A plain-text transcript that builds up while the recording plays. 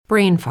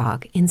brain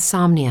fog,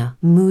 insomnia,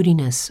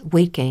 moodiness,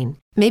 weight gain.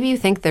 Maybe you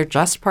think they're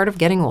just part of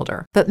getting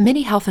older, but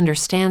MIDI Health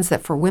understands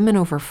that for women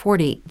over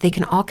 40, they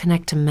can all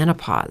connect to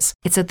menopause.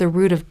 It's at the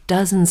root of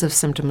dozens of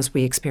symptoms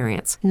we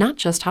experience, not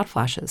just hot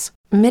flashes.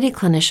 MIDI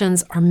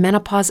clinicians are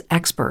menopause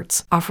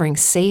experts, offering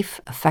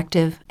safe,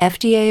 effective,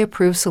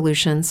 FDA-approved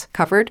solutions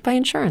covered by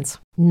insurance.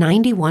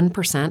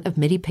 91% of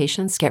MIDI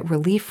patients get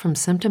relief from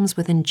symptoms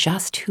within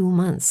just 2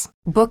 months.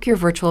 Book your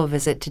virtual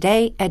visit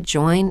today at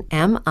joinmidi.com.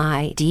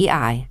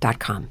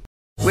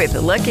 With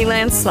the Lucky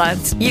Land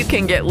Slots, you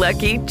can get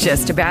lucky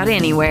just about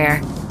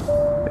anywhere.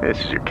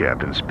 This is your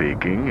captain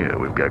speaking.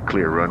 We've got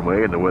clear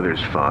runway and the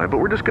weather's fine, but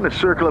we're just going to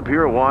circle up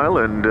here a while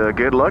and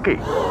get lucky.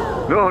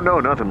 No,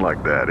 nothing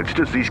like that. It's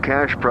just these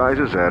cash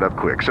prizes add up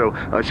quick. So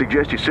I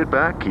suggest you sit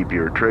back, keep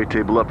your tray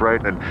table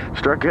upright, and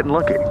start getting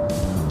lucky.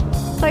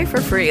 Play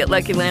for free at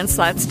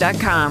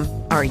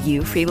LuckyLandSlots.com. Are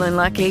you feeling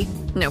lucky?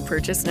 No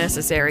purchase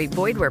necessary.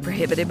 Void where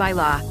prohibited by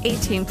law.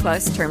 18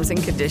 plus terms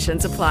and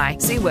conditions apply.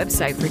 See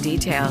website for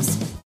details.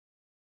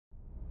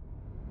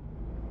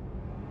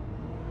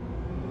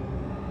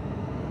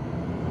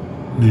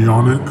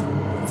 Neonic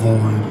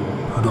Void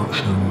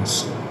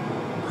Productions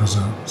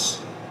presents.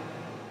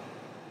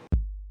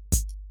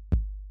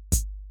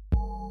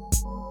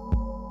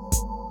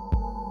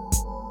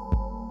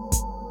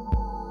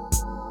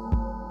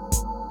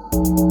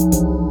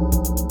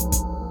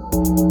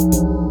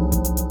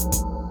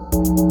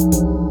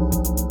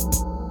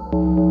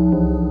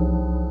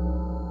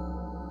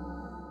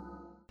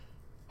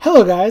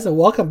 Hello guys, and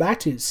welcome back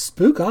to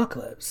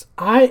Spookocalypse.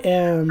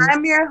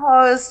 I'm your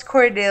host,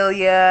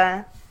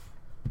 Cordelia.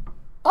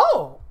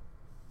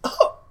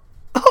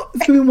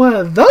 It's gonna be one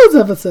of those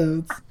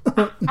episodes.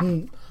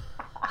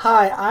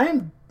 Hi,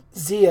 I'm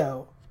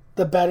Zio,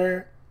 the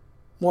better,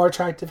 more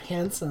attractive,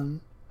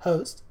 handsome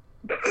host.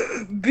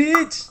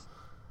 Bitch.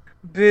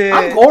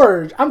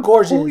 I'm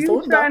gorgeous. Who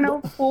you trying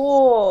to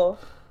fool?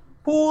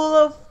 Who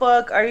the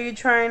fuck are you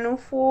trying to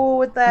fool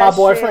with that My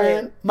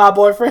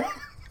boyfriend.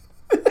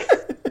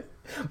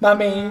 My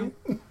man.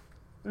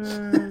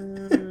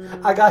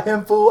 I got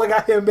him fooled. I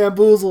got him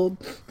bamboozled.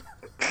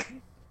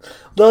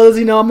 Those,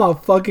 I'm a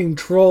fucking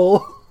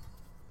troll.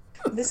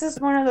 This is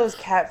one of those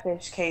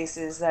catfish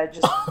cases that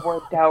just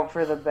worked out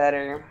for the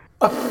better.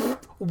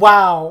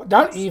 Wow.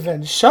 Not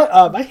even. Shut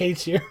up. I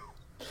hate you.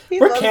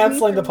 We're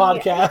canceling the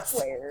podcast.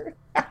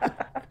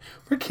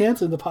 We're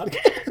canceling the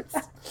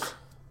podcast.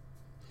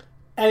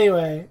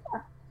 Anyway.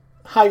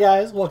 Hi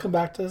guys. Welcome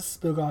back to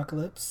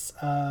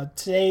Spookocalypse.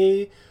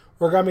 Today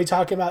we're going to be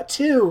talking about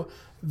 2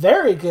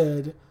 very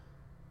good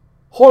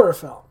horror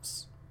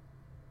films.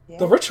 Yeah.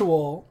 The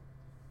Ritual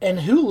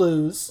and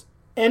Hulu's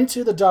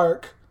Into the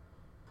Dark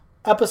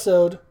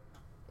episode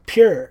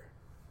Pure.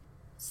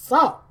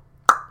 So,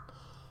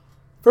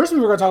 first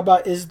movie we're going to talk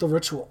about is The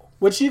Ritual,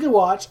 which you can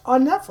watch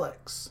on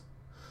Netflix.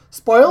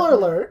 Spoiler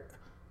alert,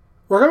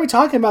 we're going to be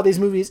talking about these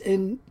movies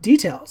in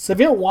detail. So if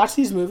you don't watch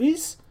these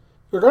movies,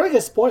 you're going to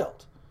get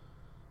spoiled.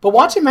 But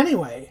watch them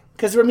anyway.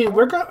 Because,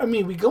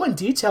 we go in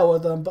detail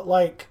with them, but,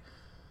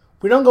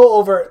 we don't go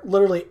over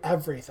literally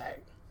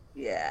everything.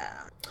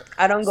 Yeah.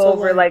 I don't go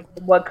over,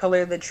 what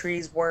color the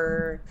trees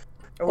were.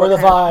 Or the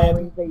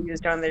vibe. They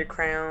used on their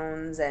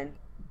crowns and...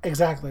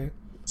 Exactly.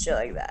 Shit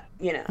like that,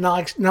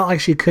 Not like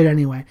she could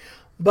anyway.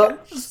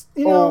 But,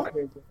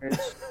 Okay,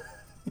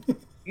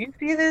 you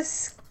see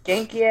this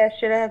skanky ass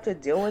shit I have to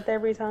deal with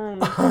every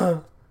time?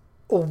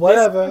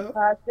 Whatever. This is a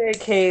classic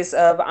case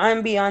of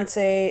I'm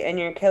Beyonce and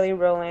you're Kelly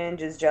Rowland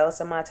just jealous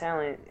of my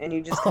talent and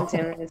you just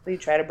continuously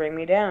try to bring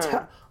me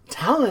down.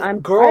 Talent? I'm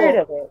girl. tired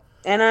of it.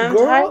 And I'm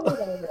tired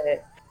of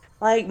it.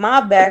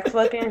 My back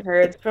fucking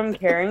hurts from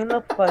carrying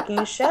the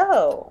fucking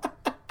show.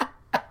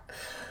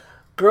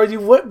 Girl,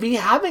 you wouldn't be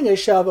having a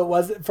show if it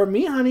wasn't for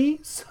me, honey.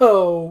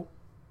 So,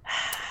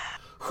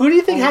 who do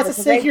you think has to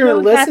sit here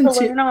and listen to?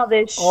 Learn all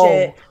this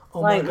shit.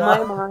 My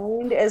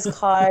mind is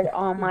caught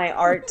on my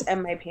art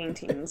and my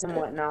paintings and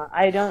whatnot.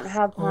 I don't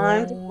have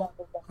time to walk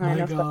behind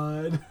a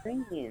fucking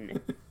screen.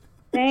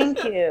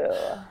 Thank you.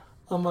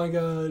 Oh my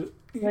god.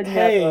 Could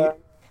hey, never.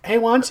 Hey,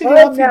 why don't you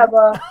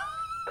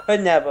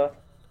Could never.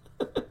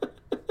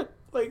 Oh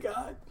my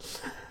god.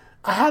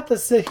 I have to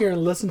sit here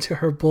and listen to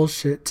her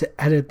bullshit to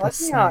edit this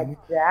thing.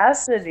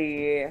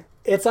 Audacity.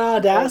 It's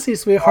Audacity,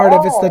 sweetheart,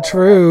 if it's the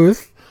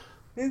truth.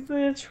 It's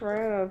the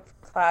truth.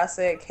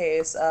 Classic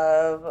case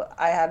of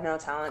I have no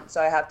talent,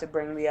 so I have to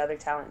bring the other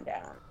talent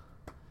down.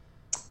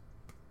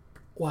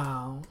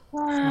 Wow.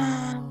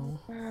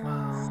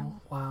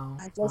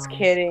 Just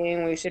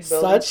kidding. We should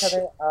build each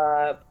other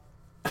up.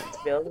 Let's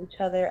build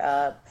each other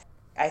up.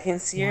 I can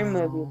see your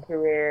movie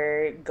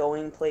career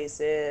going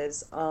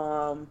places.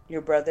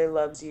 Your brother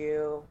loves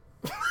you.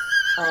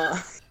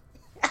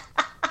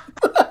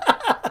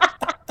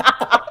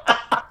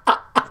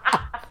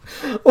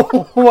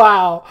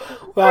 Wow,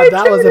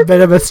 that was a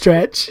bit of a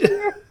stretch.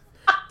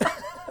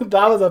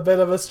 That was a bit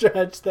of a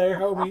stretch there,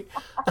 homie.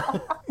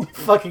 You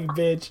fucking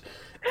bitch.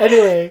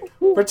 Anyway,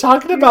 we're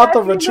talking about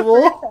The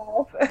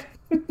Ritual.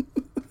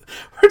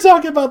 We're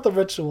talking about The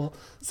Ritual.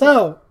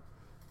 So,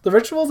 The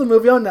Ritual, the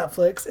movie on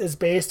Netflix, is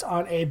based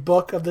on a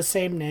book of the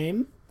same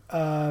name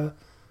that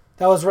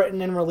was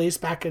written and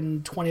released back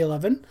in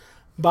 2011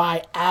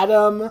 by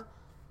Adam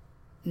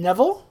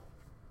Neville?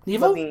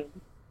 Levine.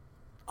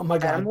 Oh my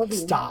God,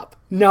 stop.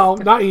 No,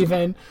 not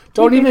even.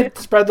 Don't even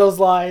spread those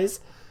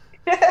lies.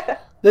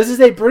 This is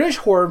a British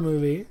horror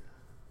movie,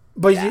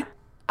 but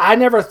I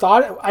never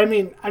thought, I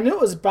knew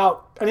it was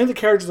about, I knew the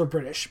characters were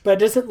British, but it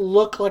doesn't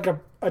look like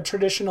a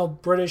traditional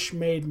British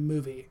made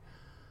movie.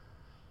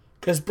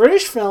 Because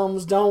British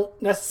films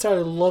don't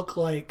necessarily look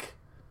like,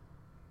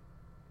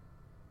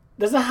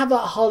 doesn't have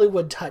that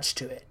Hollywood touch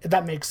to it, if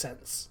that makes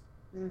sense.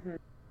 Mm-hmm.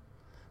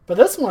 But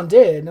this one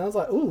did, and I was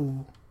like,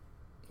 ooh,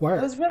 where?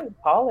 It was really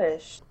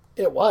polished.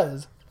 It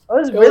was. It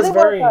was really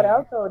well thought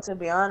out, though, to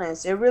be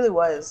honest. It really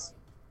was.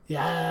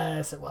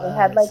 Yes, it was. It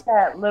had like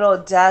that little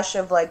dash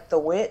of like The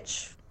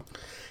Witch.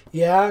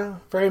 Yeah,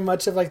 very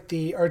much of like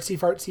the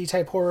artsy-fartsy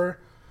type horror.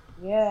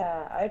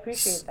 Yeah, I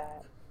appreciate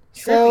that.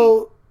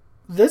 So...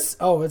 it's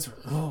so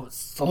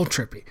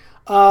trippy.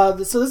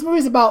 So this movie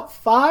is about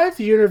 5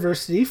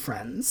 university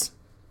friends.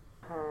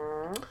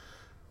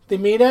 They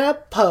meet at a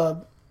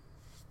pub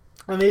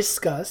and they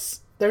discuss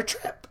their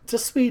trip to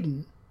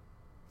Sweden.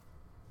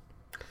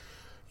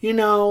 You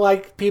know,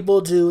 like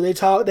people do.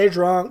 They're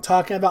drunk,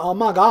 talking about, oh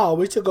my God,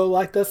 we should go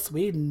like to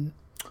Sweden.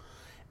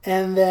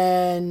 And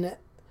then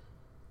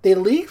they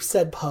leave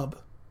said pub.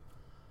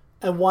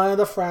 And one of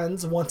the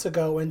friends wants to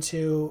go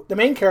into... The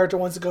main character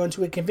wants to go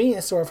into a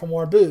convenience store for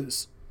more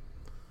booze.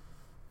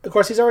 Of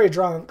course, he's already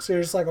drunk, so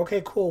you're just like,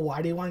 okay, cool,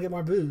 why do you want to get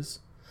more booze?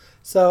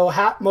 So,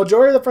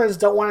 majority of the friends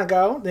don't want to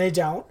go. They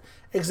don't,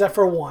 except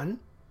for one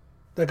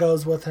that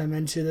goes with him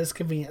into this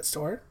convenience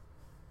store.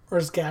 Or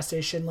his gas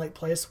station-like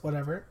place,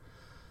 whatever.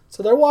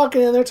 So they're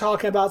walking in, they're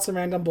talking about some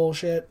random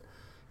bullshit.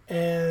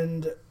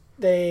 And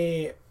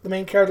the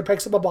main character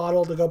picks up a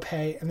bottle to go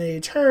pay. And they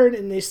turn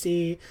and they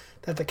see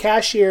that the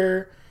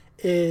cashier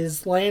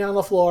is laying on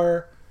the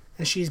floor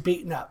and she's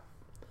beaten up.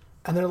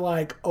 And they're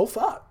like, oh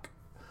fuck.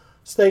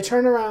 So they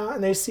turn around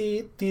and they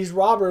see these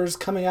robbers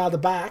coming out of the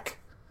back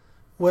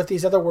with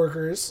these other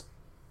workers.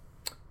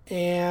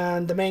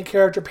 And the main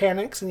character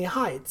panics and he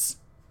hides.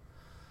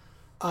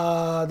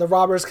 The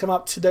robbers come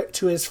up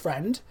to his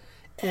friend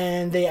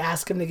and they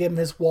ask him to give him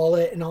his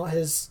wallet and all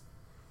his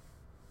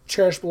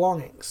cherished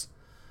belongings.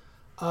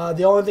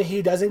 The only thing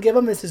he doesn't give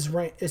him is his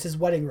ring, is his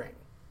wedding ring.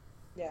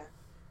 Yeah.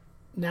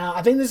 Now,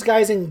 I think this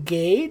guy's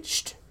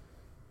engaged.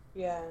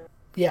 Yeah.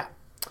 Yeah.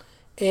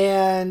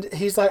 And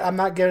he's like, I'm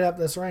not giving up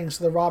this ring.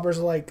 So the robbers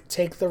are like,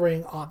 take the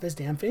ring off his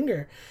damn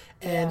finger.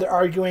 And they're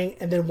arguing.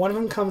 And then one of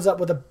them comes up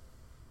with a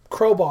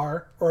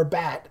crowbar or a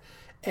bat.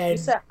 And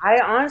I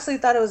honestly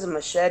thought it was a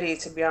machete,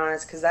 to be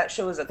honest, because that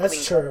shit was a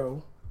That's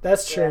true.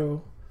 That's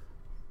true.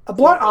 A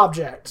blunt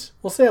object.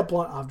 We'll say a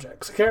blunt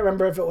object. I can't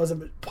remember if it was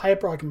a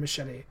pipe or like a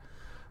machete.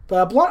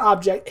 But a blunt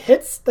object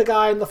hits the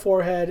guy in the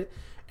forehead.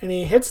 And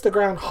he hits the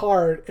ground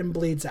hard and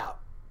bleeds out.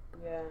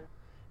 Yeah.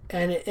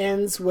 And it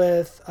ends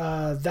with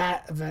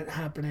that event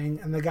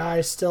happening, and the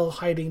guy's still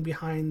hiding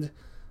behind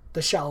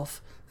the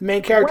shelf. The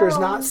main character is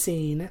not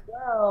seen.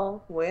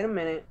 Well, wait a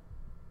minute.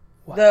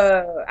 What?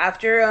 The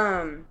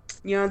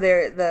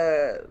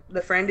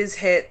friend is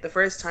hit the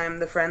first time.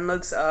 The friend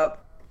looks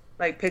up,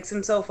 like picks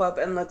himself up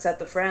and looks at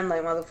the friend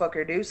like,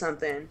 motherfucker, do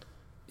something.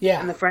 Yeah.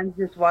 And the friend's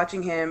just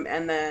watching him,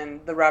 and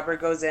then the robber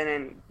goes in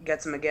and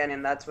gets him again,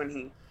 and that's when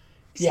he.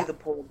 See the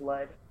pool of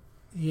blood.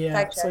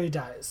 Yeah, so he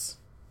dies.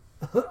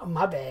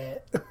 My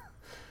bad.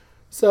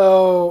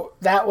 So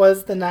that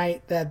was the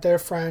night that their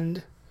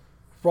friend,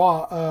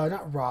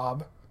 not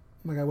Rob. Oh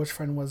my God, which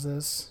friend was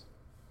this?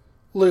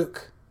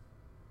 Luke.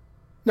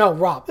 No,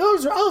 Rob. I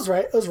was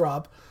right. It was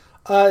Rob.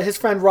 His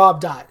friend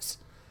Rob dies.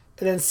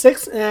 And then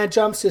it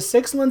jumps to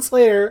 6 months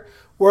later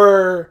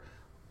where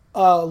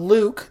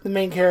Luke, the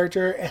main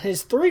character, and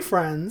his 3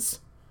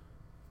 friends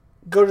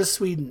go to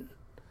Sweden.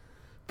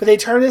 But they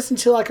turn this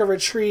into like a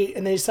retreat,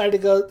 and they decide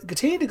to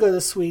continue to go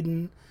to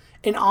Sweden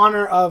in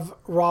honor of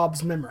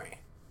Rob's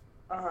memory.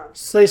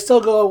 So they still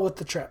go with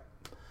the trip.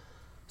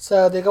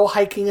 So they go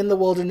hiking in the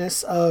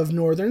wilderness of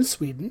northern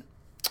Sweden.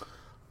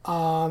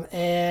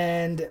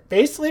 And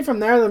basically from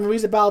there, the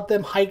movie's about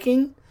them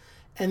hiking,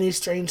 and these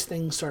strange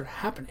things start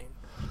happening.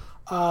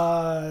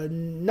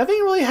 Nothing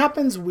really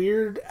happens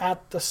weird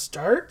at the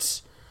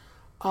start.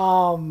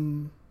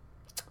 One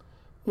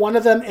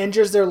of them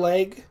injures their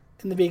leg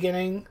in the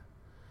beginning.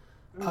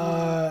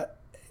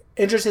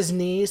 Injures his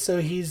knee,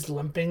 so he's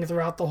limping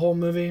throughout the whole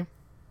movie.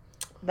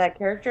 That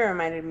character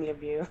reminded me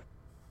of you.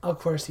 Of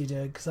course he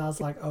did, because I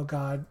was like, oh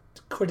God,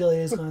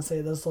 Cordelia's going to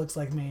say this looks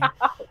like me.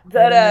 And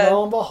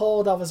lo and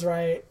behold, I was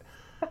right.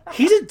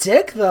 He's a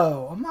dick,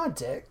 though. I'm not a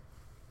dick.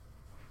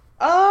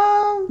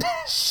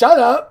 Shut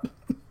up.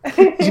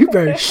 You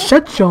better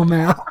shut your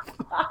mouth.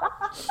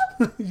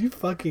 You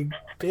fucking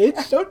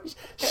bitch. Don't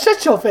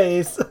shut your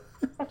face.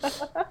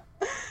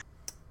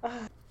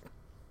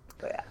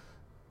 Yeah.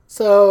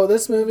 So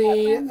this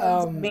movie,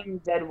 being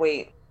dead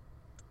weight,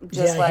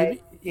 just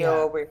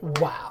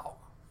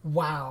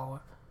Wow.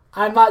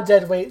 I'm not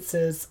dead weight,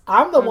 sis.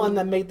 I'm the one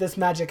that made this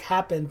magic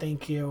happen,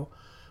 thank you.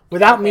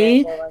 Without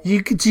me,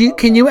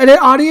 can you edit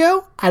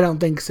audio? I don't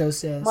think so,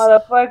 sis.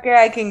 Motherfucker,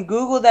 I can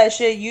Google that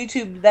shit,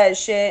 YouTube that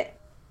shit.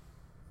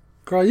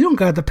 Girl, you don't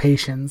got the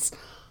patience.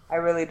 I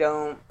really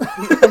don't.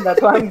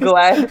 That's why I'm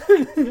glad.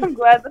 I'm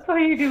glad that's why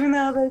you're doing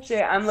all that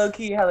shit. I'm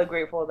low-key hella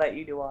grateful that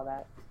you do all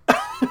that.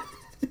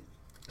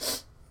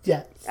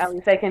 Yes. At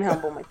least I can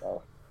humble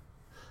myself.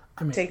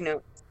 I mean, take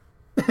notes.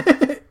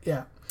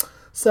 Yeah.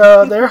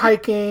 So they're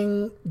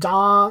hiking.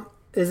 Dom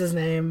is his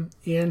name.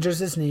 He injures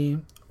his knee.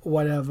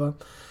 Whatever.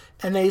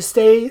 And they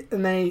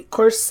of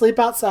course, sleep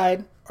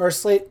outside or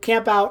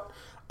camp out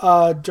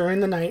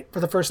during the night for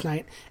the first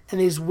night. And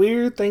these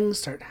weird things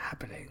start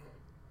happening.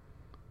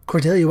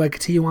 Cordelia, I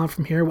continue on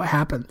from here. What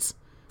happens?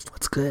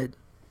 What's good?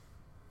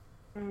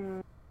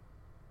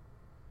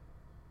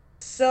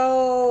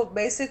 So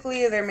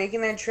basically, they're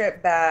making their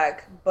trip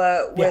back,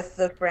 but with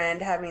the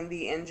friend having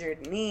the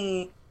injured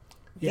knee,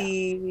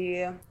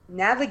 the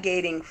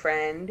navigating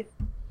friend,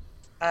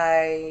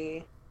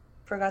 I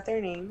forgot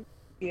their name.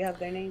 Do you have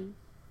their name?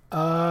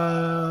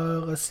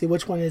 Let's see.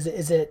 Which one is it?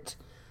 Is it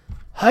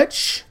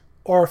Hutch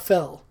or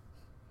Phil?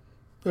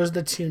 Those are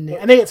the two names.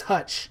 I think it's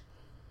Hutch.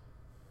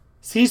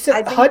 So he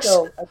said Hutch.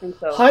 I think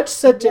so. Hutch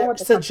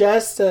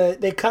suggests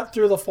they cut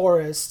through the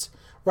forest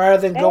rather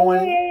than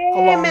going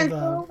along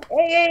the.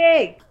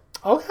 Hey!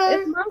 Okay.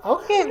 It's my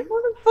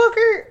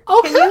motherfucker.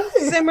 Okay. Can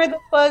you simmer the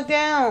fuck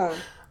down?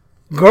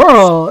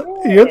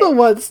 Girl, you're the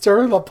one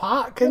stirring the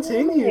pot.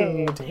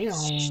 Continue.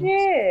 Damn.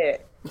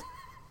 Shit.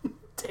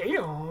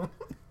 Damn.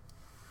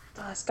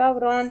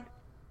 Cabrón.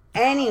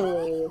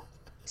 Anyway,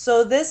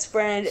 so this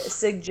friend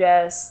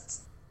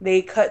suggests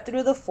they cut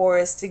through the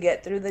forest to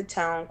get through the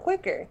town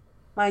quicker.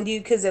 Mind you,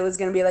 because it was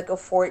going to be like a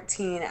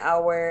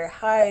 14-hour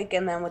hike,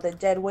 and then with a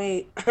dead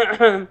weight,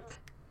 dragging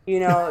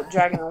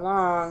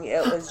along,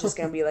 it was just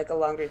going to be like a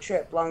longer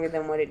trip, longer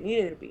than what it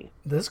needed to be.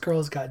 This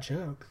girl's got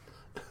jokes.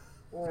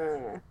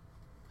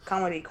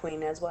 Comedy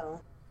queen as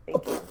well.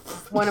 Thank you.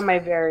 One of my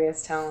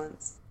various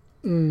talents.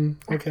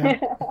 Okay.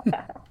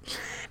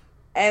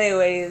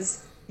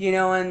 Anyways,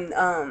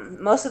 and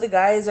most of the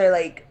guys are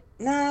like,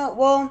 nah,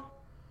 well,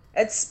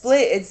 it's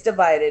split, it's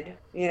divided,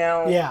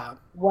 Yeah.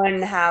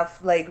 One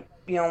half,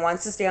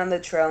 wants to stay on the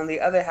trail, and the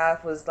other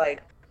half was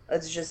like,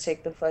 let's just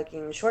take the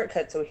fucking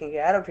shortcut so we can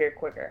get out of here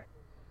quicker.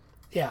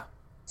 Yeah.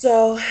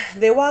 So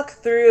they walk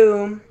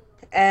through,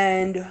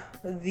 and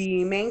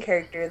the main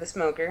character, the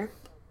smoker,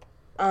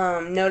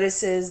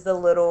 notices the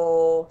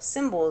little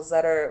symbols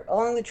that are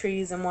along the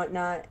trees and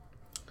whatnot,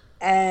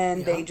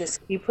 and they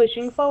just keep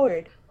pushing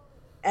forward.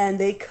 And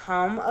they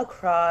come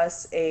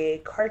across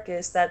a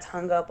carcass that's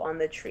hung up on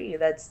the tree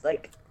that's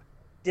like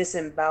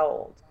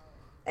disemboweled.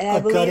 And I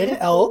believe gutted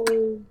elk?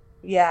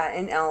 Yeah,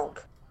 an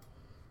elk.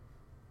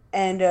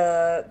 And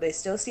they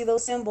still see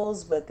those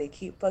symbols, but they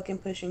keep fucking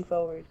pushing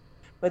forward.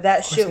 But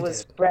that shit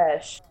was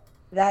fresh.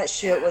 That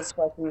shit was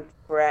fucking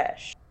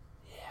fresh.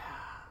 Yeah.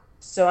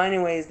 So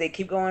anyways, they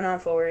keep going on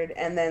forward,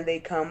 and then they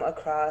come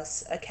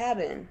across a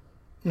cabin.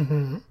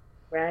 Mm-hmm.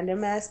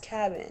 Random ass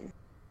cabin.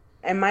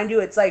 And mind you,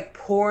 it's like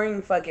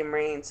pouring fucking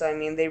rain. So, I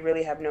mean, they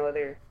really have no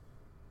other...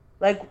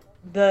 Like,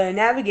 the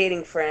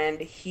navigating friend,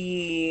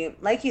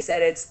 like he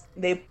said, it's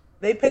they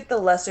picked the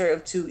lesser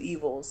of two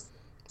evils.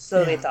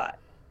 So they thought.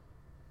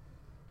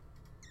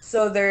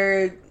 So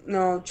they're,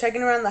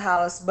 checking around the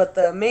house. But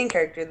the main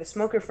character, the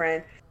smoker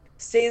friend,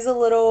 stays a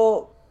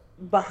little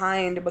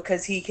behind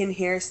because he can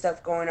hear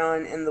stuff going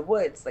on in the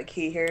woods. Like,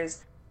 he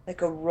hears,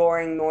 like, a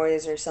roaring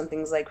noise or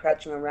something's, like,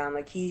 crouching around.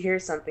 Like, he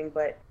hears something,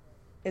 but...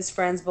 His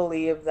friends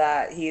believe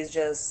that he's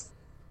just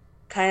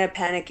kind of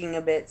panicking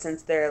a bit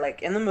since they're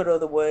like in the middle of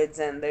the woods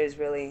and there's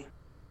really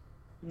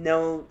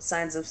no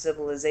signs of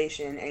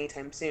civilization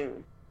anytime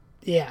soon.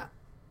 Yeah.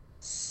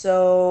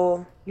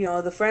 So,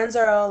 the friends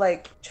are all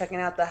like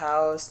checking out the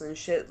house and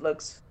shit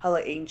looks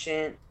hella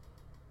ancient.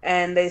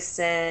 And they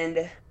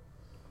send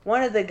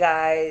one of the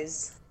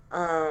guys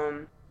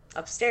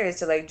upstairs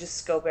to like just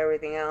scope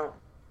everything out.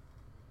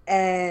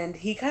 And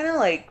he kind of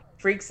like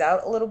freaks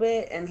out a little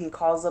bit and he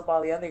calls up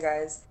all the other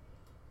guys,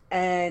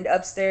 and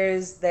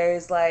upstairs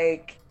there's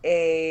like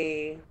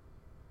a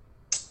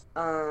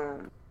I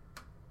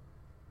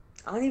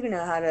don't even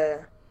know how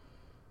to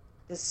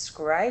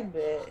describe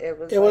it.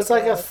 It was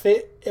like a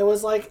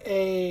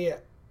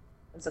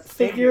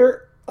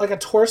figure, like a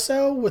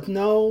torso with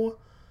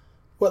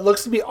what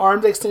looks to be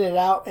arms extended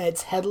out, and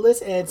it's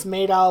headless, and it's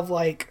made out of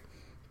like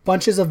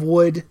bunches of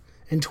wood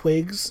and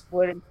twigs.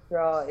 Wood and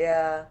straw,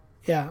 yeah.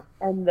 Yeah.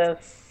 And the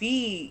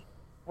feet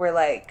were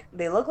like,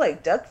 they look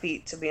like duck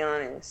feet, to be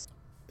honest.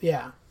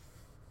 Yeah.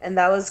 And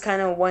that was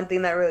kind of one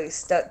thing that really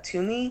stuck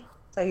to me.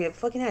 It's like, it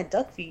fucking had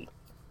duck feet.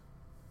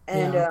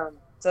 And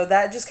so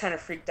that just kind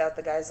of freaked out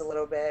the guys a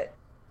little bit.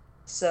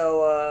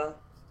 So,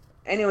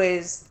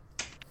 anyways,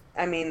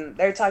 I mean,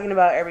 they're talking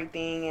about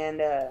everything, and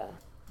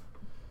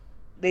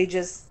they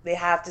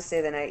have to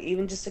stay the night,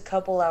 even just a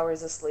couple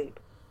hours of sleep.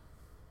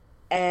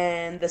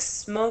 And the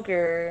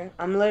smoker,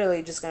 I'm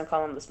literally just going to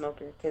call him the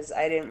smoker, because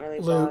I didn't really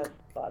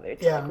bother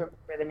to remember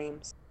the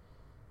names.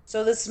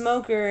 So the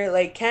smoker,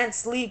 like, can't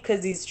sleep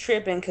because he's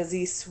tripping because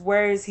he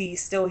swears he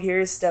still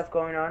hears stuff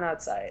going on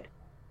outside.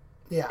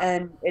 Yeah.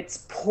 And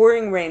it's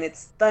pouring rain,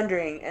 it's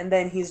thundering, and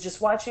then he's just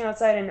watching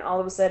outside, and all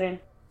of a sudden,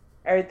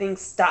 everything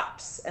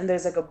stops, and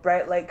there's like a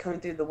bright light coming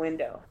through the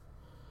window.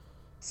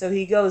 So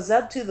he goes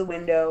up to the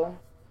window,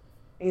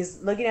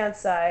 he's looking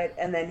outside,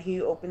 and then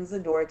he opens the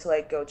door to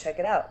like go check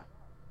it out.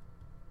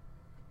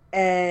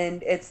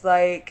 And it's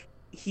like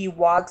he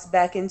walks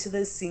back into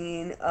the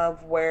scene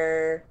of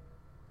where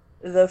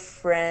the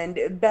friend,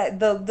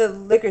 the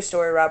liquor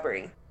store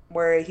robbery,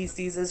 where he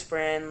sees his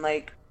friend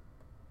like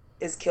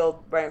is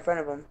killed right in front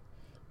of him.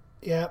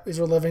 Yeah, he's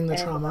reliving the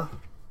trauma.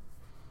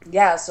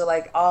 Yeah, so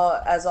like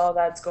all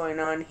that's going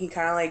on, he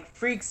kind of like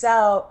freaks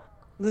out,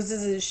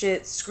 loses his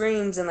shit,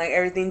 screams, and like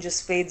everything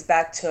just fades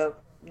back to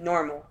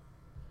normal.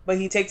 But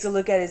he takes a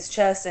look at his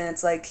chest, and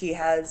it's like he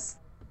has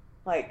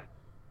like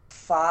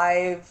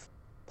 5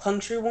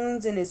 puncture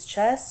wounds in his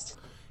chest.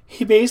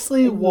 He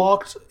basically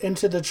walked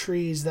into the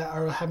trees that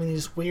are having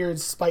these weird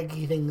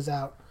spiky things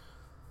out.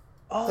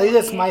 Oh, I think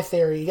that's my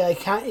theory.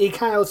 He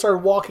kind of started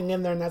walking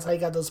in there, and that's how he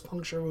got those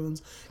puncture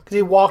wounds. Because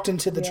he walked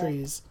into the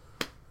trees.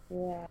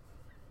 Yeah.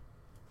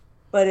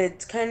 But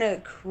it's kind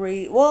of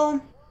crazy.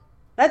 Well,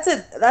 that's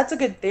a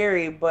good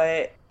theory,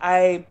 but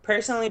I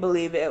personally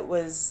believe it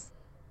was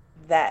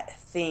that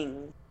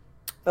thing.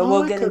 But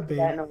we'll get into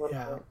that in a little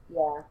bit.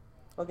 Yeah.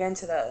 We'll get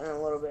into that in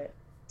a little bit.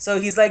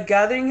 So he's like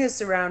gathering his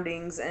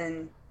surroundings,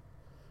 and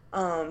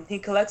he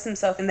collects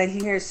himself, and then he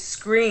hears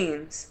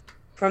screams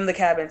from the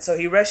cabin. So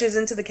he rushes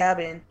into the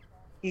cabin,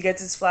 he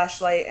gets his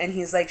flashlight, and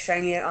he's like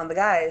shining it on the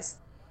guys.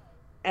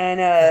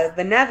 And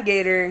the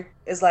navigator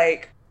is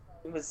like,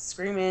 he was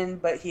screaming,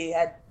 but he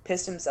had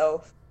pissed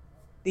himself.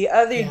 The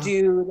other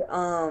dude,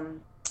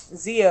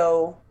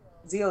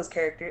 Zio's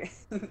character,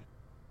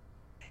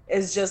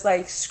 is just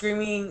like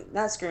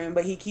not screaming,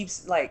 but he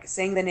keeps like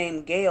saying the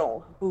name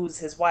Gail, who's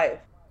his wife.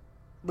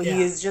 But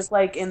he is just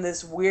like in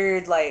this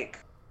weird, like,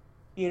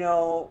 you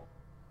know,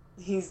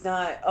 he's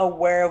not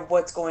aware of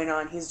what's going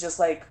on. He's just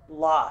like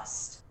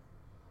lost.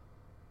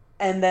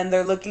 And then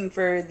they're looking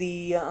for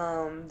the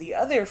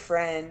other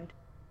friend,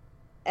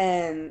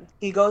 and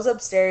he goes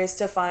upstairs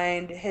to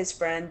find his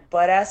friend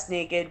butt-ass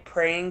naked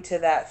praying to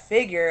that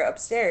figure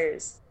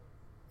upstairs.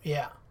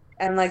 Yeah.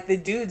 And like the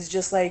dude's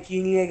just like,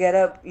 you need to get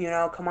up, you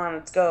know, come on,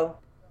 let's go.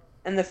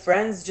 And the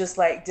friend's just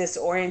like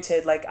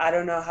disoriented, like, I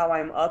don't know how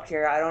I'm up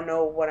here. I don't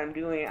know what I'm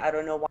doing. I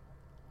don't know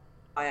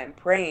why I'm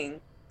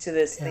praying to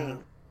this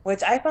thing.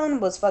 Which I found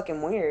was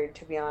fucking weird,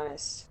 to be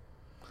honest.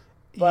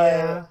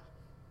 But,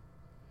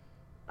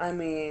 I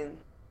mean,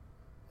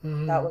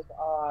 that was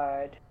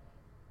odd.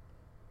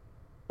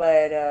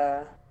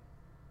 But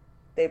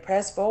they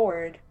press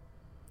forward,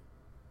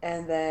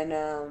 and then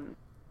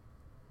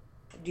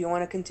do you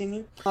want to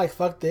continue? Like,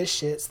 fuck this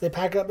shit. So they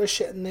pack up their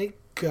shit and they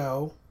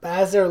go. But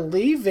as they're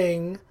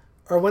leaving,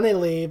 or when they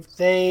leave,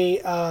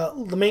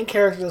 the main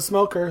character, the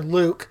smoker,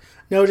 Luke,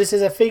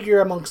 notices a figure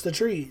amongst the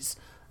trees.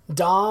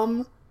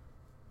 Dom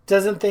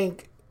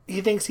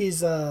he thinks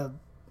he's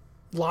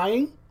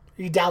lying.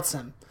 He doubts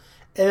him.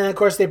 And then, of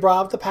course, they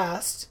brought up the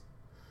past.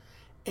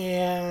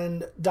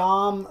 And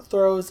Dom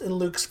throws in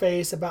Luke's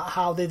face about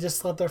how they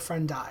just let their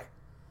friend die.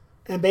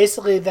 And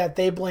basically that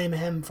they blame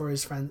him for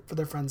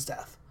their friend's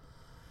death.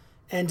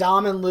 And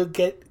Dom and Luke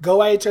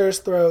go at each other's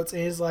throats,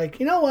 and he's like,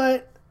 you know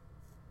what?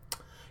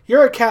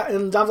 You're a coward.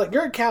 And Dom's like,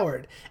 you're a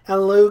coward.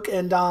 And Luke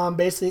and Dom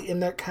basically in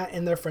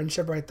their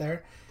friendship right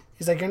there,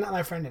 he's like, you're not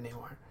my friend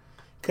anymore.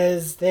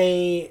 Because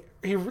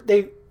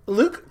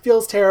Luke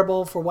feels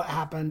terrible for what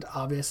happened,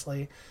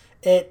 obviously.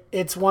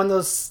 It's one of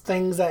those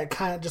things that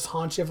kind of just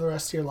haunts you for the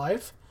rest of your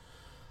life.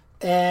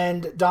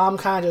 And Dom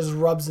kind of just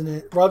rubs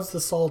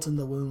the salt in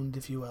the wound,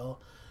 if you will,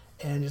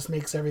 and just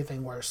makes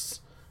everything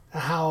worse.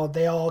 How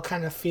they all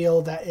kind of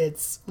feel that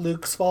it's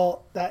Luke's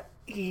fault that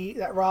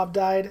Rob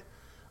died,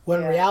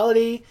 when in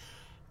reality,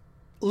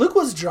 Luke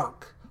was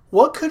drunk.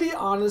 What could he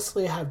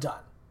honestly have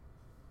done?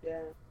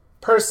 Yeah.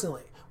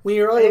 Personally, when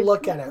you really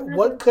look at it,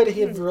 what could he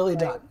have really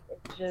done?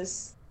 It's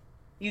just,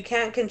 you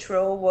can't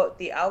control what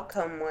the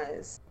outcome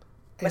was.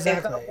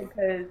 Exactly.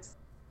 Because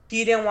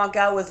he didn't walk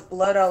out with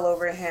blood all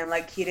over him.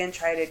 Like, he didn't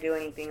try to do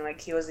anything. Like,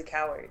 he was a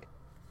coward.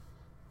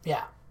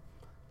 Yeah.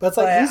 But it's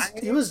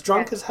like, he was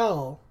drunk as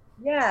hell.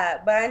 Yeah,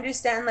 but I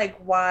understand, like,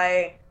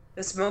 why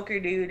the smoker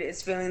dude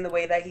is feeling the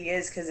way that he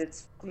is, because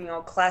it's, you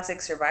know,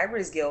 classic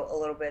survivor's guilt a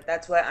little bit.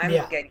 That's what I'm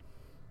getting,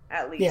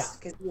 at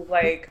least. Because he was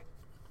like,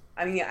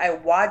 I mean, I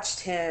watched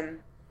him,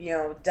 you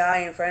know, die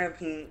in front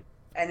of me,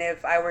 and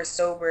if I were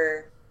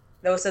sober,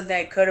 that was something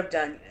I could have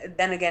done.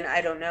 Then again, I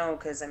don't know,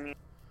 because, I mean,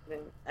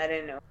 I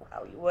didn't know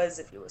how he was,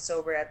 if he was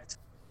sober at the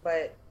time.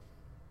 But,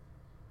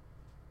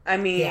 I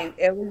mean,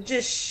 it was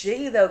just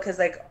shitty, though, because,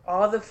 like,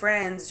 all the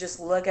friends just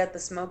look at the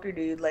smoker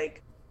dude,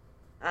 like,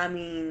 I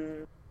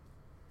mean,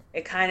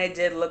 it kind of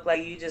did look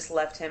like you just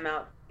left him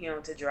out, you know,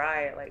 to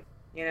dry, like,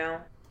 you know?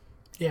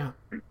 Yeah.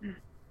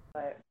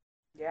 But,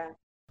 yeah.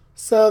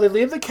 So they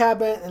leave the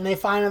cabin, and they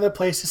find another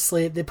place to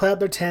sleep. They put up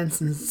their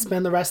tents and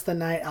spend the rest of the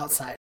night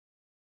outside.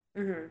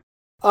 Mm-hmm.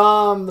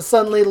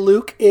 Suddenly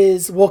Luke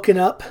is woken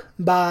up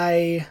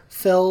by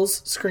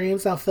Phil's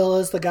screams. Now Phil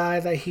is the guy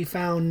that he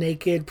found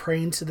naked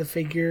praying to the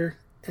figure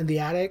in the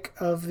attic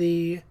of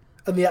the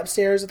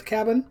upstairs of the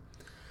cabin.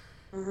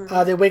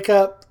 Mm-hmm. They wake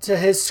up to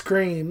his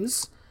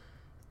screams.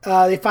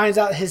 They finds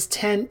out his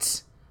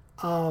tent,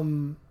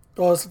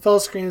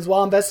 Phil's screams.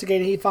 While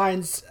investigating, he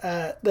finds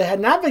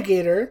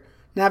the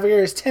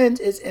navigator's tent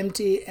is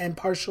empty and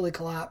partially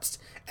collapsed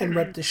and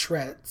ripped to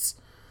shreds.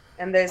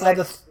 And there's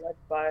blood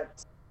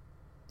spots.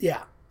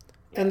 Yeah.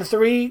 And the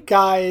three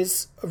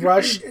guys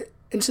rush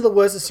into the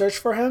woods to search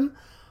for him,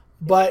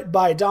 but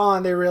by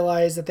dawn they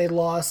realized that they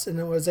lost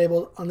and was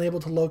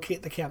unable to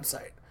locate the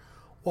campsite.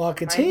 While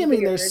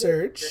continuing their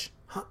search...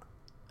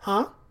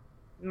 Huh?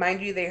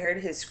 Mind you, they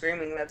heard his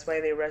screaming. That's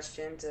why they rushed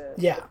into...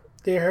 Yeah.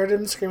 They heard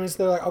him screaming,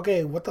 so they're like,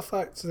 okay, what the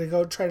fuck? So they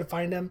go try to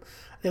find him.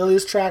 They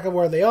lose track of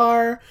where they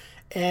are,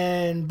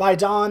 and by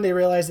dawn they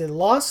realize they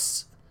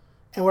lost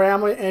and were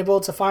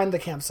unable to find the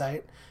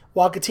campsite.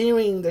 While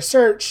continuing their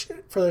search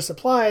for their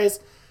supplies,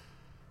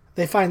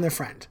 they find their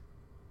friend.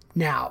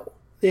 Now,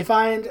 they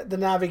find the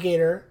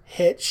navigator,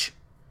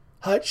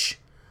 Hutch,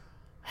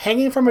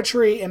 hanging from a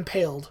tree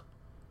impaled,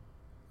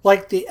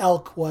 like the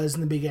elk was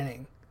in the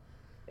beginning.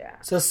 Yeah.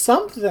 So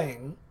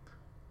someone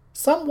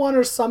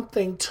or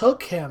something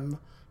took him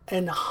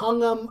and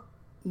hung him,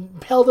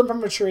 impaled him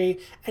from a tree,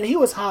 and he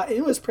was high.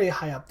 He was pretty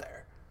high up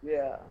there.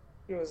 Yeah,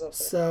 he was up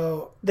there.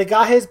 So they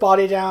got his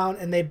body down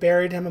and they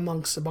buried him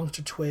amongst a bunch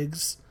of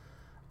twigs.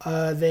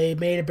 They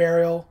made a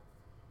burial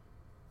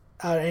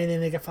out of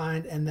anything they could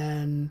find, and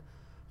then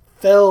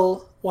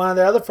Phil, one of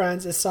their other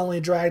friends, is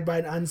suddenly dragged by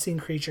an unseen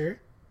creature.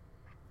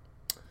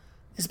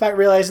 Despite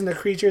realizing the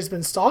creature has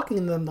been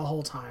stalking them the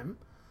whole time.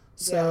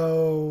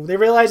 So they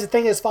realize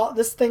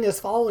this thing is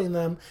following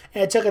them,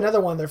 and it took another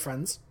one of their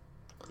friends.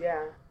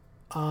 Yeah.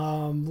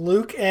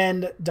 Luke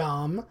and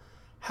Dom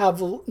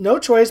have no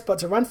choice but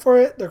to run for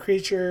it. The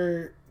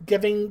creature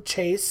giving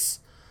chase.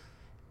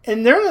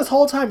 And during this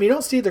whole time, you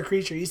don't see the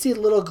creature. You see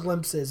little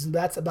glimpses, and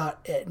that's about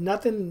it.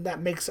 Nothing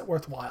that makes it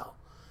worthwhile.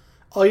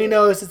 All you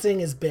know is the thing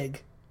is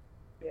big.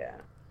 Yeah.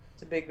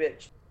 It's a big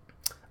bitch.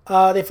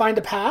 They find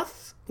a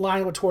path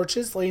lined with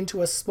torches leading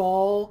to a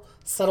small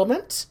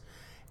settlement,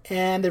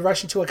 and they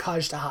rush into a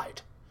cottage to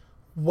hide.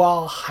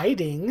 While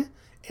hiding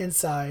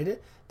inside,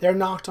 they're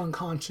knocked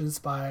unconscious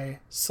by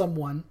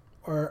someone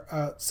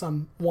or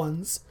some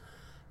ones.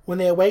 When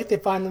they awake, they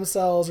find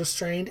themselves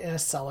restrained in a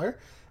cellar.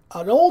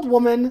 An old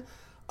woman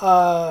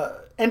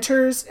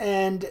enters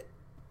and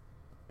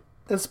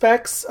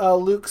inspects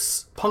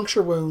Luke's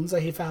puncture wounds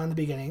that he found in the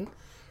beginning,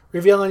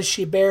 revealing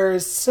she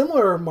bears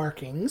similar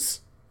markings.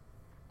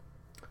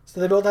 So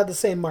they both have the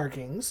same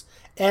markings.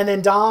 And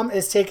then Dom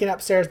is taken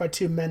upstairs by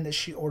two men that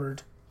she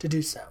ordered to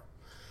do so.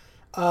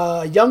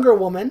 A younger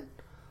woman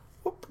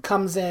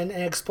comes in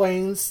and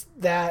explains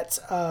what's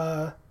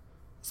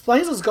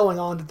going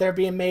on, that they're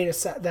being made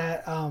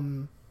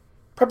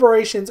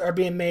preparations are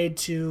being made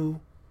to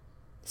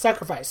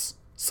sacrifice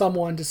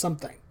someone to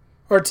something,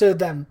 or to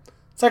them.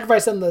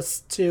 Sacrifice them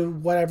to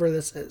whatever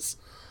this is.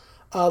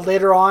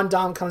 Later on,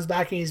 Dom comes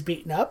back and he's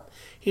beaten up.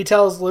 He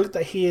tells Luke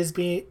that he is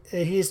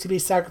to be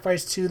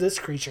sacrificed to this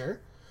creature,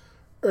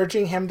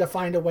 urging him to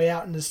find a way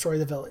out and destroy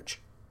the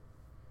village.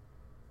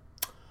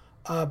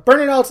 Burn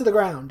it all to the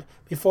ground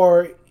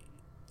before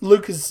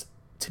Luke is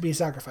to be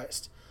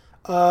sacrificed.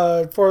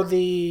 For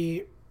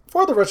the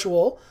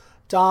ritual,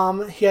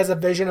 Dom, he has a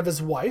vision of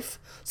his wife.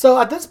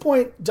 So at this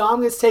point,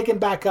 Dom gets taken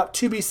back up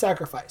to be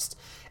sacrificed.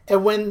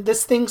 And when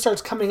this thing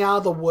starts coming out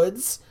of the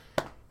woods,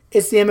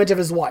 it's the image of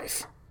his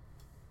wife.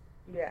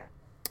 Yeah.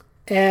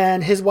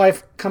 And his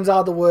wife comes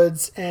out of the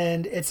woods,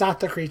 and it's not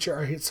the creature,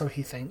 or so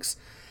he thinks.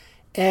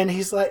 And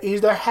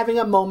they're having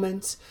a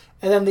moment,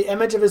 and then the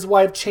image of his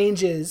wife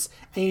changes,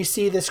 and you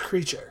see this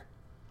creature.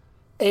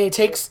 And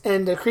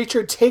the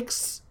creature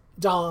takes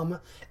Dom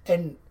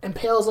and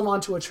impales him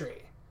onto a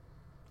tree,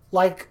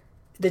 like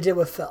they did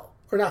with Phil,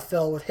 or not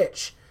Phil, with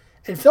Hitch.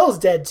 And Phil's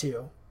dead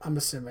too, I'm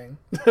assuming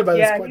by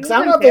this point. Because I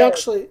don't know if they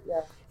actually.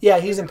 Yeah,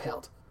 he's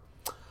impaled.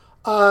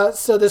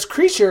 So this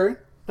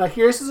creature. Now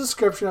here's the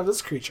description of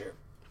this creature.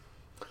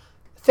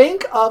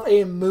 Think of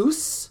a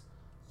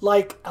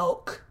moose-like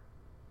elk.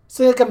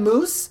 So like a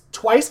moose,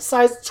 twice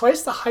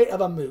the height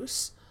of a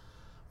moose.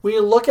 When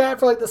you look at it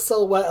for like the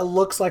silhouette, it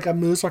looks like a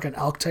moose, like an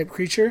elk type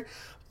creature.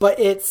 But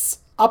its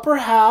upper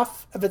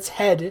half of its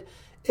head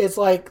is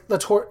like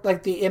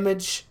the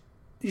image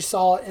you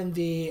saw in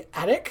the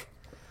attic.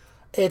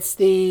 It's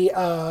the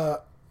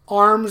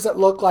arms that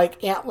look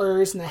like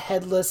antlers and a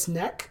headless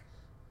neck.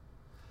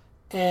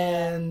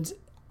 And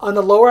on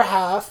the lower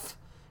half,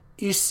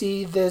 you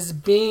see this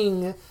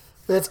being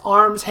with its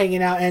arms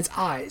hanging out and its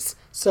eyes.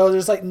 So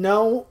there's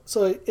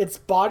so its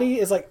body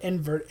is like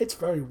invert. It's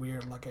very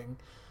weird looking.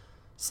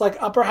 It's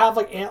like upper half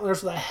like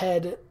antlers with a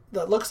head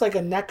that looks like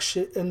a neck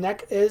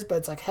is, but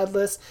it's like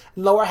headless.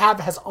 And lower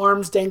half has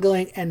arms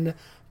dangling and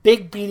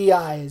big beady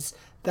eyes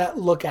that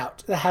look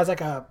out. That has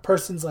like a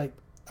person's like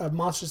a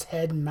monstrous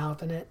head and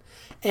mouth in it.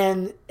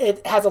 And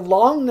it has a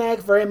long neck,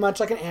 very much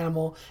like an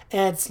animal,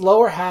 and its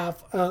lower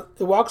half,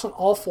 it walks on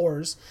all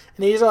fours.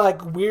 And these are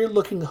like weird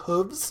looking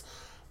hooves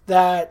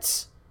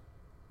that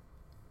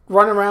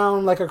run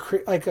around like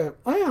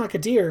a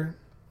deer,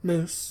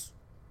 moose,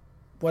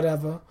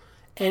 whatever.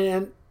 And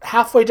then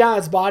halfway down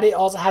its body, it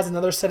also has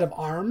another set of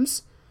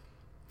arms.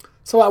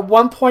 So at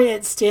one point,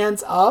 it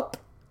stands up,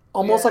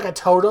 almost like a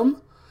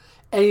totem.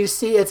 And you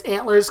see its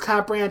antlers kind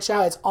of branch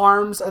out. Its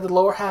arms at the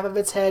lower half of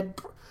its head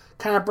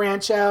kind of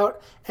branch out.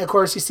 And, of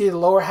course, you see the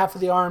lower half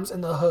of the arms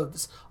and the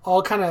hooves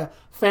all kind of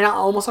fan out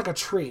almost like a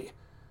tree.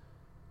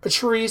 A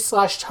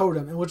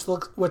tree/totem,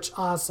 which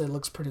honestly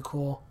looks pretty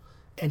cool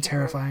and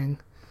terrifying.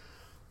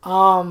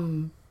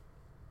 From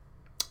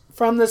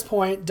this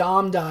point,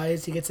 Dom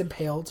dies. He gets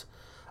impaled.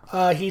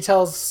 He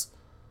tells...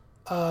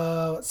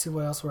 let's see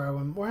what else. Where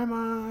am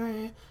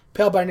I?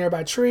 Impaled by a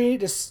nearby tree.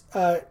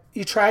 Luke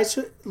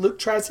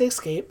tries to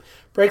escape,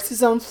 breaks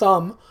his own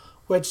thumb,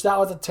 which that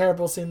was a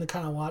terrible scene to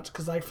kind of watch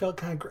because I felt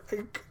kind of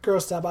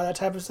grossed out by that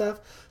type of stuff.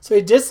 So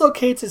he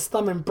dislocates his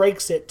thumb and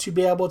breaks it to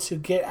be able to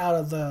get out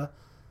of the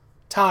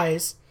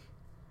ties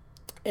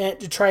and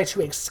to try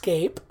to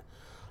escape.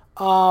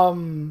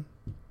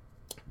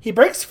 He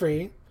breaks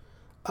free.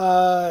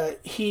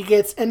 He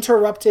gets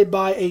interrupted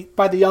by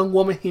the young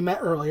woman he met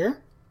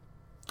earlier.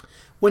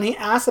 When he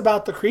asks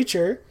about the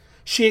creature,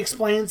 she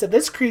explains that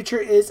this creature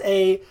is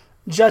a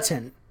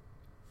Jotun,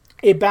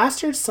 a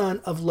bastard son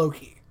of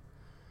Loki.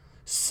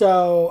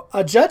 So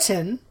a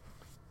Jotun,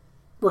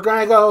 we're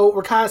kind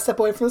of step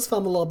away from this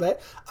film a little bit.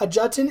 A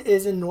Jotun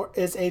is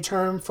a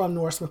term from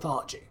Norse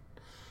mythology.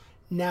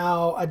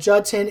 Now, a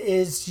Jotun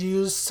is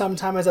used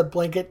sometimes as a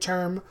blanket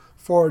term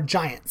for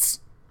giants.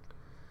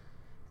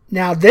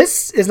 Now,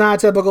 this is not a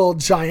typical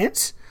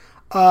giant.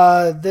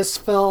 This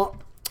film,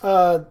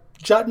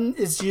 Jotun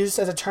is used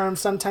as a term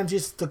sometimes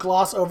used to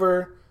gloss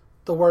over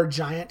the word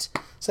giant.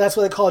 So that's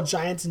what they call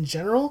giants in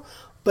general.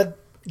 But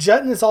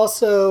Jotun is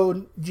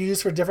also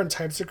used for different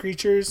types of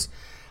creatures,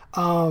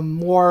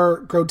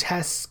 more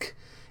grotesque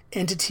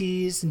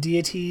entities and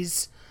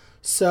deities.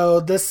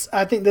 So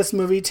I think this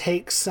movie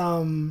takes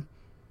some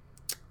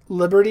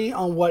liberty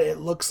on what it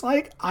looks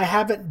like. I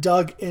haven't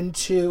dug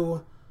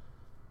into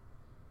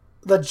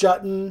the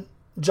Jotun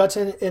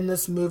in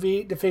this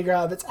movie to figure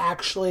out if it's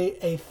actually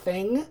a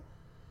thing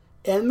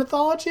in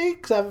mythology,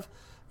 because I've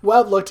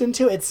looked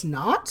into it's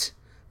not,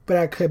 but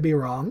I could be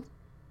wrong.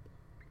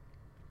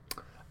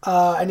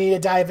 I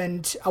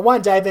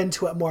want to dive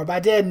into it more, but I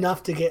did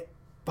enough to get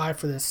by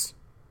for this,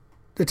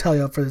 to tell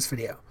you for this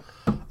video.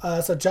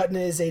 So Jotun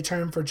is a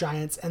term for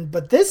giants,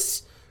 but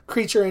this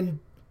creature in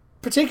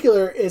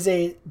particular is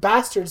a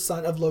bastard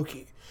son of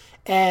Loki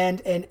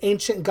and an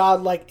ancient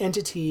godlike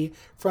entity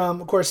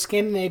from, of course,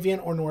 Scandinavian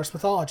or Norse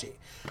mythology.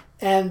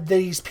 And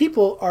these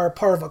people are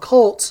part of a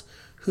cult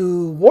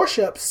who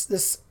worships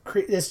this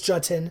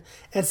Jotun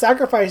and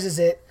sacrifices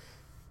it.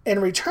 In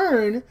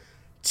return,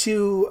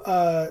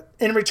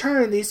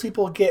 these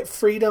people get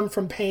freedom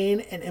from pain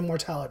and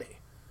immortality,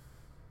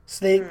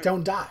 so they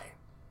don't die.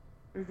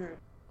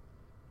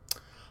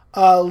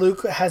 Mm-hmm.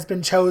 Luke has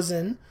been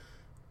chosen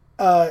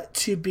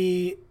to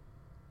be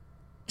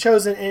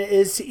chosen, and it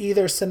is to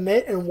either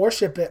submit and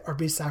worship it or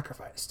be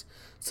sacrificed.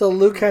 So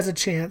Luke has a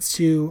chance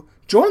to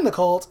join the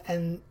cult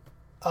and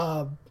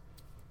bow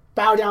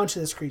down to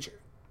this creature.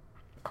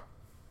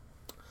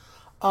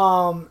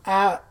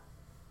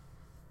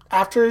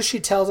 After she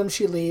tells him,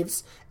 she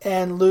leaves,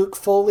 and Luke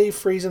fully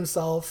frees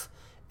himself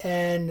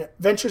and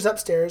ventures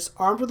upstairs,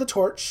 armed with a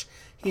torch.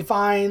 He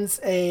finds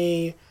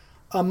a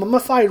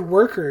mummified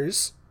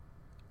workers.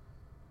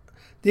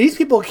 These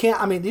people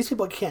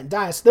can't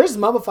die. So there's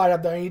mummified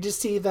up there, and you just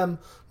see them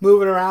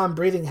moving around,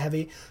 breathing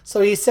heavy. So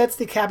he sets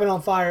the cabin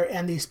on fire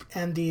and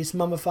these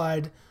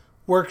mummified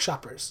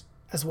workshoppers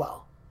as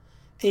well.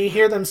 And you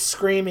hear them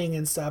screaming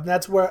and stuff. And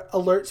that's where it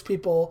alerts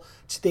people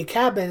to the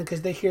cabin,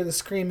 because they hear the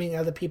screaming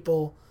of the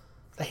people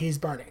that he's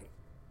burning.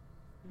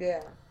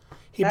 Yeah.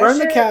 He burned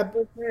the cabin.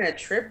 It was kind of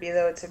trippy,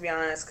 though, to be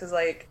honest, because,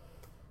 like,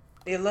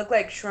 they look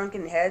like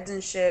shrunken heads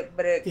and shit,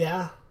 but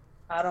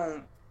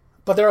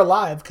But they're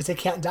alive because they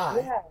can't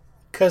die. Yeah.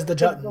 Because the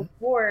Jotun.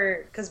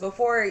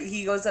 Before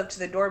he goes up to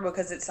the door,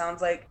 because it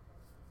sounds like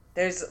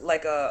there's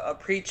like a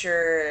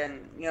preacher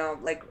and, you know,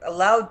 like a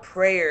loud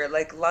prayer,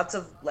 like lots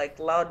of like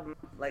loud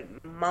like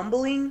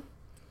mumbling.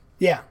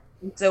 Yeah.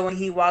 So when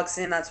he walks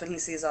in, that's when he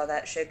sees all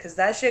that shit, because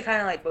that shit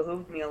kind of like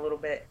behooved me a little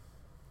bit.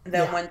 And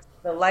then when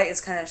the light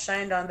is kind of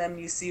shined on them,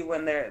 you see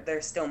when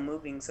they're still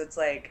moving. So it's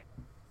like,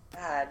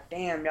 God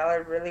damn, y'all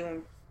are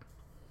really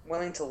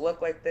willing to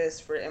look like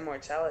this for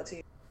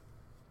immortality.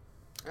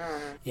 I don't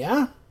know.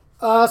 Yeah.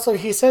 So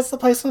he sets the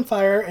place on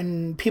fire,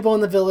 and people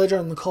in the village or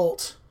in the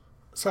cult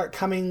start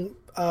coming,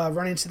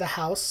 running to the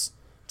house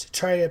to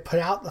try to put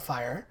out the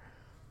fire.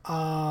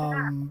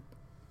 When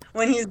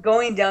he's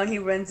going down, he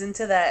runs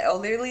into that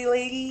elderly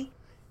lady,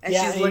 and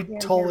she's looking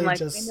at him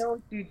like, I know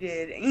what you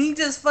did. And he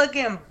just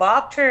fucking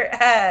bopped her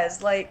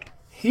ass. Like,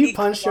 he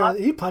punched her.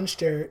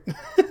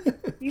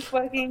 He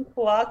fucking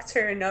clocked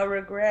her, no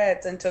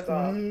regrets, and took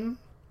off.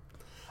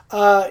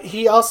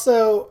 He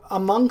also,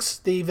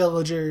 amongst the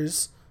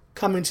villagers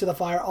coming to the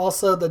fire,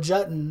 also the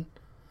Jutton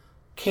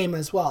came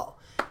as well.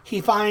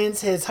 He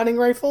finds his hunting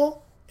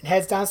rifle and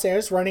heads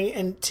downstairs, running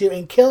into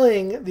and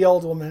killing the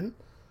old woman,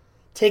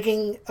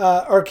 killing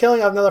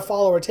another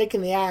follower,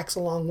 taking the axe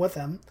along with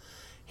him.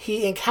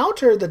 He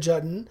encountered the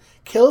Jutton,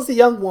 kills the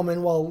young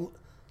woman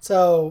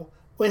So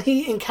when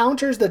he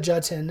encounters the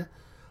Jutton,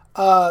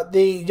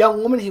 the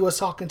young woman he was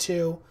talking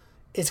to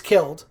is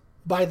killed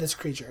by this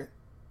creature.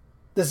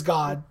 This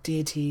god,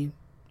 deity,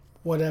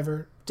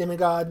 whatever,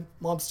 demigod,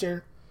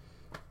 monster,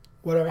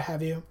 whatever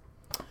have you.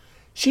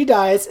 She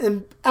dies,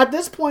 and at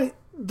this point,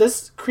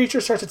 this creature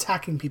starts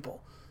attacking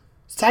people.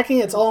 It's attacking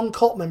its own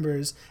cult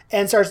members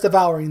and starts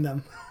devouring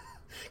them.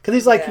 Because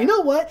he's like, you know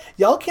what?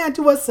 Y'all can't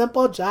do a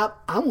simple job.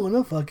 I'm going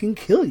to fucking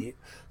kill you.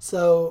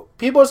 So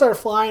people start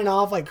flying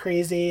off like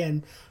crazy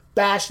and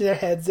bashing their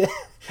heads in,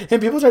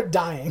 and people start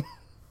dying.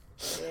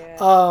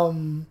 Yeah.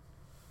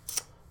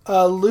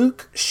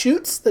 Luke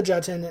shoots the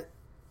Jutton,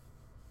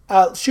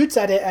 shoots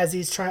at it as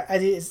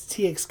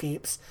he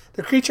escapes.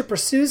 The creature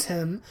pursues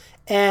him,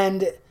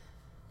 and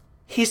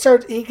he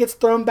gets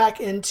thrown back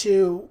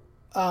into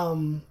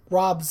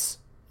Rob's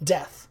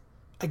death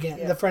again.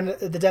 Yeah.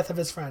 The death of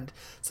his friend.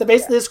 So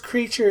basically, this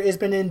creature has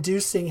been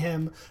inducing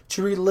him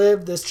to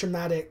relive this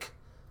traumatic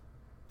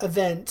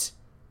event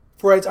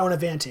for its own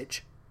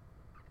advantage.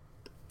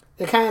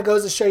 It kind of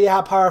goes to show you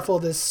how powerful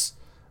this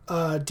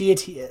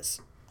deity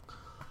is.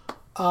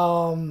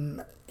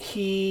 Where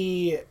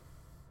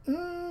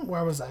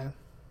was I?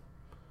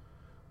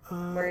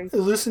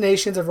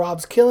 Hallucinations of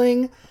Rob's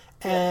killing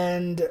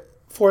and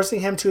forcing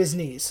him to his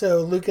knees.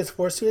 So Luke is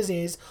forced to his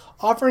knees,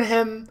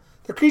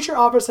 the creature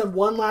offers him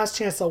one last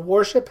chance to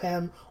worship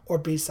him or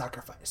be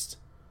sacrificed.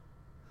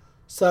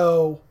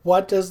 So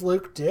what does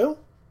Luke do?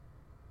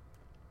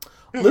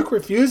 Luke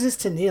refuses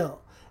to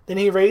kneel. Then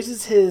he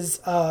raises his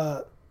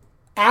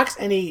axe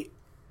and he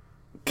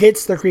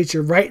hits the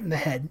creature right in the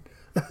head.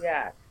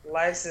 Yeah,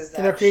 slices that.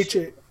 And the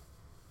creature,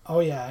 oh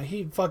yeah,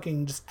 he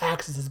fucking just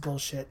axes his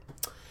bullshit.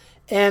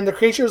 And the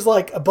creature's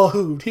like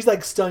behooved. He's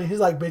like stunned. He's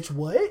like, bitch,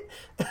 what?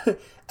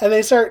 And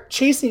they start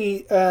chasing.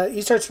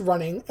 He starts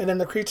running, and then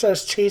the creature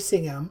starts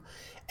chasing him.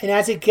 And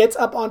as he gets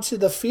up onto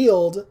the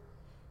field,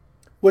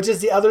 which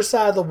is the other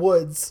side of the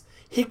woods,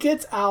 he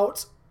gets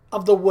out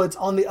of the woods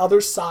on the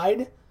other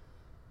side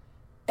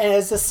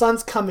as the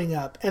sun's coming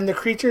up. And the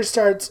creature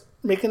starts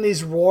making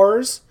these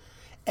roars,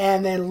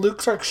 and then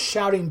Luke starts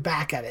shouting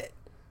back at it,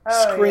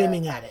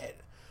 screaming at it.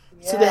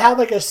 Yeah. So they have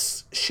like a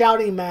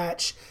shouting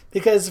match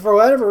because for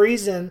whatever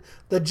reason,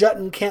 the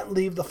Jutton can't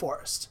leave the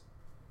forest.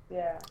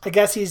 Yeah. I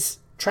guess he's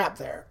trapped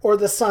there. Or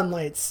the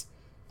sunlight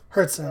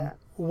hurts him.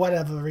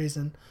 Whatever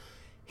reason.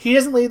 He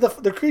doesn't leave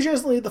the creature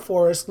doesn't leave the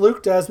forest.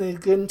 Luke does, and they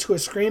get into a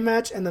scream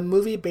match, and the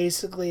movie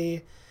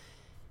basically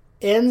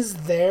ends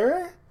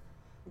there.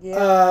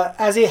 Yeah.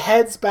 As he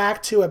heads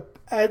to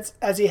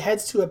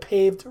a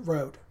paved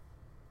road.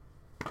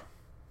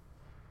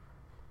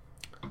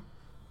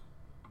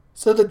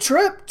 So the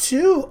trip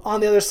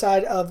on the other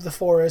side of the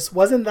forest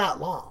wasn't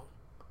that long.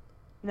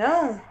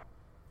 No.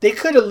 They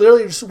could have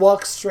literally just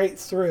walked straight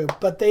through,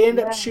 but they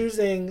ended up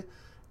choosing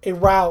a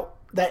route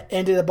that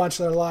ended a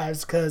bunch of their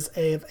lives because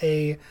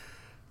a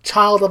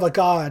child of a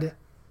god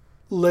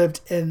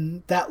lived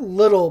in that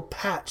little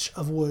patch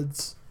of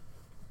woods.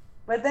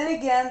 But then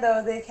again,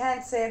 though, they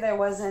can't say there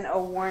wasn't a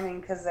warning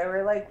because there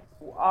were like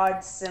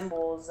odd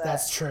symbols.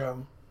 That's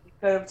true. You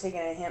could have taken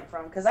a hint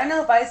from. Because I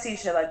know if I see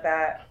shit like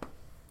that,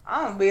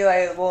 I'm going to be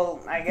like,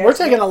 well, I guess. We're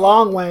taking a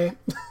long way.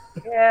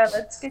 Yeah,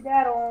 let's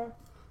skedaddle.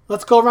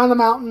 Let's go around the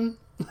mountain.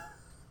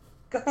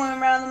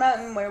 Going around the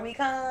mountain where we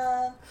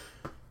come.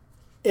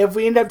 If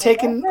we end up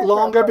taking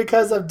longer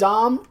because of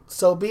Dom,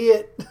 so be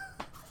it.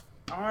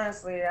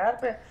 Honestly,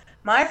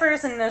 my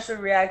first initial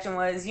reaction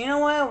was, you know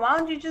what? Why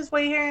don't you just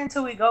wait here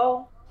until we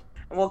go?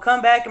 And we'll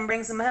come back and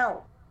bring some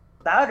help.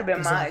 That would have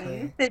been mine.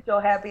 You sit your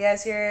happy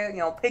ass here,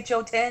 pitch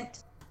your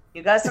tent.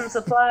 You got some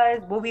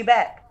supplies. We'll be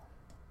back.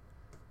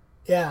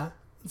 Yeah,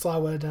 that's what I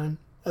would have done.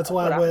 That's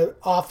what I would have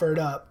offered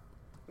up.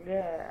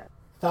 Yeah.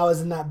 If I was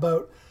in that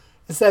boat.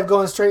 Instead of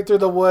going straight through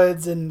the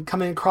woods and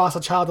coming across a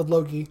child of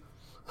Loki.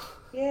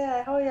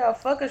 Yeah, hell yeah.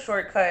 Fuck a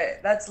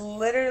shortcut. That's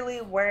literally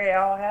where it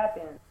all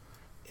happened.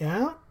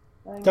 Yeah?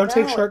 Don't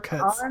take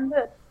shortcuts.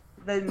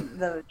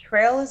 The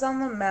trail is on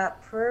the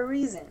map for a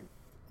reason.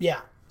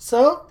 Yeah.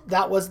 So,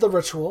 that was the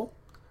ritual.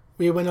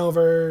 We went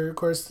over, of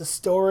course, the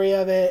story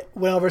of it.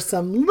 Went over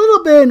some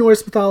little bit of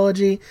Norse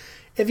mythology.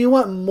 If you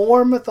want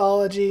more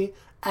mythology,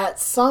 at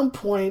some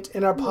point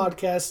in our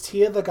podcast,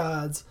 Tea of the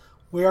Gods,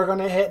 we are going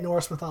to hit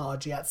Norse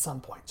mythology at some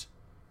point.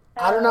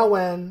 I don't know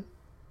when,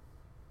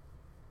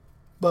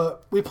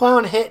 but we plan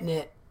on hitting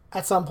it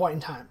at some point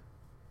in time.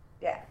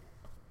 Yeah.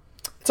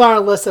 It's on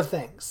our list of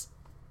things.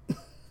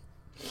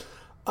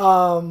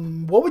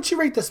 What would you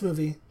rate this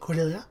movie,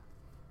 Cordelia?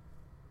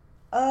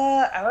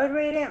 I would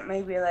rate it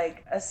maybe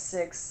like a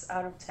 6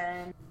 out of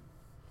 10.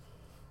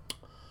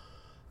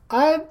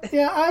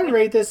 I'd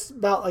rate this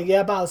about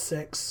a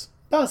 6.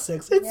 About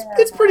 6.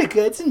 It's pretty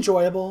good. It's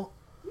enjoyable.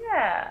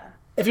 Yeah.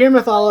 If you're a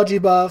mythology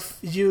buff,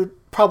 you'd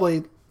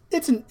probably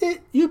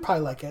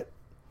like it.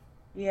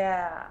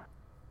 Yeah.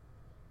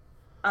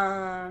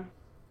 I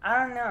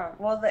don't know.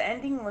 Well, the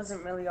ending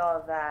wasn't really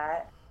all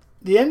that.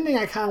 The ending,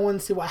 I kind of want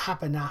to see what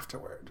happened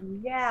afterward.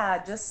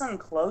 Yeah, just some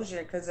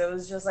closure, because it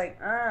was just like,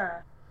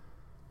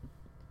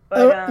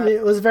 But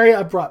it was a very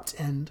abrupt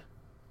end.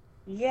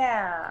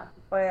 Yeah,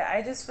 but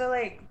I just feel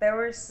like there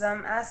were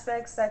some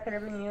aspects that could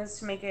have been used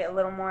to make it a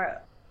little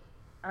more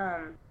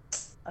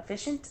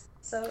efficient.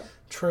 So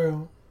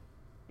true.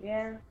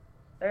 Yeah,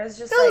 there's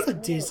just that was a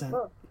decent.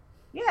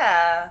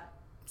 Yeah,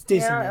 it's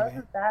decent. It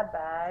wasn't that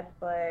bad,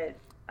 but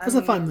it was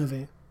a fun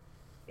movie.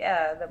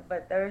 Yeah,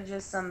 but there were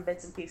just some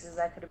bits and pieces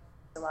that could have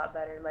been a lot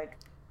better, like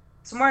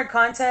some more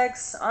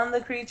context on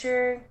the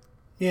creature.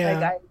 Yeah,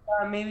 like I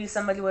thought maybe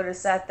somebody would have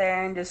sat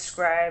there and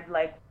described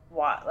like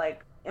what,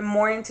 like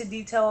more into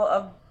detail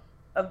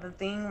of the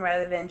thing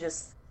rather than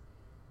just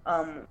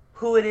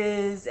who it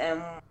is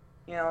and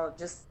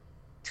just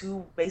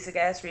two basic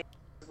ass reasons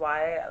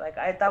why. Like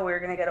I thought we were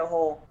gonna get a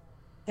whole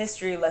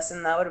history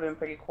lesson. That would have been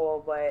pretty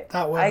cool, but it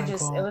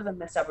was a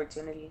missed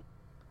opportunity.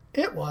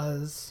 It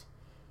was,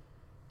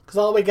 because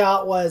all we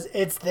got was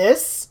it's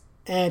this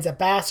and it's a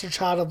bastard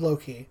child of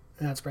Loki,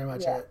 and that's pretty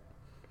much it.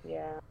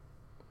 Yeah.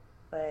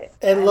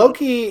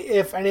 Loki,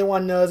 if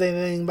anyone knows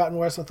anything about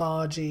Norse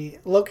mythology,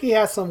 Loki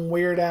has some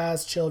weird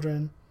ass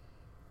children.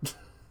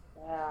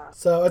 Yeah.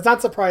 So it's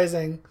not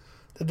surprising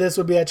that this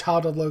would be a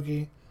child of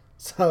Loki.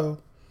 So,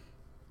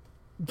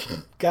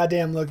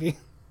 goddamn Loki.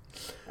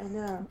 I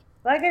know.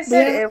 Like I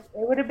said, it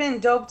would have been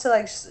dope to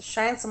like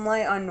shine some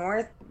light on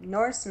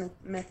Norse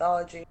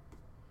mythology.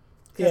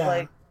 Because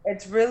like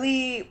it's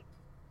really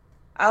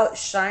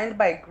outshined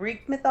by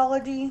Greek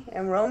mythology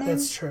and Roman.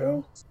 That's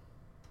true.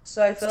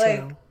 So I feel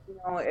like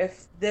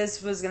if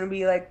this was going to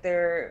be like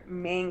their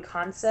main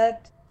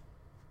concept,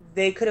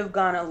 they could have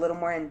gone a little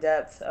more in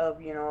depth of,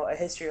 a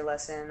history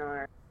lesson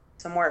or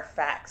some more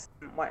facts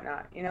and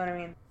whatnot. You know what I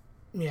mean?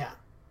 Yeah.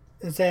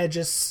 Instead of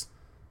just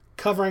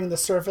covering the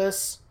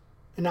surface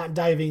and not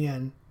diving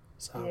in.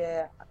 So.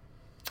 Yeah.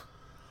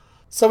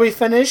 So we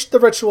finished The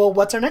Ritual.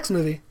 What's our next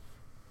movie?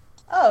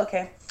 Oh,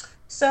 okay.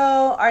 So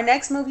our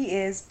next movie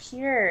is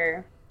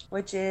Pure,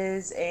 which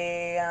is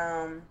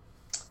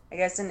I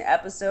guess an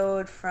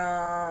episode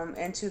from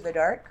Into the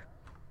Dark.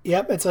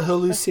 Yep, it's a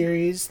Hulu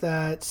series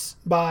that's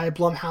by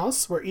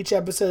Blumhouse, where each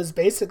episode is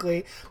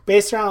basically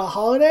based around a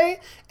holiday,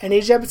 and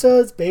each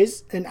episode is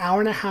based an hour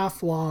and a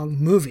half long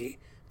movie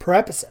per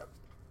episode.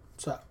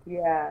 So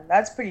yeah,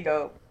 that's pretty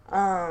dope.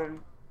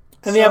 And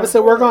the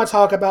episode we're going to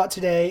talk about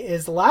today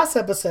is the last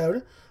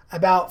episode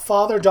about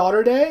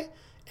Father-Daughter Day,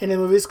 and the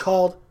movie is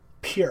called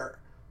Pure.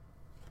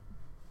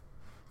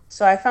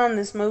 So I found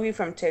this movie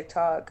from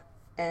TikTok,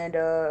 and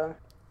oh,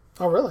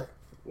 really?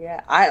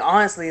 Yeah, I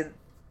honestly,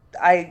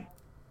 I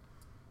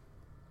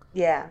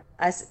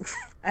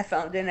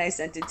found it and I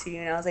sent it to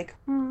you, and I was like,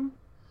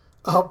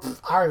 Oh,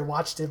 I already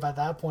watched it by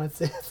that point.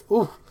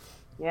 Ooh.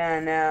 Yeah,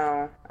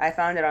 no, I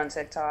found it on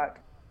TikTok.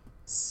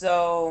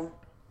 So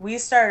we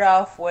start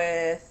off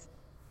with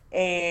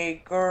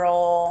a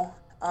girl,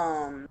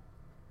 her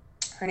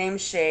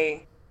name's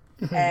Shay,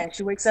 and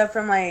she wakes up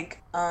from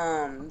like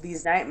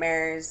these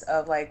nightmares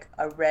of like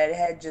a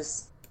redhead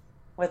just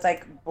with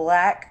like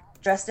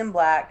dressed in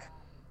black,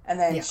 and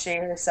then Shay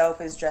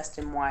herself is dressed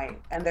in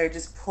white, and they're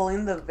just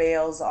pulling the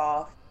veils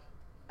off,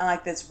 and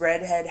like this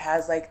redhead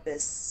has like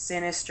this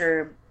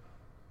sinister,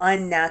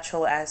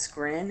 unnatural ass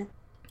grin.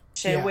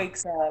 Shay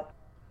wakes up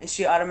and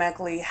she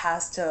automatically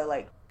has to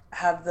like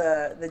have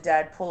the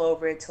dad pull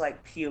over to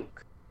like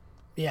puke.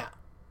 Yeah.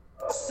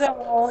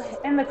 So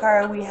in the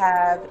car we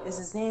have, is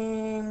his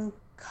name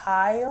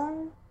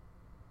Kyle?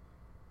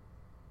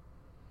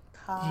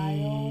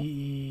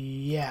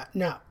 Yeah.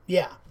 No.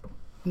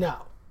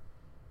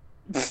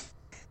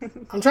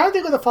 I'm trying to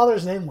think what the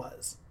father's name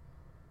was.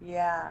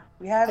 Yeah,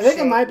 we have. I think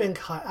it might have been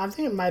Kyle. I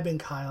think it might have been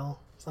Kyle,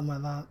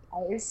 something like that.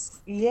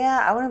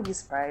 I wouldn't be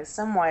surprised.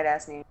 Some white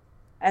ass name.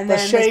 And but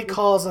then Shay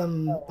calls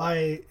him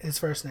by his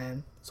first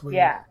name. It's weird.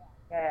 Yeah.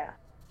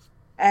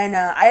 And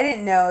I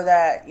didn't know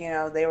that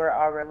they were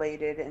all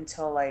related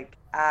until like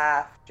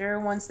after,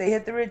 once they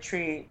hit the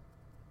retreat.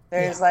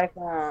 There's like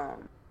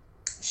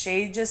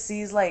Shay just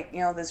sees like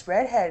this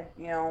redhead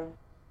here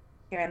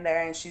and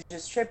there, and she's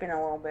just tripping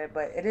a little bit,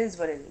 but it is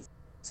what it is.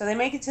 So they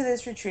make it to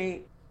this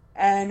retreat,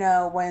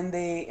 and when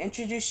they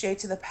introduce Shay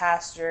to the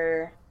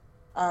pastor,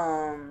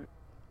 the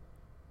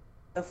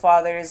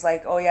father is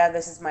like, "Oh yeah,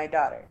 this is my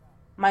daughter."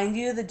 Mind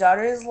you, the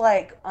daughter is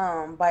like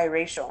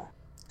biracial,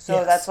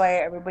 so that's why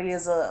everybody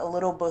is a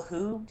little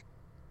behooved,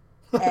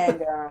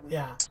 and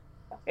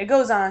it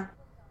goes on.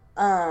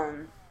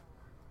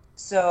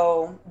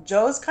 So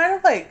Joe's kind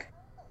of like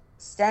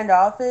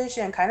standoffish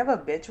and kind of a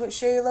bitch with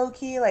Shay, low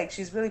key. Like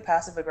she's really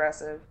passive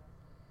aggressive,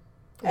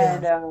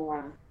 and I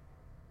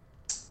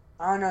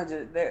don't know,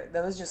 dude,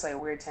 there was just like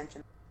weird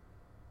tension.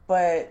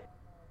 But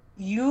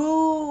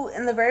you,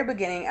 in the very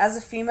beginning, as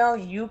a female,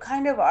 you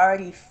kind of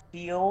already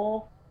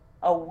feel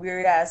a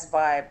weird ass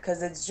vibe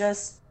because it's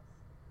just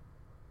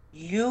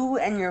you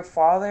and your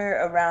father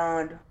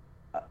around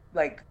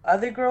like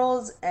other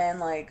girls and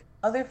like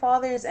other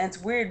fathers, and it's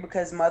weird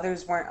because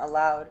mothers weren't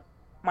allowed.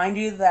 Mind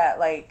you that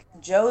like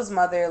Joe's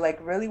mother like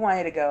really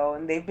wanted to go,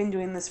 and they've been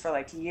doing this for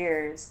like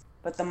years,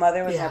 but the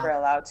mother was Yeah. never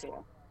allowed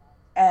to.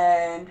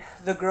 And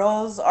the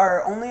girls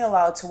are only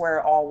allowed to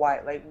wear all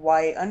white, like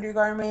white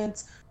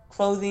undergarments,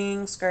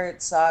 clothing,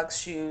 skirts, socks,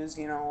 shoes,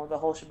 you know, the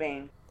whole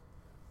shebang.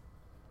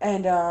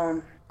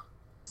 And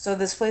so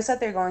this place that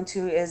they're going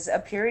to is a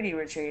purity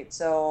retreat.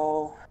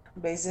 So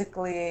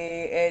basically,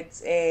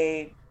 it's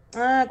a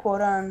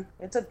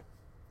it's a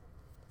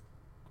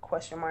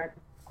question mark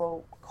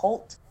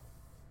cult.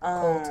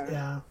 Cult,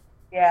 yeah.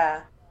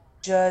 Yeah,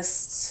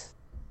 just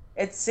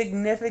it's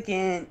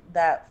significant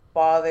that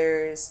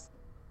fathers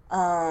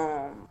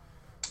um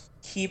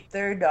keep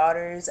their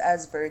daughters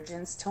as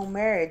virgins till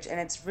marriage, and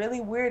it's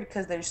really weird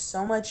because there's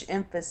so much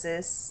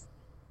emphasis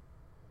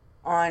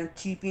on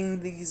keeping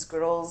these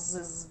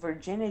girls'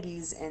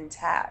 virginities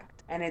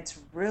intact. And it's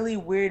really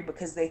weird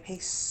because they pay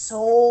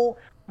so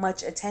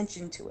much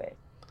attention to it.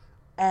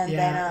 And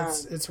then Yeah,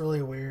 it's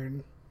really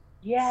weird.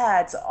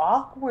 yeah, it's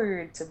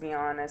awkward to be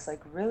honest.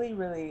 Like really,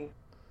 really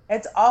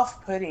it's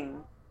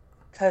off-putting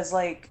cuz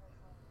like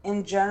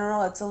in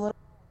general it's a little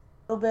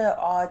bit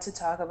odd to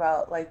talk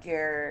about like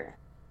your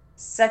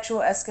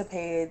sexual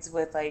escapades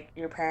with like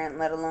your parent,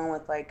 let alone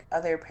with like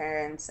other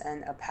parents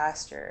and a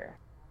pastor.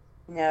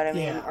 You know what I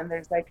mean? Yeah. And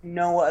there's like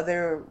no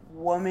other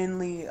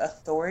womanly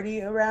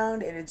authority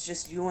around, and it's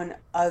just you and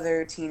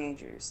other teenage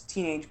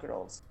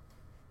girls.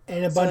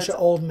 And a So bunch it's of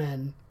old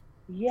men.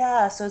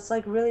 yeah, so it's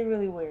like really,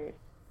 really weird.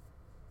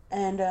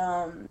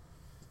 And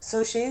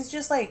so Shay's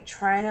just like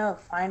trying to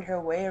find her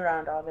way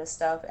around all this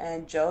stuff,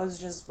 and Joe's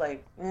just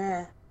like,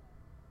 eh.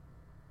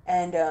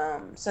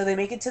 And so they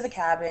make it to the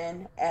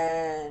cabin,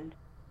 and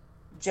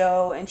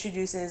Joe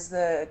introduces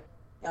the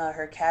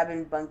her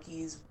cabin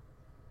bunkies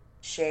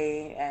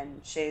Shay,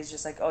 and Shay's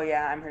just like, oh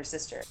yeah, I'm her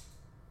sister.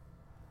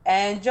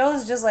 And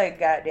Joe's just like,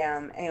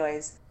 goddamn.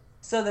 Anyways,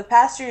 so the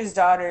pastor's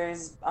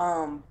daughter's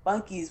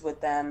bunkies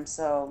with them,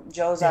 so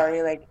Joe's Yeah.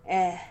 already like,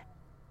 eh.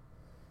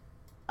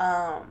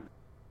 Um,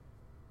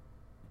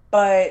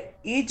 but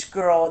each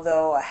girl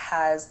though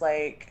has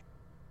like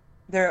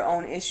their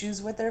own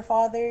issues with their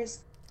fathers.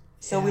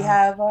 So we Yeah.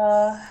 have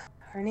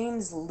her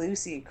name's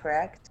Lucy,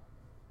 correct?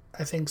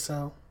 I think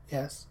so.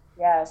 Yes.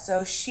 Yeah,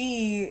 so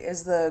she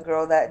is the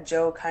girl that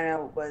Joe kind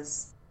of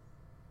was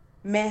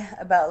meh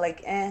about,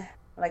 like, eh,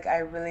 like I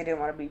really didn't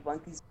want to be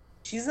Bunky's.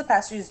 She's the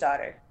pastor's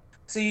daughter.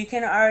 So you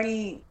can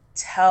already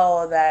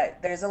tell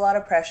that there's a lot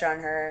of pressure on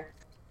her.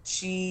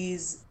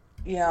 She's,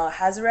 you know,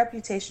 has a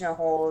reputation to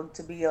hold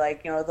to be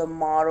like, you know, the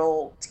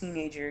model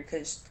teenager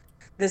because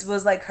this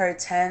was like her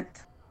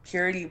 10th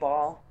purity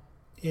ball.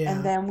 And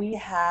Yeah. then we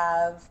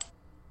have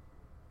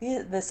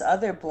this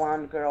other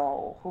blonde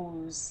girl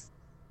who's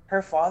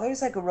her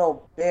father's like a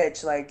real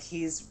bitch. Like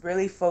he's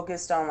really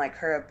focused on like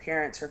her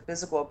appearance, her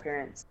physical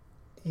appearance.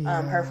 Her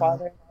Yeah.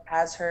 father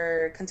has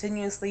her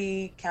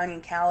continuously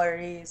counting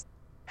calories,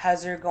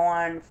 has her go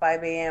on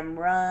 5 a.m.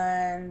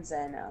 runs,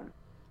 and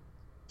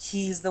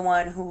he's the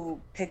one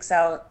who picks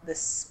out this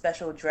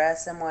special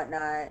dress and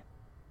whatnot.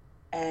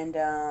 And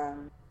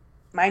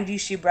mind you,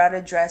 she brought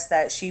a dress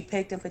that she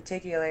picked in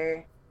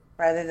particular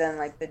rather than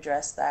like the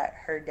dress that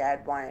her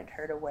dad wanted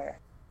her to wear.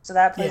 So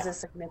that plays Yeah. a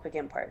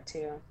significant part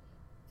too.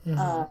 Hmm.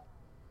 Um,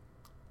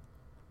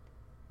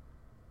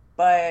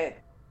 but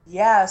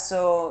yeah,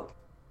 so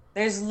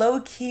there's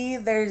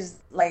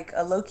like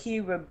a low key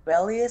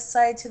rebellious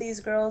side to these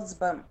girls,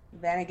 but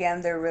then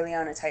again, they're really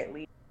on a tight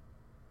leash.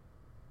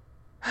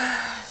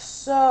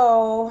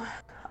 So,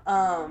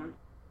 um,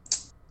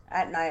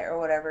 at night or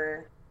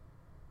whatever,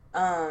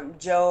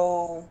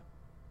 Joe,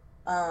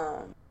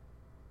 um,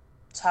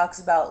 talks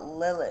about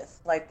Lilith.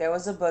 Like there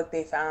was a book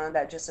they found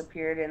that just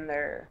appeared in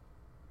their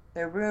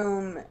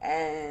room,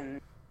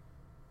 and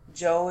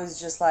Joe is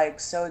just like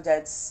so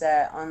dead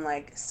set on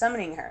like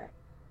summoning her.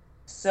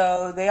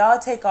 So they all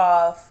take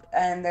off,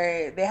 and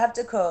they have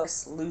to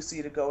coax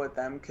Lucy to go with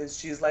them because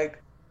she's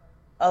like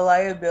a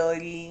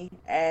liability,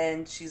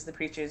 and she's the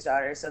preacher's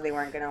daughter, so they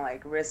weren't gonna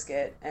like risk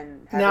it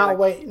and have her Now like.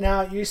 wait.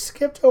 Now you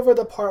skipped over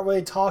the part where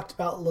they talked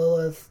about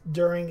Lilith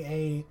during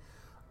a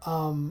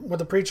where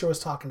the preacher was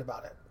talking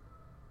about it.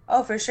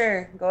 Oh, for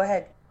sure. Go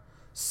ahead.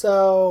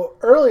 So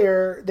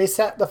earlier,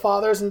 the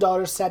fathers and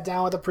daughters sat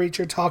down with the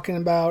preacher talking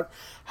about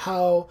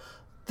how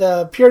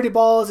the purity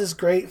ball is this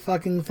great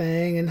fucking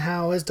thing, and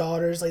how his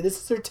daughters like this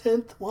is their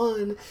 10th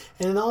one,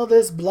 and all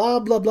this blah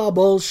blah blah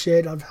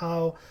bullshit of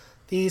how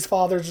these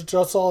fathers are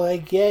just all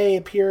like, yay,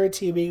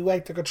 purity, we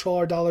like to control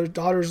our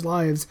daughters'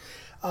 lives.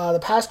 The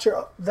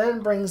pastor then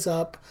brings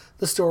up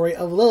the story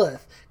of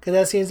Lilith because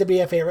that seems to be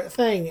a favorite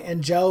thing,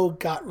 and Joe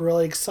got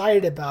really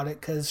excited about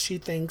it because she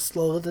thinks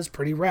Lilith is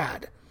pretty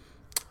rad.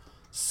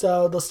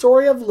 So the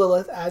story of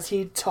Lilith, as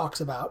he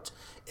talks about,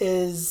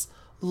 is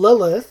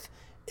Lilith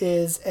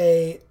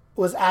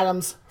was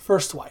Adam's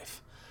first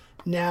wife.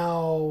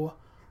 Now,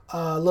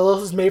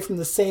 Lilith was made from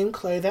the same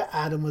clay that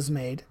Adam was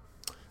made.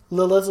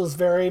 Lilith was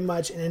very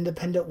much an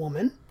independent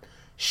woman.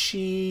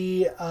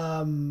 She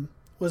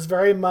was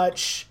very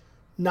much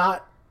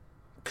not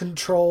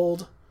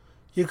controlled.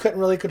 You couldn't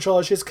really control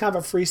her. She's kind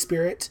of a free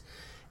spirit.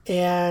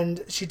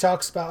 And he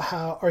talks about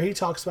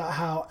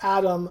how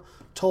Adam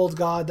told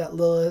God that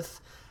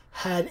Lilith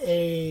had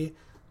a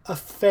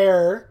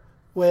affair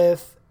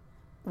with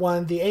one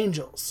of the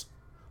angels.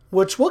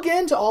 Which we'll get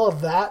into all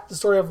of that, the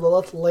story of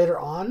Lilith, later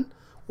on.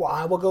 Well,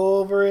 I will go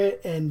over it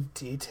in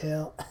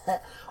detail.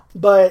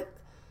 But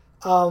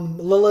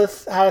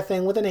Lilith had a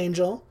thing with an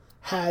angel,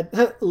 had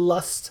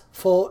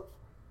lustful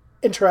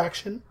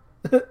interaction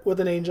with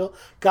an angel.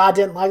 God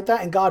didn't like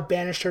that, and God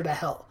banished her to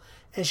hell.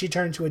 And she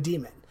turned into a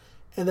demon.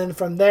 And then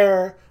from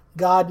there,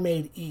 God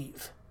made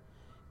Eve.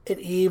 And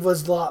Eve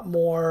was a lot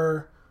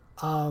more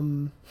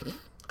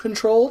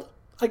controlled,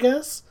 I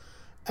guess,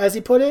 as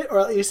he put it. Or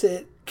at least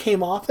it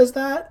came off as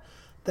that.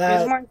 She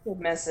was more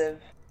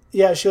submissive.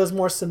 Yeah, she was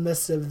more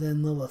submissive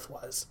than Lilith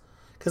was.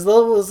 Because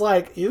Lilith was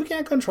like, you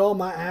can't control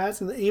my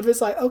ass. And Eve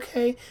is like,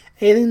 okay,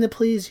 anything to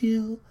please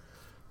you.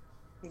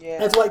 Yeah.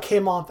 That's what it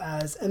came off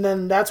as. And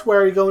then that's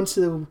where you go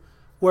into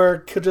where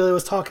Cordelia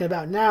was talking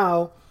about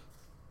now,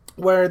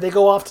 where they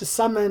go off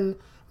to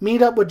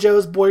meet up with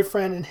Joe's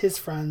boyfriend and his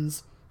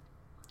friends.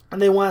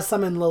 And they want to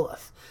summon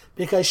Lilith.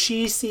 Because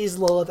she sees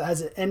Lilith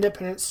as an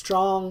independent,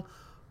 strong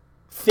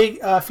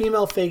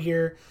female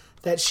figure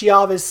that she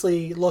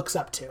obviously looks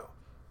up to.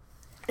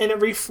 And it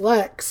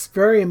reflects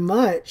very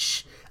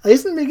much, at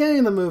least in the beginning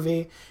of the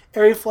movie, it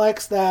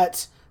reflects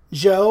that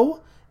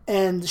Joe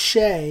and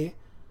Shay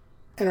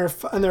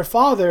and their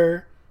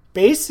father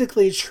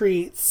basically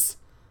treats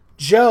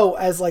Joe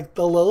as like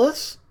the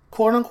Lilith,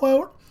 quote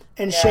unquote,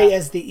 and Shay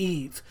as the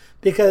Eve.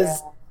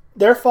 Because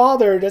their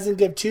father doesn't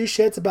give two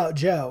shits about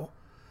Joe.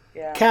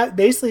 Yeah.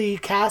 Basically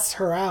casts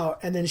her out,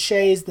 and then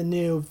Shay's the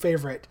new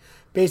favorite.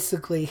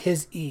 Basically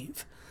his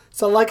Eve.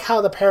 So I like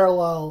how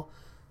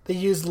they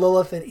use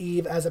Lilith and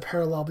Eve as a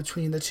parallel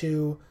between the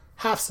two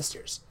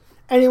half-sisters.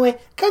 Anyway,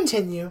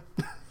 continue.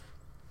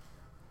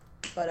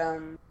 But,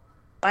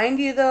 mind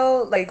you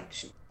though, like,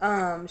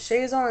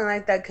 Shay's only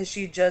like that because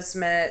she just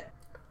met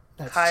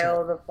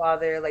Kyle, the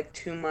father, like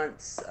 2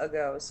 months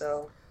ago,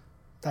 so.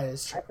 That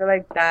is true. I feel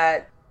like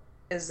that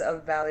is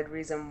a valid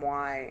reason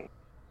why.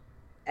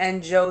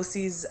 And Joe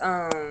sees,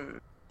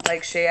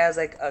 like, Shay as,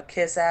 like, a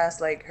kiss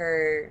ass, like,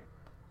 her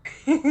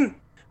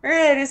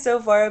head is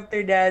so far up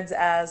their dad's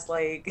ass,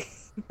 like,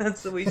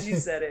 that's the way she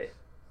said it.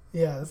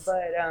 Yes.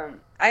 But,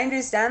 I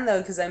understand,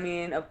 though, because, I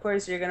mean, of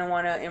course you're going to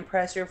want to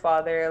impress your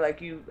father, like,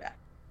 you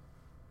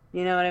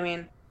know what I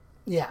mean?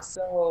 Yeah.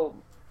 So,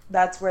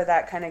 that's where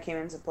that kind of came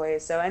into play.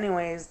 So,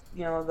 anyways,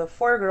 you know, the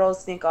 4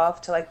 girls sneak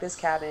off to, like, this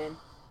cabin,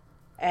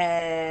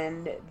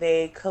 and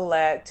they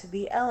collect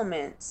the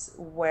elements,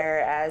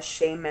 whereas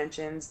Shay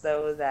mentions,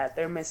 though, that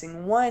they're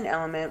missing one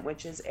element,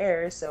 which is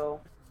air, so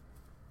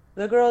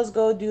the girls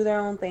go do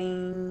their own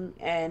thing,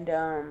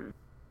 and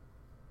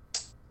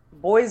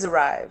boys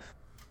arrive,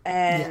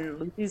 and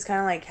Lucy's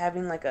kind of like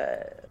having like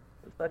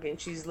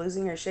she's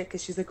losing her shit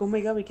because she's like, oh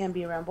my god, we can't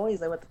be around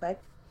boys, like what the fuck.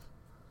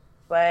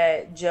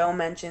 But Joe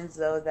mentions,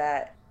 though,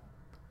 that,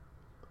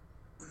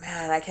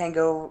 man, I can't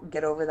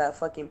get over that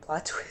fucking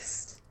plot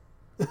twist.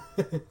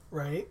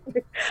 Right?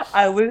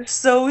 I was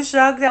so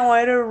shocked. I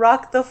wanted to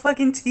rock the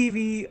fucking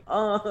TV.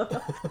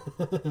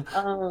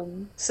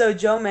 So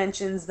Joe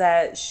mentions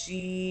that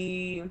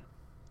she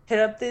hit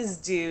up this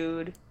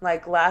dude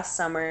like last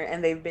summer,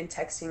 and they've been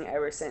texting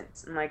ever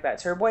since. And like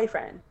that's her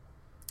boyfriend.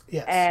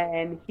 Yes.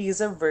 And he's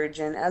a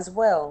virgin as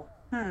well.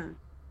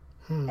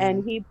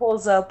 And he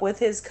pulls up with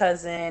his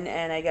cousin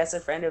and I guess a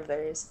friend of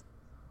theirs.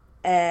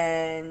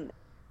 And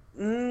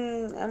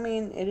I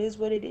mean, it is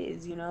what it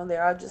is, you know.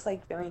 They're all just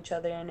like feeling each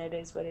other, and it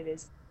is what it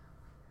is.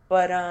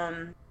 But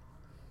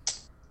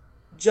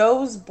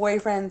Joe's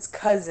boyfriend's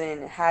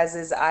cousin has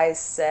his eyes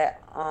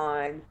set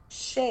on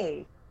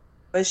Shay,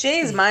 but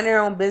Shay's minding her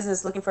own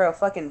business, looking for a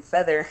fucking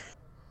feather.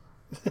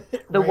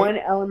 The one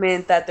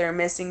element that they're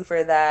missing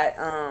for that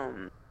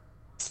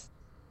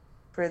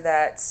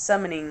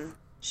summoning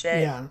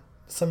Shay. Yeah,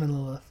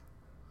 summon Lilith.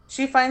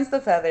 She finds the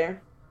feather.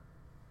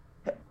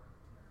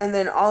 And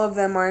then all of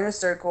them are in a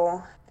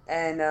circle,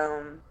 and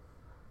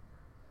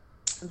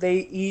they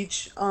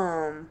each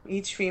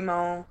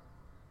female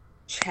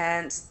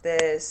chants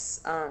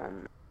this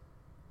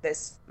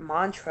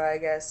mantra, I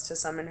guess, to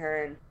summon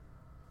her.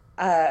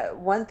 And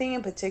one thing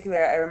in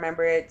particular I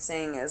remember it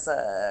saying is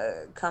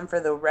 "Come for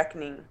the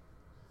reckoning."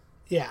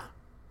 Yeah.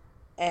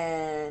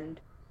 And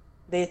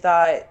they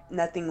thought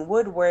nothing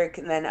would work,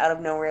 and then out of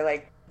nowhere,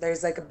 like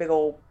there's like a big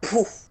old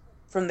poof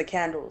from the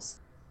candles.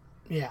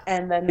 Yeah.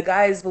 And then the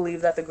guys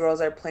believe that the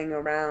girls are playing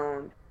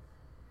around,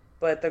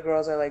 but the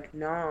girls are like,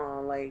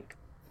 no, like...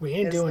 We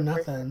ain't doing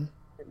nothing.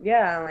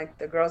 Yeah, like,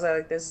 the girls are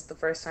like, this is the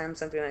first time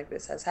something like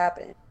this has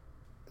happened.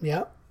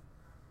 Yep.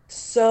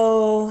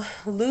 So,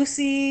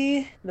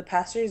 Lucy, the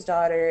pastor's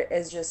daughter,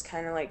 is just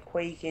kind of, like,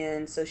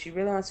 quaking, so she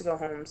really wants to go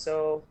home.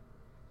 So,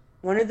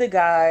 one of the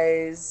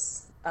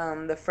guys,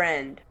 the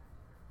friend,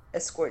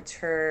 escorts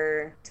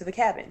her to the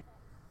cabin.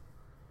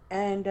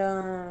 And,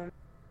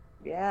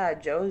 yeah,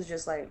 Joe's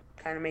just, like,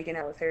 kind of making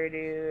out with her,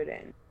 dude,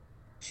 and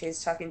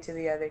She's talking to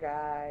the other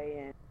guy,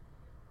 and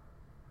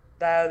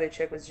that other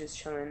chick was just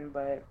chilling,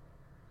 but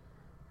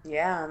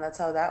yeah, that's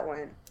how that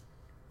went.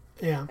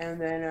 Yeah.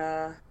 And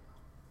then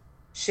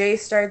Shay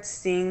starts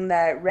seeing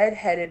that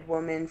redheaded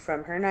woman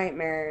from her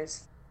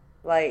nightmares,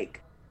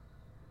 like,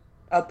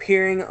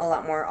 appearing a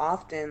lot more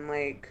often,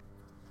 like,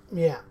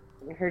 Yeah.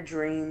 in her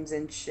dreams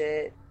and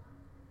shit.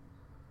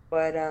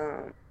 But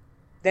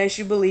then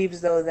she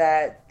believes though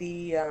that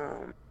the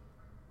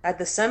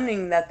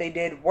summoning that they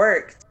did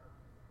worked.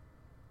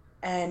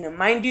 And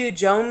mind you,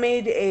 Joan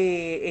made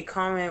a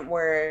comment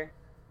where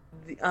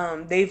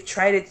they've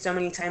tried it so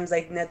many times,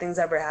 like nothing's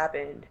ever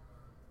happened.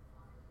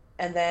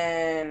 And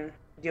then,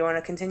 do you want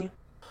to continue?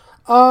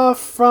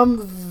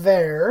 From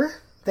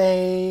there,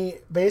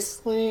 they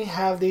basically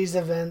have these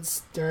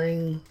events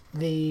during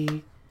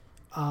the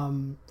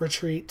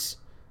retreat.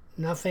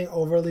 Nothing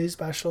overly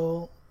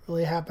special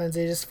really happens.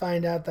 They just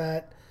find out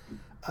that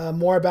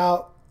more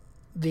about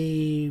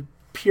the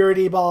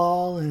purity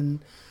ball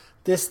and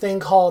this thing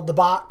called the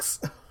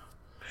box.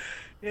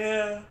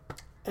 Yeah.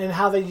 And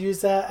how they use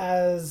that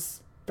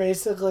as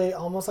basically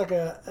almost like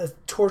a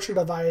torture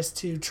device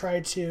to try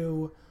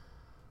to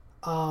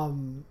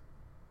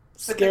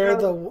scare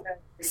the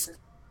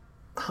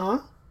huh?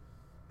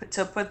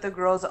 To put the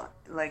girls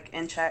like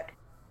in check.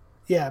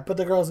 Yeah, put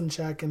the girls in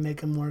check and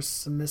make them more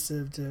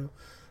submissive to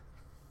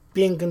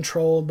being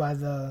controlled by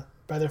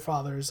their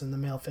fathers and the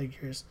male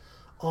figures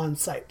on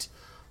site.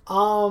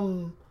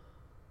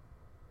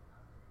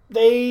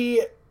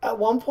 They at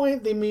one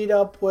point they meet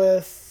up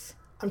with,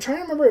 I'm trying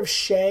to remember if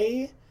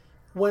Shay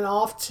went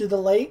off to the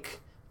lake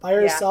by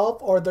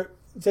herself or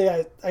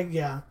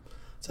yeah.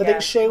 So I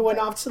think Shay went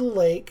off to the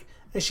lake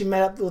and she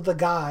met up with the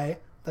guy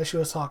that she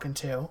was talking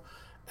to.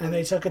 And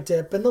they took a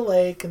dip in the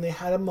lake and they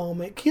had a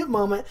moment, cute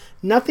moment,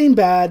 nothing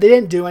bad. They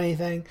didn't do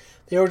anything.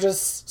 They were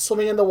just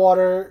swimming in the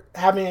water,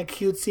 having a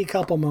cutesy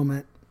couple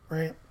moment,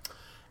 right?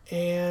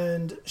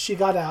 And she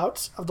got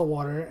out of the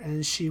water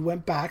and she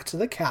went back to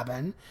the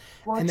cabin.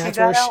 Well, and she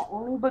got out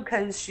only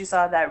because she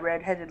saw that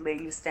redheaded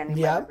lady standing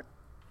by her.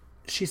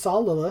 She saw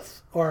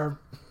Lilith, or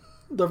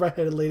the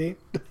redheaded lady.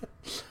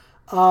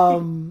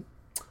 Then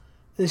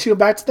she went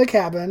back to the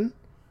cabin,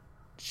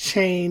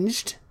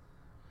 changed.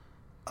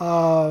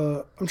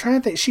 I'm trying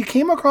to think. She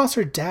came across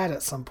her dad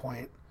at some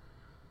point.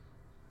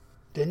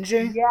 Didn't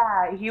she?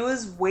 Yeah, he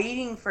was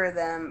waiting for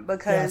them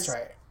because that's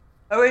right.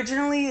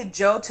 Originally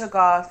Joe took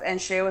off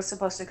and Shay was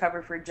supposed to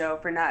cover for Joe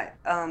for not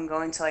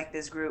going to like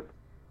this group.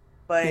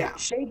 But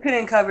Shay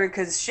couldn't cover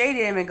because Shay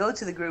didn't even go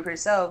to the group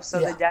herself. So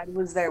the dad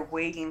was there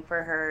waiting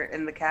for her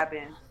in the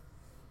cabin.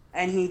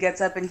 And he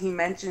gets up and he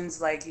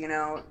mentions, like, you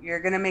know, you're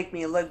going to make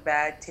me look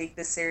bad. Take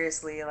this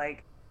seriously.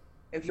 Like,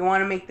 if you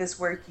want to make this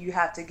work, you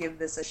have to give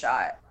this a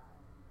shot.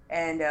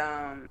 And,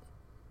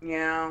 you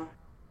know,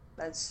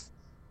 that's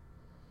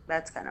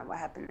kind of what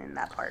happened in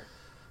that part.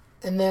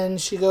 And then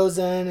she goes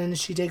in and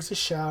she takes a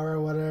shower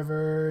or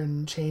whatever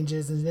and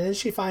changes. And then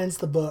she finds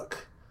the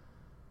book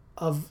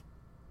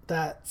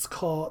that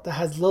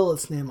has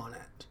Lilith's name on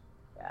it.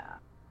 Yeah.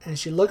 And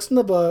she looks in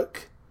the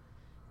book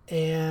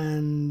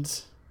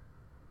and...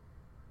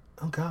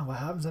 Oh God, what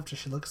happens after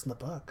she looks in the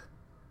book?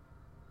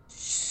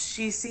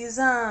 She sees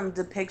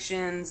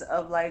depictions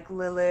of like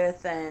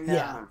Lilith and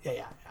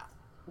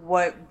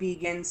what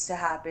begins to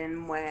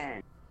happen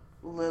when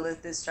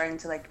Lilith is starting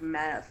to like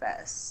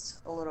manifest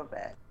a little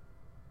bit,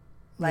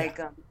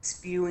 like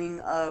spewing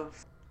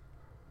of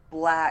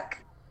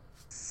black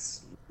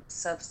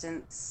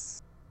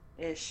substance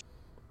ish.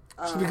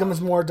 She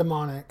becomes more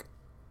demonic.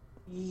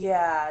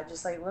 Yeah,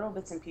 just like little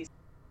bits and pieces,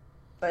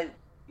 but.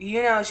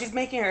 You know, she's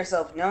making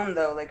herself known,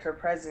 though, like, her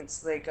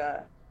presence. Like,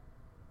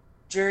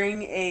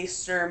 during a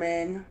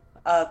sermon,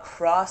 a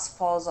cross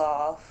falls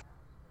off.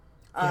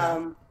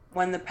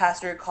 When the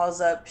pastor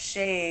calls up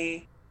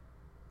Shay.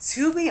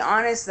 To be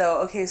honest, though,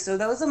 okay, so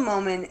there was a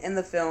moment in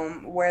the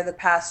film where the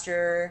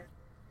pastor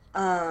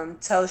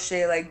tells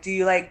Shay, like, do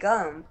you like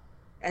gum?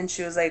 And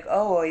she was like,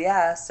 oh, well,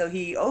 yeah. So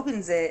he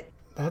opens it,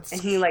 and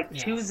he, like,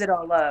 chews it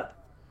all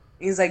up.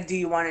 He's like, do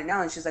you want it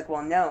now? And she's like,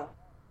 well, no.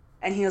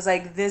 And he was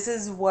like, this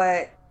is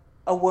what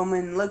a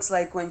woman looks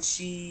like when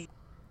she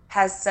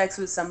has sex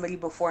with somebody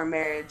before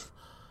marriage.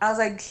 I was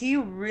like, he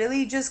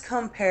really just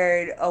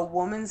compared a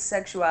woman's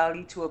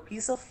sexuality to a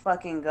piece of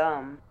fucking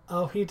gum.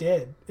 Oh, he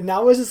did. And I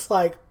was just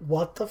like,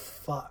 what the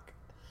fuck?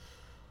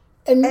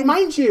 And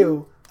mind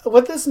you,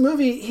 with this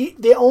movie,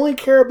 they only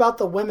care about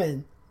the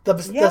women.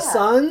 The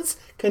sons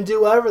can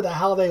do whatever the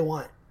hell they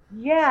want.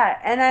 Yeah,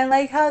 and I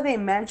like how they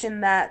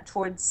mentioned that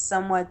towards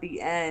somewhat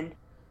the end.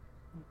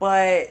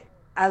 But...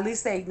 at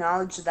least they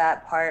acknowledged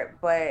that part,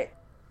 but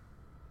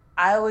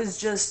I was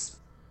just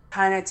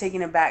kind of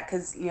taken aback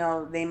because, you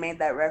know, they made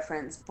that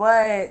reference.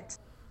 But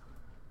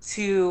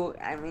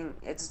I mean,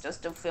 it's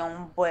just a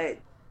film, but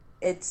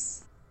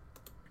it's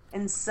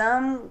in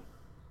some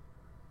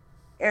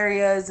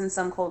areas, in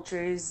some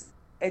cultures,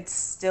 it's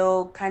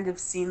still kind of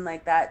seen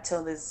like that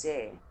till this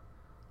day.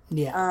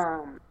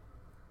 Yeah.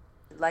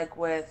 Like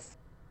with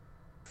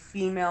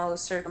female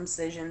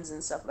circumcisions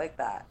and stuff like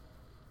that.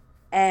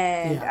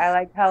 And I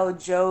like how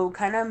Joe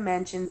kind of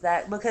mentions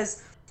that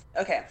because,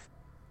 okay,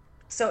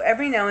 so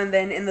every now and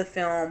then in the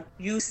film,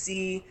 you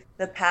see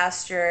the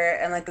pastor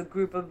and like a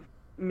group of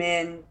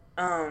men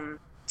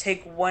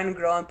take one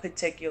girl in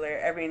particular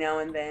every now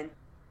and then.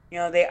 You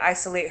know, they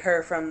isolate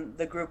her from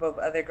the group of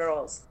other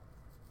girls.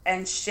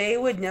 And Shay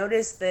would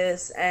notice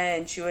this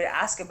and she would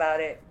ask about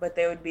it, but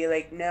they would be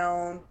like,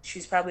 no,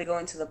 she's probably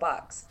going to the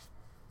box.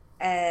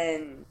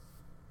 And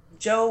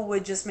Joe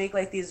would just make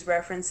like these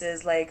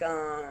references like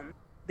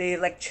they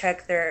like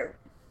check their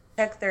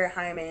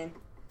hymen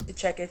to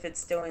check if it's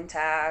still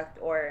intact,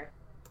 or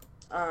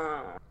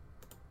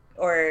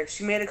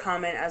she made a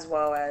comment as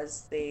well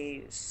as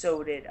they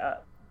sewed it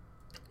up.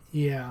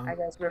 Yeah. I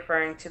guess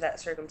referring to that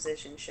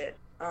circumcision shit.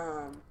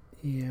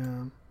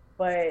 Yeah.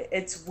 But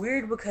it's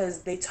weird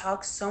because they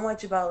talk so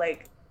much about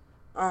like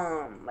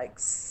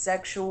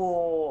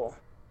sexual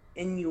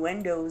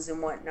innuendos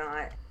and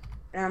whatnot.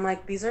 And I'm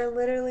like, these are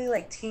literally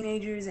like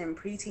teenagers and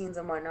preteens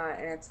and whatnot.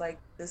 And it's like,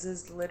 this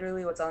is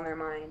literally what's on their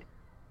mind.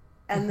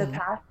 And the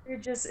pastor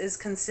just is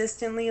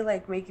consistently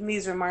like making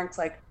these remarks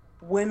like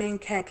women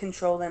can't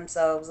control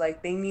themselves.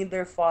 Like they need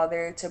their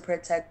father to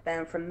protect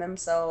them from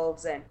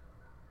themselves and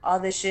all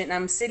this shit. And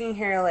I'm sitting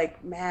here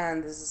like,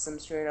 man, this is some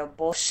straight up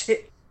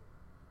bullshit.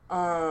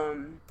 But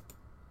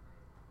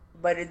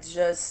it's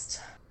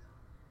just,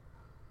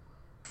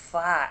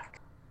 fuck.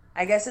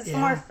 I guess it's the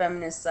more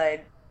feminist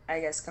side, I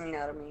guess, coming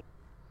out of me.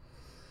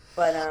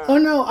 But oh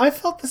no, I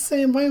felt the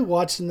same way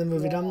watching the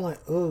movie. And I'm like,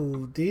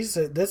 oh, this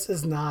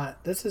is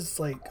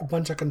like a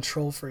bunch of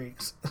control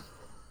freaks.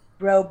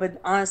 Bro, but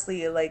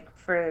honestly, like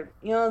for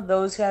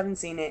those who haven't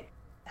seen it,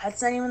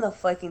 that's not even the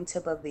fucking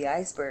tip of the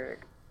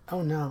iceberg.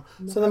 Oh no.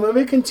 So the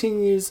movie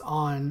continues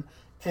on,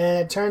 and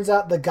it turns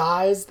out the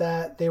guys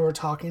that they were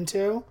talking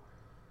to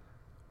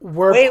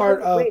were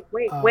part of.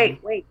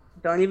 Wait!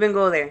 Don't even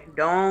go there.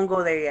 Don't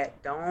go there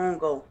yet. Don't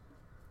go.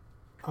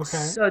 Okay.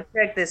 So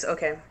check this.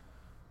 Okay.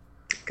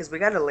 Because we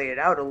got to lay it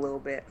out a little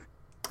bit.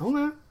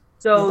 Okay.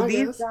 So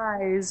these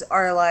guys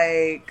are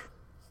like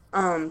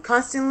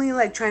constantly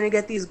like trying to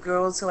get these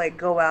girls to like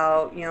go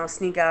out,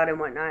 sneak out and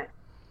whatnot.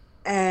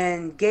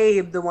 And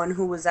Gabe, the one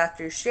who was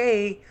after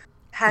Shay,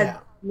 had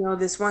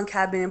this one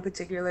cabin in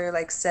particular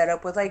like set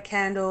up with like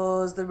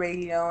candles, the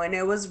radio, and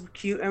it was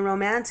cute and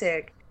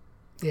romantic.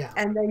 Yeah.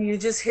 And then you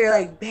just hear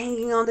like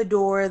banging on the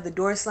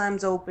door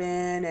slams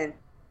open and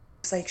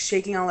it's like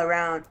shaking all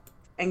around.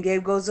 And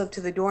Gabe goes up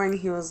to the door and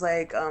he was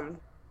like,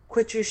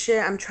 quit your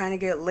shit, I'm trying to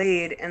get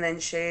laid. And then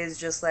Shay is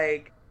just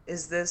like,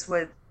 is this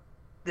what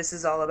this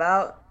is all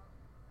about?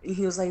 And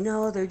he was like,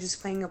 no, they're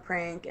just playing a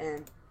prank.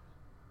 And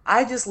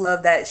I just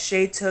love that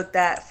Shay took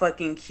that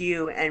fucking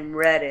cue and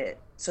read it.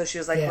 So she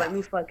was like, let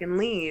me fucking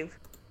leave.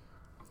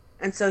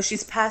 And so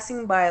she's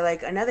passing by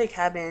like another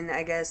cabin,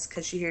 I guess,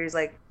 because she hears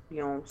like,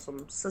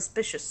 some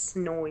suspicious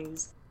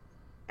noise.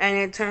 And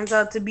it turns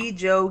out to be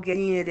Joe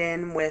getting it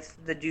in with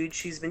the dude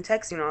she's been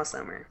texting all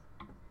summer.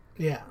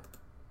 Yeah.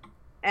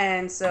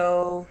 And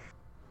so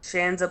she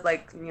ends up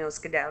like,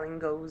 skedaddling,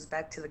 goes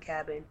back to the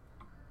cabin.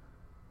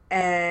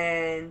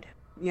 And,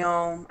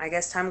 I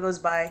guess time goes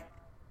by.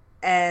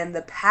 And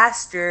the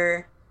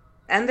pastor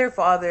and their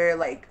father,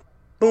 like,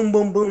 boom,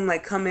 boom, boom,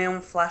 like come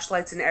in,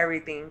 flashlights and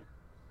everything.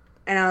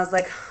 And I was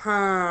like,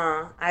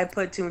 I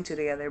put two and two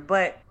together.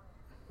 But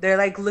they're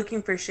like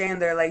looking for Shay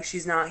and they're like,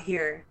 she's not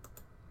here.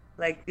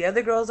 Like, the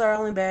other girls are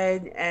all in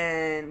bed,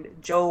 and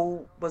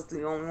Joe was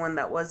the only one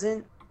that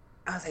wasn't.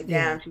 I was like,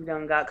 damn, she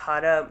done got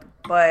caught up.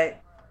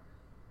 But,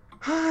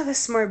 the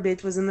smart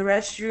bitch was in the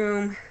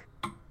restroom.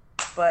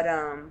 But,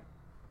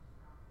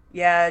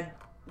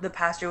 the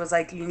pastor was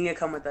like, you need to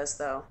come with us,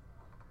 though.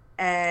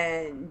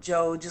 And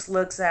Joe just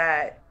looks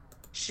at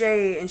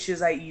Shay, and she was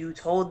like, you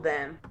told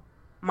them.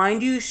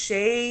 Mind you,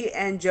 Shay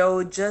and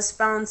Joe just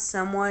found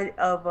somewhat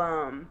of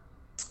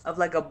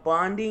like a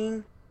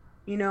bonding,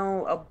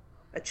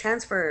 a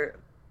chance for,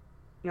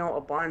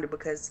 a bond,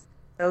 because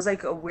there was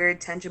like a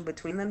weird tension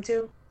between them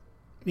two.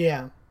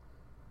 Yeah.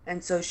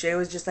 And so Shay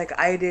was just like,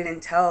 I didn't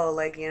tell,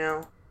 like,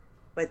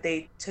 but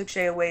they took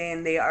Shay away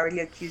and they already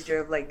accused her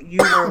of like, you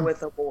were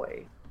with a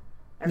boy.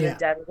 And the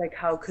dad was like,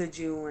 how could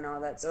you, and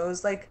all that. So it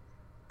was like,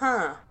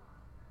 how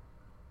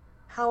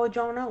would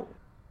y'all know?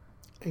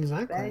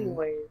 Exactly. But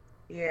anyway,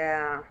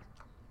 yeah.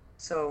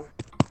 So,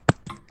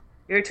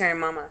 your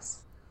turn, mamas.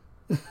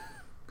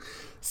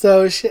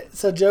 So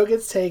Joe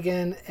gets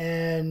taken,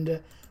 and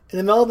in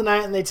the middle of the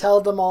night, and they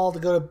tell them all to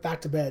go back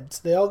to bed.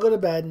 So they all go to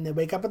bed, and they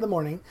wake up in the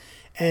morning,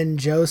 and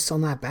Joe's still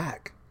not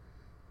back.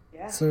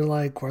 Yeah. So they're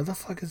like, where the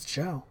fuck is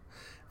Joe?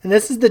 And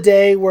this is the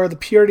day where the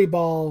purity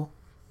ball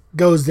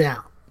goes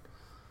down.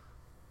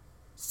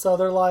 So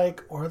they're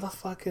like, where the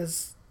fuck?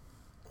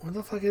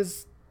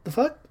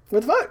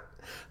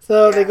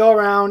 So they go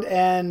around,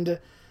 and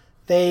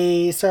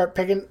they start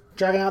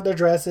dragging out their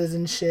dresses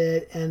and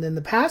shit, and then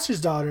the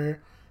pastor's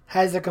daughter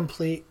has a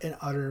complete and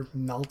utter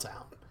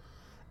meltdown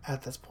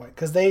at this point.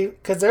 Because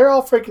they're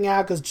all freaking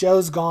out because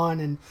Joe's gone,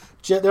 and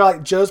they're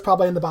like, Joe's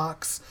probably in the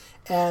box.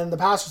 And the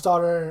pastor's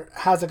daughter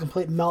has a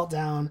complete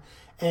meltdown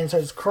and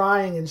starts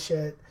crying and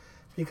shit.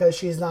 because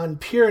she's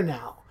non-pure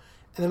now.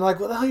 And they're like,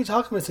 what the hell are you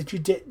talking about?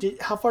 It's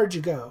like, how far did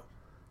you go?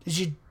 Did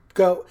you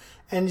go?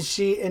 And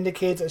she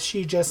indicates that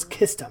she just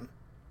kissed him.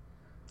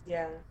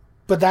 Yeah.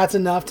 But that's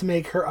enough to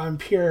make her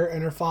unpure,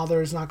 and her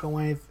father's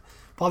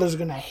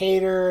going to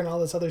hate her and all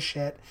this other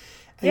shit.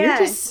 And yeah,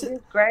 she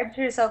described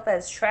herself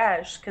as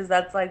trash because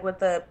that's like what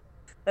the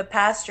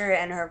pastor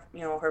and her,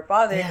 her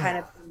father kind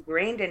of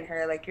ingrained in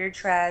her. Like, you're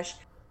trash.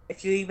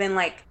 If you even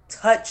like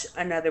touch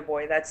another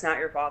boy, that's not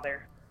your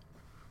father.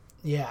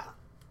 Yeah.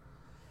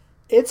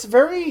 It's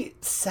very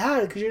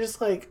sad because you're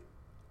just like,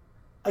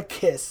 a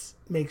kiss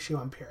makes you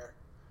impure.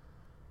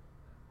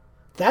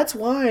 That's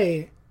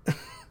why.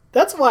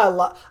 That's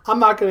why I'm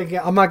not going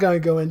to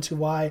go into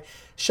why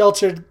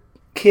sheltering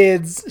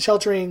teens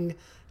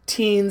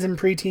and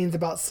preteens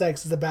about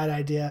sex is a bad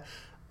idea.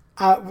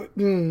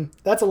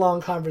 That's a long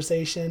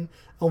conversation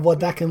on what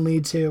that can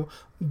lead to.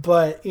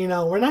 But,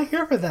 we're not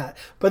here for that.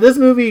 But this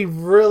movie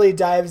really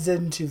dives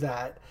into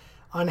that,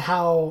 on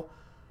how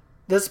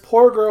this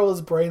poor girl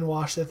is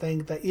brainwashed to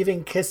think that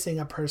even kissing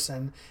a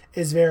person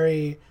is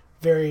very,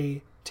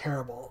 very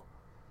terrible.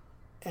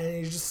 And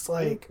you're just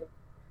like...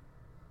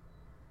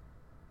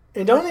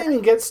 And don't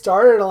even get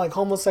started on like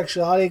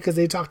homosexuality, because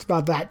they talked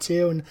about that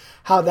too, and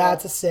how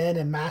that's a sin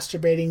and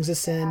masturbating's a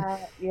sin.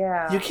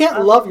 Yeah. You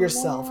can't love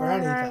yourself or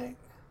anything.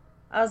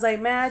 I was like,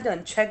 man, I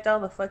done checked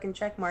all the fucking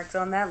check marks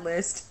on that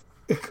list.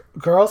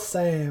 Girl,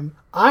 same.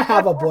 I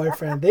have a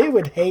boyfriend. They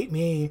would hate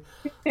me.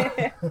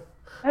 I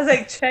was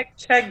like, check,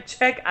 check,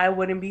 check. I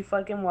wouldn't be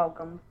fucking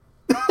welcome.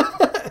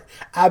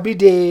 I'd be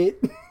dead.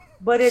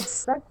 But it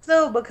sucks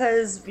though,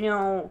 because,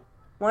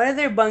 one of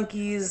their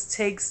bunkies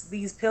takes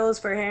these pills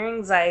for her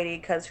anxiety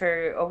because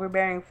her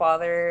overbearing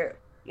father,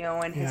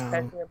 and his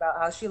pressure about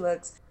how she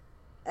looks.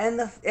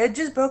 And it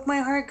just broke my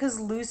heart because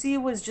Lucy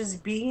was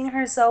just beating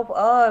herself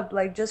up,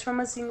 like, just from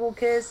a single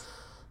kiss.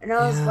 And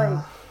I was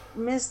like,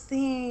 Miss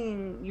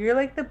Thing, you're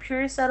like the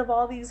purest out of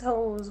all these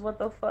hoes. What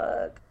the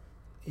fuck?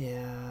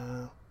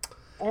 Yeah.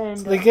 And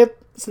so they get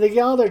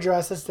all their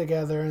dresses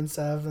together and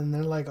stuff, and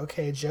they're like,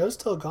 okay, Joe's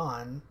still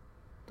gone.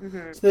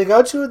 Mm-hmm. So they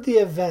go to the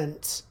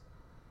event.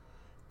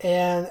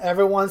 And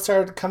everyone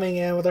started coming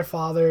in with their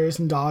fathers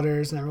and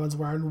daughters, and everyone's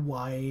wearing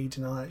white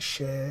and all that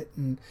shit.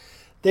 And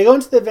they go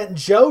into the event.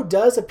 Joe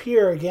does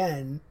appear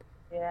again.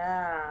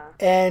 Yeah.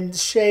 And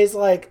Shay's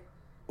like,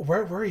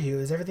 where were you?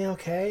 Is everything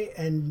okay?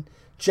 And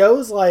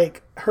Joe's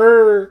like,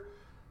 her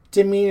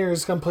demeanor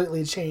is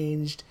completely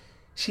changed.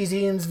 She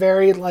seems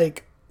very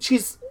like,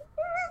 she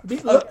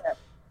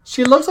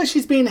looks like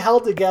she's being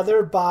held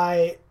together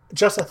by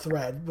just a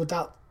thread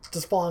without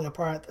just falling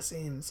apart at the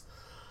seams.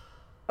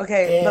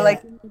 Okay, but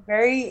like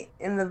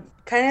in the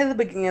kind of the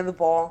beginning of the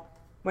ball,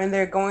 when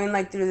they're going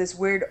like through this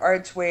weird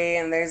archway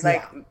and there's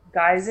like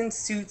guys in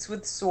suits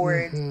with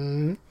swords,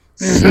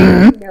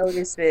 Shay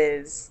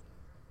notices.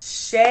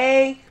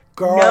 Notices.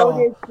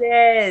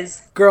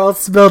 Girl,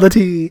 spill the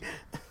tea.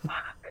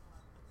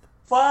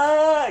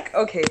 Fuck.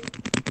 Okay.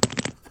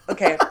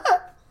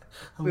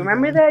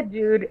 Remember that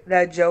dude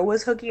that Joe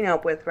was hooking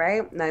up with,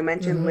 right? And I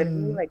mentioned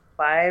literally like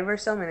 5 or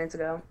so minutes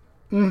ago.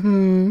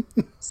 Mm-hmm.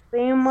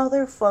 Same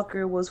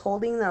motherfucker was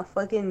holding that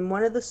fucking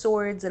one of the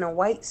swords in a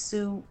white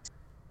suit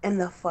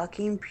and the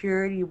fucking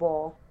purity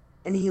ball.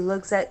 And he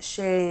looks at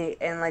Shay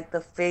and like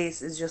the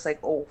face is just like,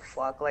 oh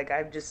fuck, like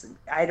I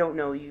don't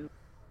know you.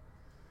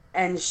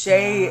 And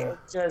Shay is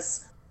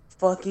just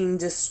fucking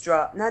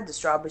not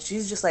distraught, but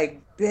she's just like,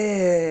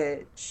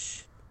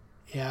 bitch.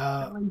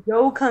 Yeah. And when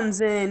Joe comes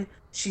in,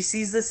 she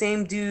sees the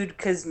same dude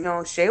because,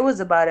 Shay was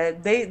about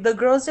it. The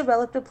girls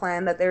developed a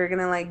plan that they were going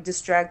to, like,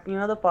 distract,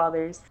 the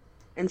fathers.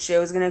 And Shay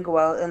was going to go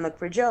out and look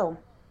for Joe.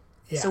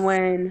 Yeah. So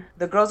when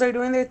the girls are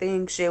doing their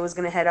thing, Shay was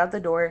going to head out the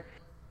door.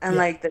 And,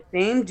 like, the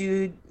same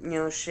dude,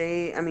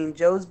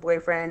 Joe's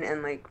boyfriend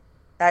and, like,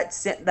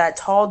 that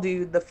tall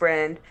dude, the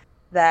friend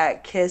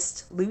that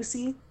kissed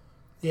Lucy,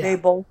 they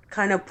both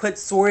kind of put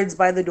swords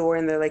by the door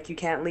and they're like, you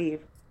can't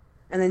leave.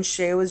 And then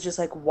Shay was just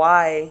like,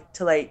 why?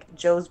 To, like,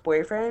 Joe's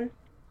boyfriend.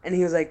 And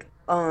he was like,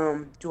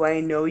 do I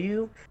know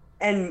you?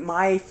 And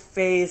my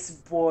face,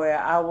 boy,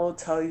 I will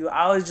tell you,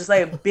 I was just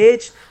like,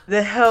 bitch,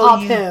 the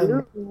hell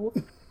you do?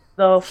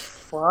 The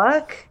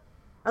fuck?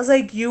 I was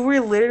like, you were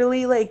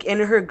literally, like, in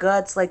her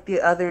guts, like, the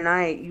other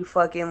night, you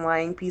fucking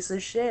lying piece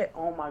of shit.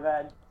 Oh, my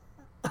God.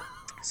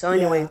 So,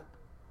 anyway,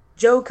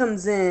 Joe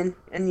comes in,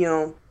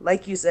 and,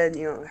 like you said,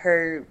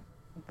 her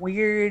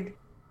weird,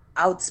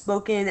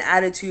 outspoken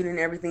attitude and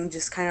everything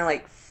just kind of,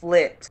 like,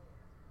 flipped.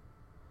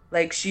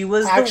 Like, she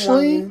was the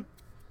one...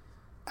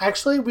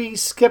 Actually, we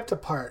skipped a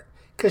part.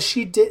 Because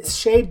Shay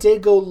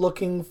did go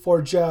looking for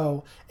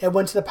Joe and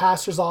went to the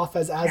pastor's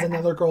office as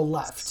another girl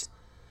left.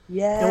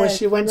 Yeah. And when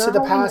she went to the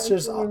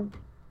pastor's office...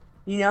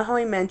 You know how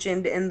he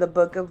mentioned in the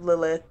Book of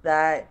Lilith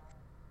that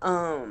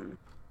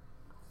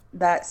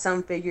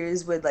some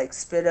figures would, like,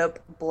 spit up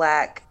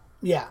black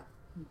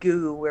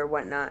goo or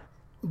whatnot?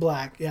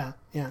 Black, yeah.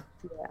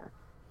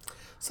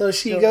 So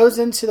she goes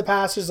into the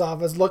pastor's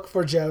office, look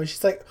for Joe, and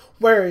she's like,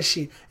 where is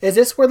she? Is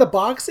this where the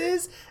box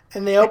is?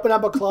 And they open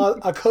up a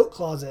coat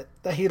closet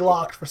that he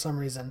locked for some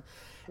reason.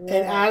 Yeah.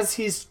 And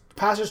as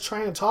Pastor's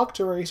trying to talk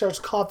to her, he starts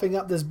coughing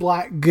up this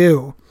black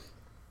goo.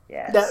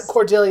 Yes. That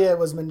Cordelia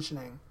was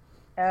mentioning.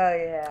 Oh,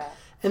 yeah.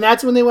 And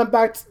that's when they went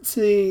back to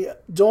the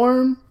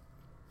dorm,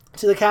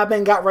 to the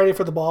cabin, got ready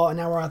for the ball, and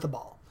now we're at the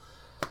ball.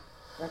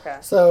 Okay.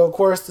 So, of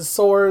course, the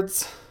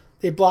swords,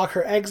 they block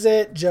her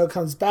exit. Joe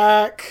comes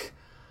back.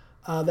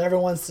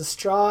 Everyone's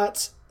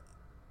distraught.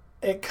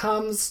 It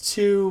comes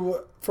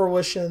to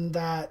fruition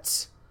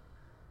that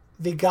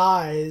the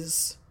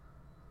guys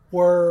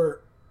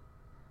were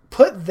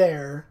put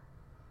there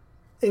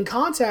in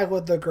contact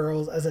with the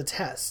girls as a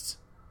test.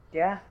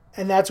 Yeah.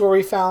 And that's where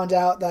we found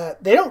out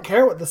that they don't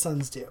care what the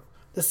sons do.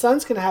 The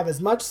sons can have as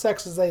much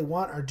sex as they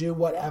want or do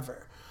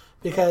whatever.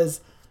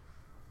 Because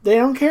they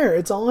don't care.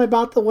 It's only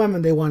about the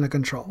women they want to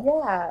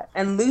control. Yeah.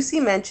 And Lucy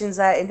mentions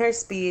that in her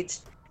speech.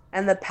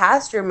 And the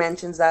pastor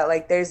mentions that,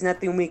 like, there's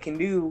nothing we can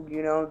do.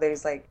 You know,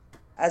 there's, like,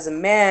 as a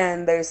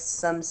man, there's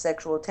some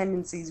sexual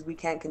tendencies we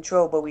can't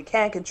control, but we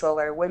can control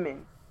our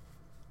women.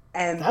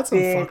 And that's some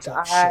fucked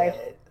up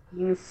shit.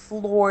 You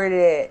floored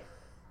it.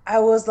 I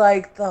was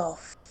like, the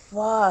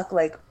fuck?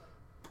 Like,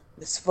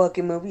 this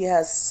fucking movie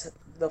has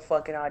the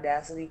fucking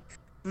audacity.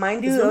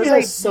 Mind you, this movie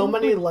has so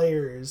many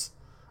layers.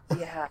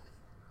 Yeah.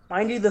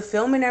 Mind you, the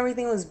film and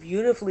everything was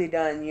beautifully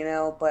done, you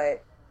know,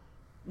 but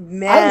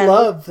man, I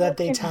love that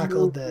they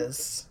tackled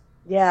this.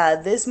 Yeah,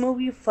 this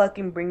movie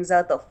fucking brings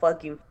out the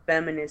fucking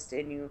feminist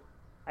in you.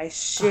 I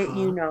shit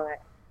you not.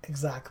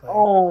 Exactly.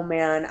 Oh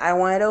man, I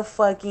wanted to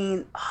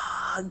fucking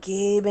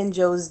Gabe and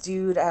Joe's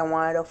dude. I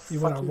wanted to fucking.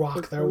 You want to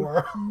rock their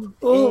world?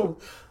 Ooh.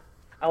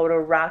 I would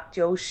have rocked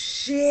Joe's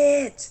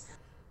shit.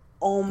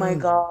 Oh my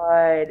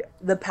god.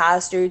 The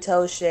pastor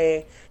tells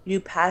Shay,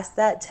 you passed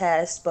that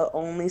test, but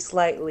only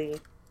slightly.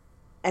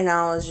 And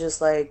I was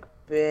just like,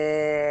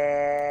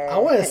 bitch. I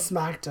would have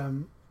smacked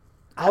him.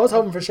 I was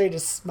hoping for Shay to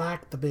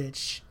smack the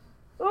bitch.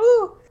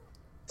 Ooh.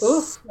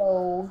 Ooh.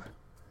 So.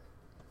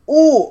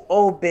 Ooh.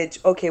 Oh,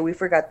 bitch. Okay, we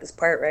forgot this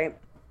part, right?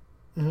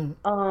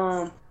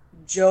 Mm-hmm.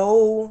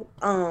 Joe,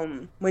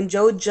 when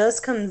Joe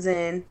just comes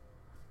in,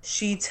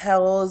 she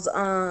tells,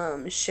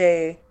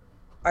 Shay,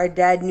 our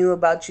dad knew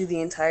about you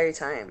the entire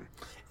time.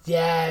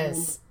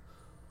 Yes.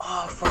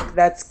 Oh, fuck.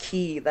 That's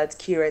key. That's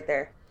key right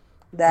there.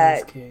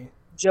 That's key.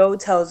 Joe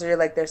tells her,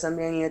 like, there's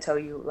something I need to tell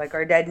you. Like,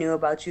 our dad knew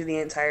about you the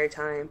entire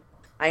time.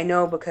 I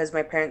know because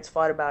my parents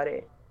fought about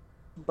it.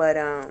 But,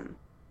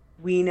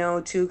 we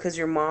know, too, because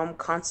your mom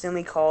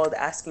constantly called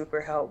asking for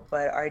help.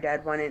 But our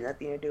dad wanted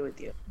nothing to do with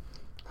you.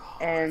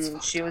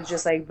 And she was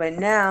just like, but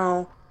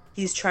now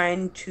he's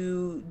trying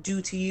to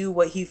do to you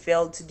what he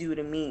failed to do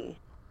to me.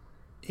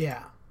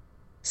 Yeah.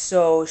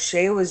 So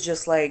Shay was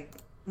just like,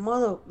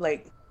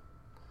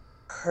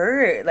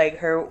 hurt. Like,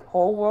 her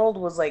whole world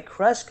was, like,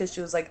 crushed because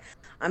she was like,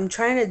 I'm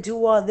trying to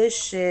do all this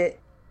shit,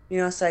 you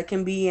know, so I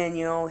can be in,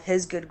 you know,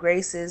 his good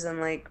graces. And,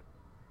 like,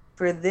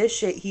 for this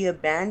shit, he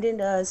abandoned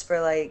us for,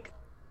 like,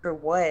 for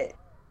what?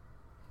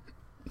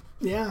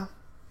 Yeah.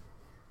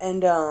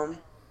 And,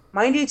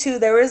 mind you, too,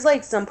 there was,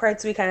 like, some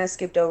parts we kind of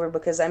skipped over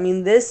because, I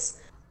mean,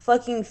 this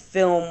fucking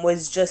film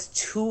was just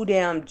too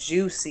damn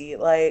juicy.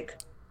 Like,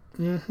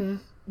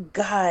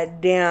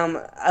 god damn,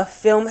 a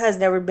film has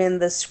never been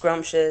this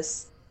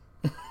scrumptious.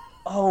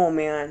 Oh,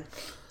 man.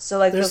 So,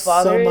 like, there's the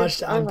fathers... so much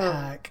to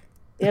unpack.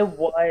 It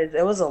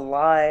was a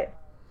lot.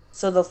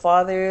 So the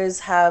fathers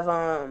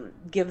have,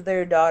 give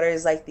their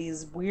daughters, like,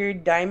 these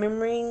weird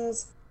diamond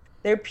rings.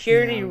 They're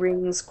purity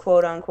rings,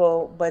 quote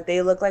unquote, but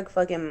they look like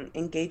fucking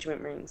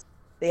engagement rings.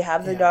 They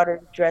have their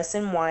daughter dress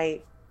in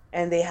white,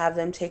 and they have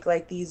them take,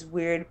 like, these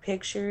weird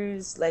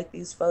pictures, like,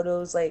 these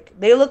photos, like,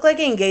 they look like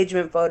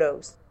engagement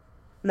photos.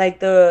 Like,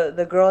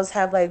 the girls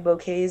have, like,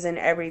 bouquets and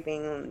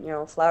everything, you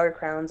know, flower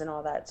crowns and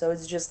all that. So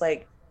it's just,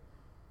 like,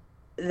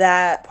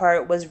 that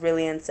part was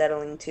really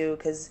unsettling, too,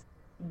 because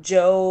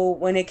Joe,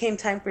 when it came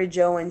time for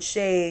Joe and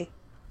Shay,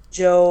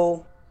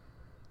 Joe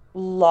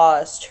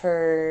lost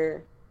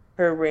her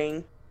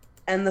ring.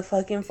 And the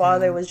fucking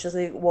father was just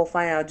like, well,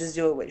 fine, I'll just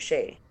do it with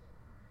Shay.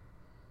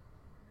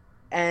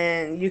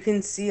 And you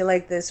can see,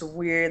 like, this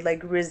weird,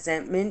 like,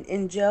 resentment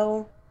in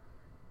Joe.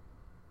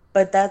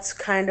 But that's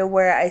kind of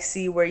where I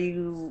see where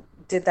you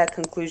did that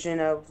conclusion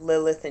of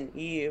Lilith and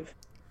Eve.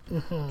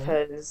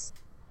 Because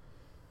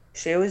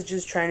Shay was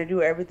just trying to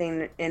do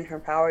everything in her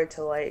power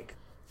to, like,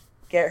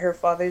 get her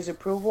father's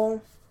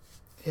approval.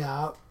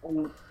 Yeah.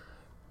 And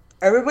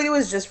everybody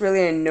was just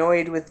really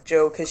annoyed with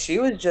Joe because she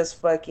was just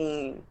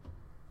fucking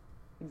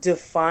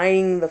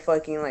defying the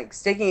fucking, like,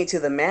 sticking it to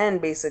the man,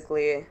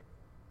 basically.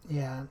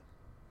 Yeah.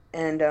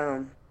 And,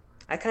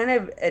 I kind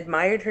of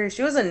admired her.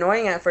 She was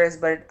annoying at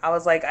first, but I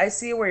was like, I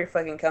see where you're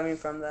fucking coming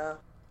from, though.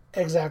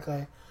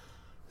 Exactly.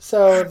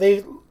 So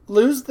they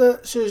lose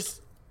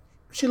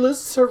she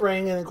loses her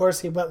ring, and of course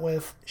he went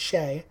with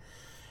Shay.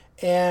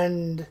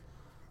 And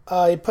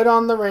he put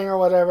on the ring or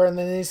whatever, and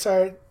then they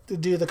started to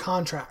do the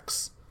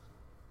contracts.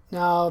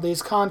 Now,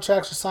 these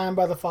contracts are signed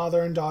by the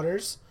father and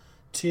daughters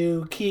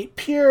to keep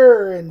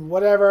pure and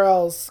whatever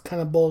else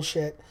kind of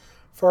bullshit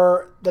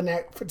till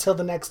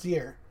the next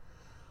year.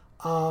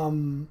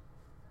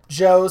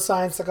 Joe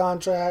signs the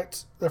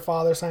contract. Their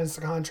father signs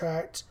the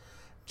contract.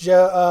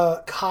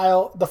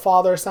 Kyle, the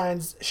father,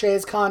 signs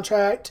Shay's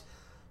contract.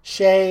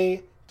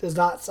 Shay does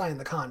not sign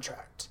the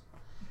contract.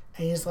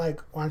 And he's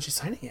like, why aren't you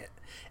signing it?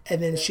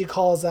 And then she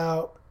calls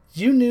out,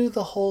 you knew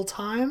the whole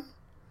time?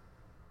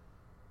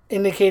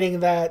 Indicating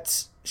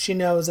that she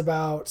knows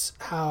about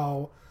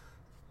how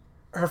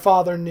her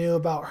father knew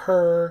about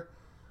her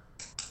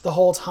the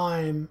whole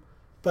time,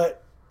 but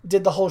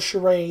did the whole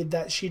charade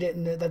that they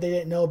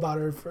didn't know about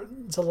her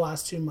until the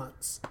last 2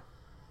 months.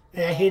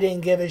 And he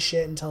didn't give a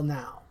shit until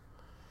now.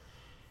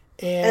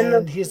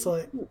 And he's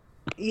like...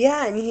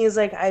 Yeah, and he's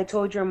like, I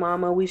told your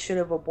mama we should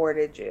have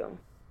aborted you.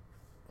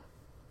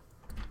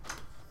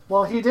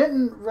 Well, he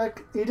didn't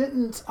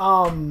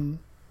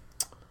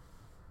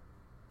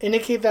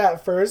indicate that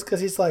at first, because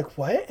he's like,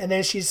 what? And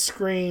then she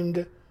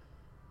screamed,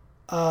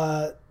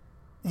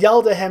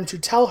 yelled at him to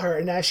tell her,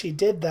 and as she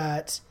did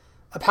that,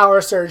 a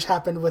power surge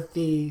happened with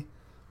the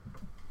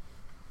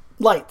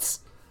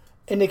lights,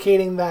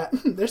 indicating that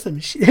there's some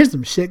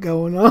shit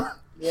going on.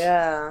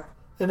 Yeah.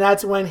 And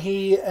that's when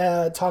he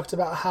talked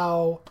about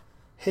how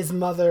his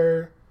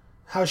mother,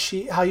 how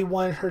he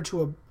wanted her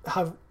to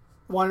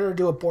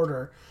abort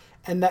her,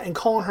 and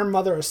calling her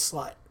mother a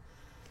slut.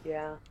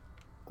 Yeah.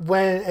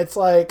 When it's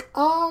like,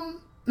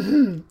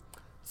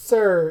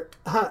 sir,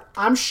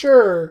 I'm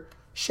sure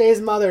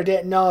Shay's mother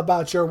didn't know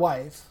about your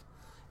wife.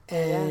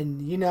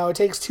 And, it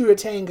takes two to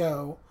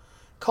tango.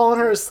 Calling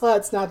her a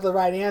slut's not the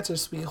right answer,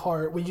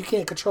 sweetheart, when you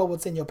can't control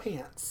what's in your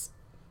pants.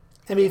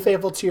 And be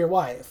faithful to your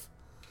wife.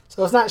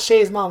 So it's not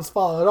Shay's mom's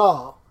fault at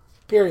all.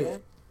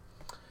 Period.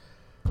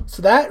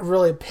 So that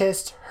really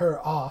pissed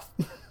her off.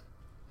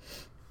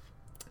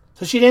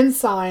 So she didn't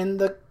sign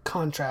the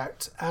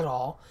contract at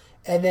all.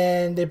 And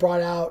then they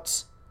brought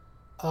out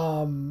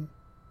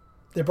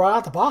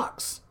the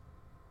box.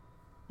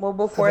 Well,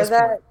 before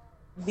that,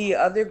 the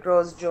other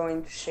girls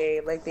joined Shay.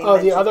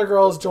 The other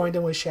girls joined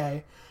in with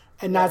Shay,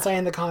 and not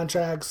signing the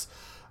contracts.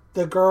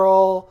 The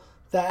girl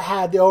that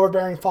had the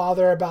overbearing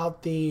father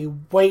about the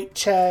weight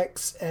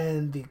checks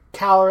and the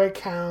calorie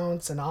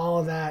counts and all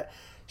of that,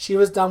 she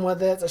was done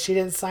with it, so she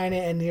didn't sign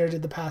it, and neither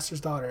did the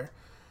pastor's daughter.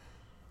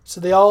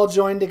 So they all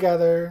joined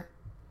together,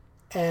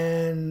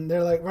 and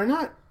they're like, we're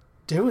not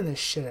doing this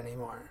shit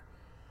anymore.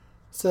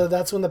 So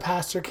that's when the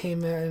pastor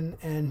came in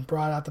and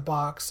brought out the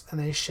box, and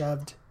they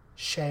shoved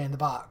Shay in the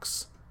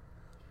box.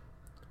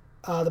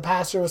 The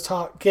pastor was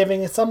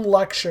giving some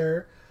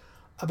lecture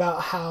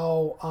about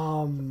how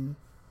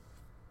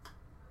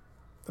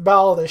about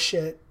all this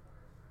shit.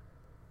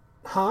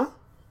 Huh?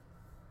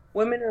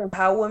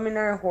 How women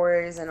are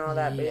whores and all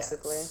that,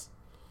 basically.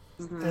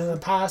 Mm-hmm. And the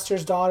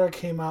pastor's daughter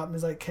came up and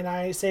was like, can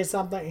I say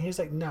something? And he's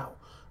like, no.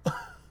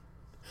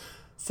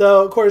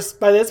 So, of course,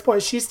 by this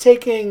point, she's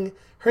taking...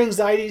 Her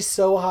anxiety is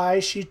so high,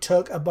 she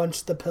took a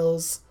bunch of the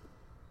pills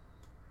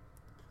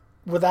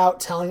without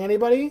telling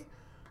anybody.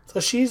 So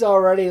she's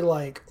already,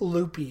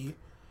 loopy.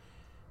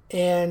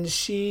 And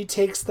she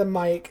takes the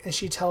mic and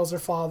she tells her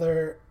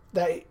father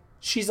that...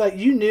 She's like,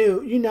 you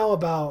know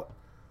about...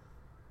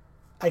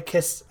 I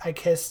kissed,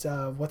 what's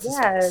his face?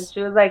 Yeah,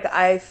 she was like,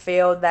 I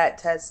failed that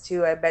test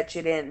too. I bet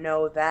you didn't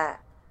know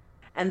that.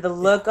 And the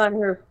look on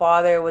her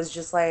father was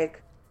just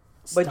like...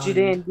 But stunned. You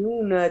didn't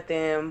do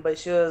nothing. But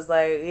she was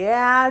like,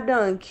 yeah, I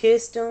done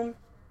kissed him.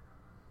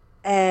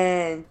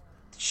 And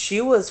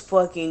she was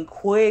fucking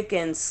quick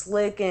and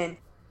slick. And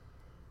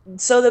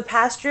so the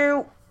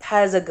pastor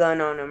has a gun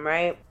on him,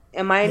 right?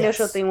 And my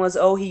initial thing was,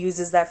 he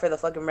uses that for the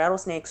fucking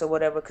rattlesnakes or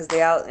whatever, because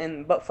they out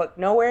in buttfuck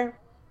nowhere.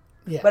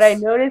 Yes. But I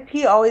noticed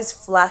he always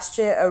flashed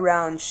it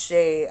around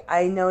Shay.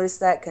 I noticed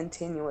that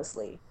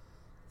continuously.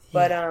 Yeah.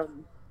 But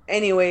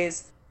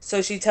anyways...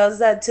 So she tells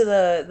that to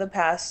the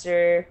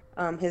pastor.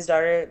 His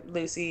daughter,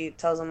 Lucy,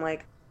 tells him,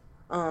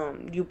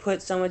 you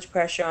put so much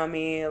pressure on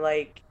me,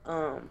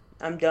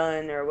 I'm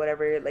done or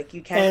whatever.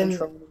 You can't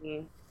control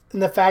me.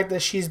 And the fact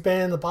that she's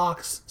been in the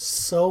box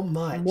so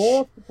much.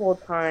 Multiple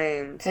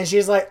times. And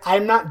she's like,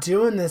 I'm not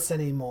doing this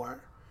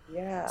anymore.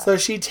 Yeah. So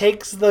she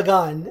takes the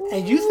gun.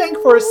 And you think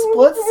for a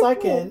split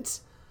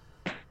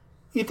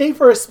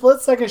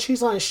second she's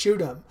going to shoot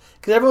him.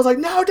 Because everyone's like,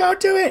 no, don't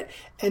do it.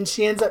 And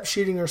she ends up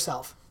shooting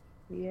herself.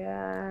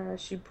 Yeah,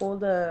 she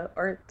pulled a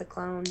Art the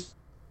Clown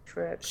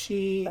trick.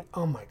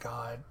 Oh my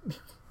god.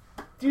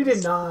 You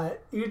did not.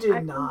 It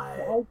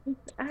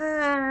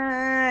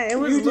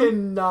was... You did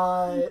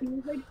not. She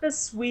was the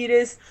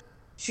sweetest.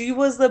 She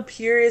was the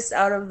purest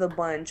out of the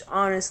bunch,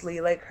 honestly.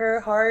 Her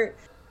heart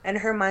and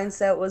her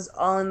mindset was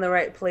all in the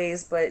right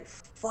place, but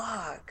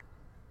fuck.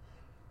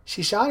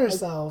 She shot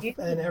herself,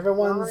 and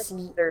everyone's...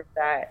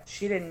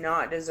 She did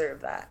not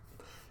deserve that.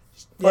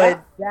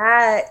 But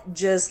that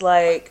just,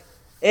 it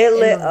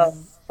lit a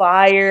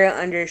fire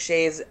under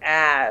Shay's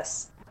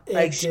ass.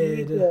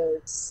 She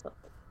just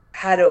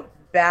had a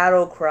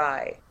battle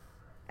cry.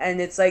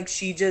 And it's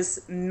she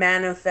just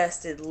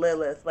manifested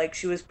Lilith.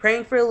 She was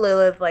praying for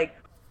Lilith,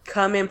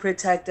 come and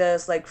protect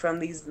us, from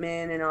these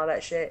men and all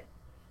that shit.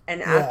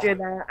 And after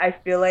that, I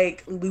feel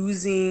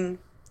losing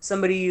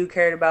somebody you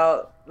cared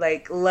about,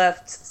 like,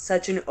 left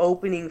such an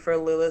opening for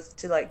Lilith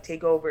to, like,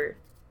 take over.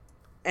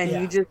 And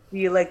you just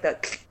see, like, the,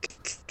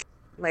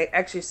 like,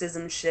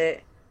 exorcism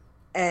shit.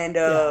 And,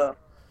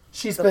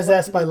 she's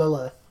possessed by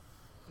Lilith.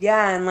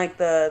 Yeah, and, like,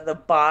 the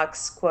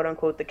box,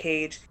 quote-unquote, the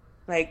cage,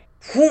 like,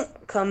 whoom,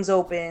 comes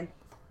open.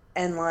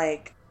 And,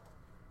 like,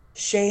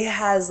 Shay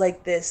has,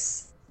 like,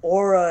 this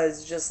aura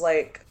is just,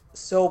 like,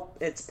 so,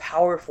 it's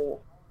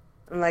powerful.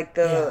 And, like,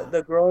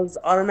 the girls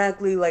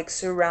automatically, like,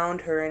 surround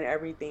her and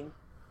everything.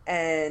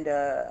 And,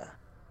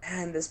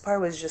 man, this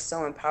part was just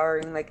so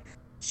empowering. Like,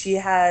 she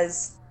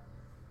has,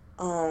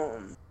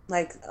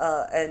 like,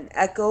 an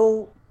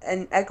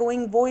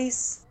echoing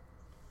voice.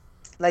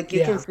 Like,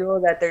 you can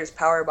feel that there's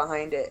power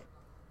behind it.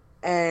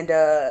 And,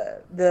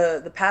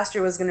 the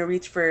pastor was gonna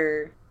reach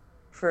for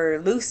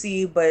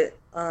Lucy, but,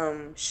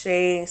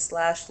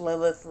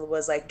 Shay/Lilith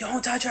was like,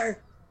 don't touch her!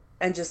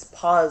 And just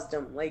paused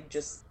him, like,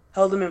 just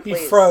held him in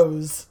place. He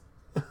froze.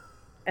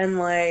 And,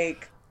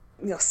 like,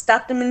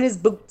 stopped him in his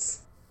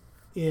boots.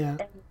 Yeah.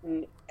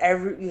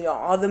 And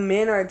all the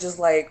men are just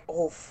like,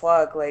 oh,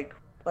 fuck, like,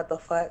 what the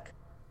fuck?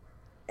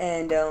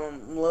 And,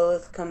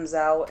 Lilith comes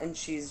out, and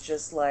she's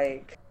just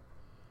like,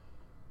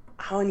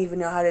 I don't even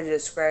know how to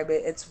describe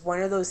it. It's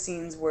one of those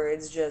scenes where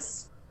it's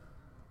just,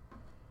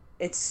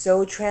 it's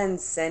so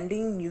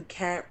transcending, you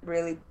can't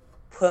really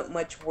put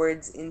much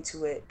words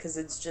into it, because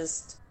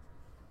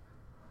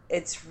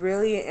it's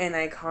really an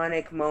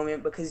iconic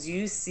moment, because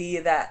you see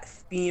that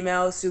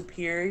female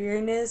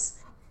superiorness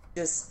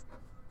just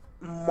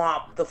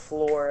mop the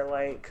floor.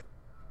 Like,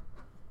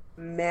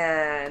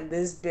 man,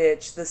 this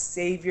bitch, the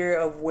savior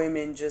of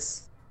women,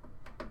 just,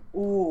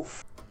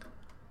 oof.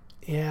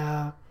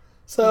 Yeah.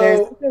 So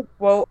there's a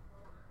quote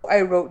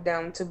I wrote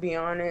down, to be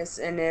honest,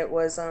 and it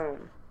was,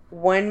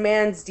 one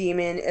man's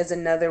demon is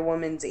another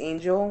woman's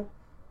angel.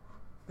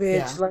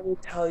 Bitch, let me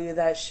tell you,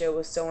 that shit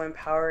was so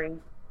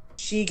empowering.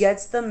 She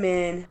gets the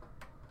men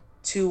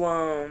to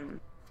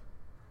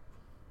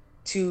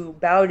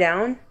bow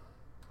down.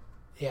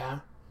 Yeah.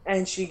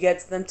 And she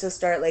gets them to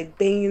start, like,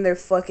 banging their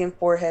fucking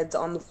foreheads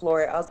on the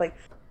floor. I was like,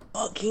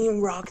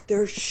 fucking rock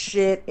their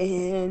shit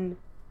in.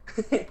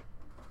 And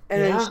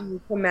then she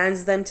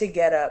commands them to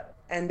get up.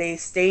 And they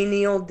stay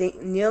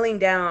kneeling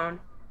down.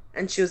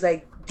 And she was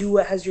like, do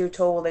as you're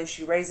told. And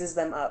she raises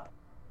them up.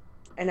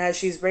 And as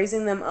she's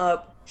raising them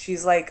up,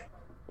 she's, like,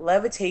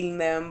 levitating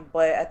them.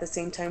 But at the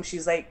same time,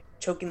 she's, like,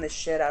 choking the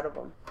shit out of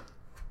them.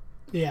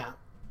 Yeah.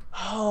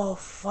 Oh,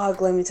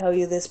 fuck, let me tell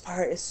you, this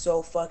part is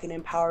so fucking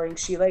empowering.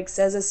 She, like,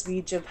 says a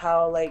speech of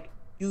how, like,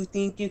 you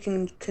think you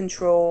can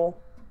control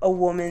a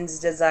woman's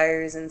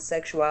desires and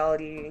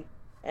sexuality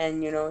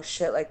and,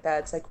 shit like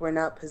that. It's like, we're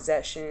not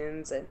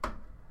possessions, and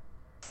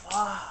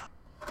fuck.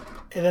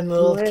 And then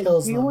Lilith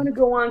kills them. Do you want to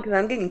go on? Because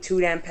I'm getting too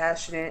damn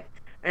passionate.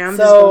 And I'm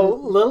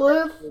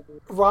Lilith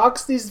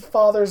rocks these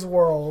father's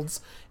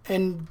worlds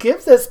and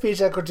gives that speech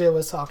that Cordelia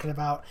was talking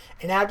about.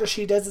 And after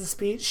she does the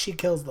speech, she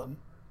kills them.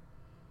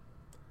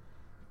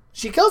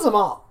 She kills them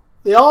all.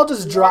 They all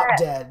just drop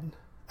dead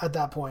at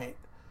that point.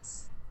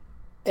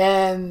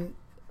 And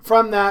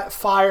from that,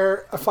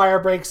 a fire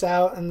breaks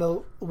out, and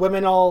the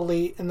women all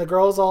leave, and the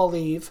girls all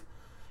leave,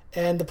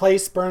 and the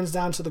place burns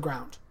down to the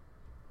ground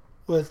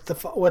with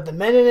the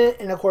men in it.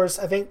 And of course,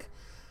 I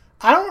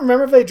don't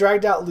remember if they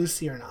dragged out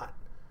Lucy or not,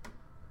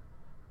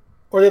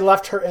 or they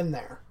left her in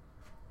there.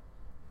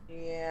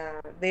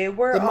 Yeah, they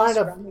were all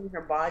surrounding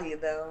her body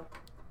though.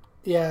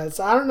 Yeah,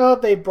 so I don't know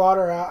if they brought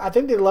her out. I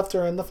think they left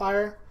her in the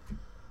fire.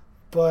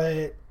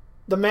 But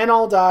the men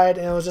all died,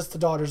 and it was just the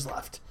daughters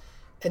left.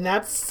 And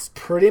that's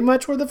pretty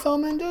much where the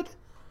film ended.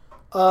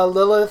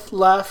 Lilith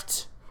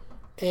left,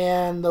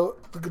 and the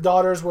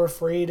daughters were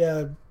free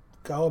to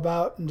go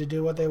about and to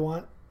do what they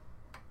want.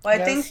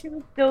 Well, I think she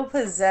was still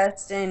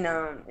possessed in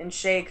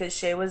Shay, because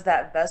Shay was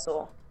that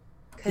vessel.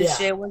 Because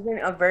Shay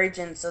wasn't a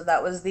virgin, so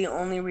that was the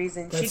only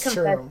reason. She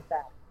confessed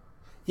that.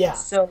 Yeah.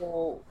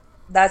 So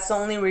that's the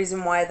only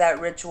reason why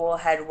that ritual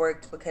had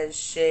worked, because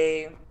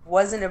Shay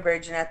wasn't a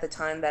virgin at the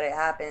time that it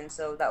happened,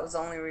 so that was the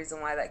only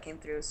reason why that came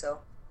through. So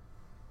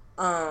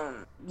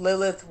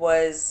Lilith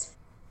was,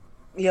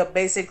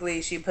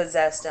 basically she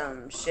possessed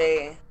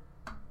Shay.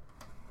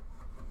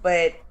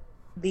 But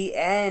the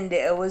end,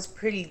 it was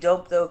pretty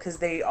dope though, because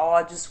they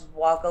all just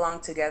walk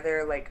along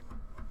together, like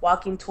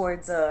walking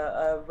towards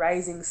a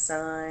rising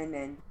sun,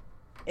 and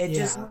it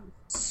just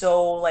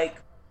so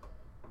like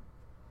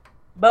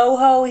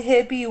boho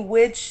hippie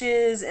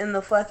witches in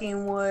the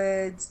fucking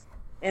woods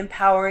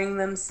empowering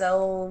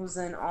themselves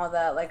and all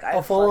that. Like,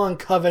 a full-on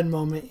coven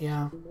moment.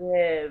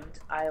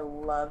 I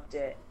loved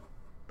it.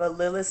 But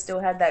Lilith still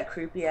had that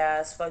creepy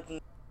ass fucking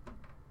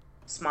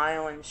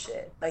smile and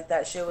shit. Like,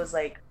 that shit was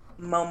like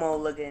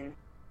Momo looking.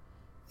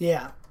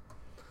 Yeah.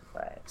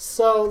 But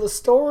so the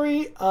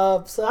story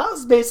of that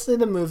was basically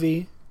the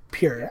movie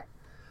pure.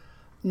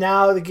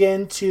 Now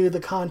again to the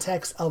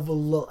context of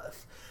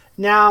Lilith.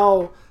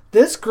 Now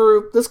this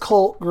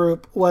cult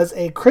group was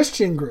a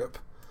Christian group,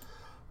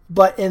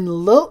 but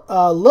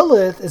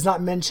Lilith is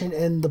not mentioned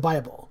in the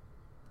Bible,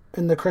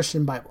 in the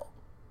Christian Bible.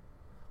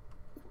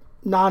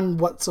 none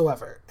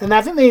whatsoever. And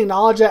I think they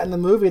acknowledge that in the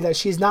movie, that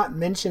she's not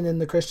mentioned in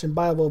the Christian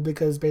Bible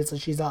because basically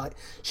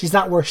she's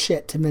not worth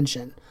shit to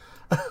mention.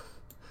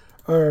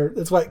 Or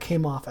that's what it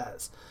came off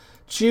as.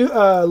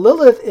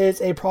 Lilith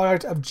is a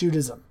product of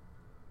Judaism.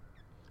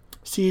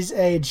 She's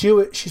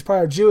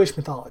part of Jewish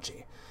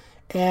mythology.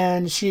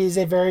 And she's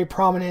a very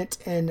prominent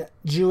in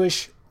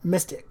Jewish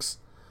mystic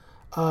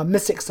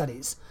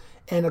studies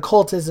and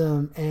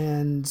occultism,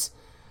 and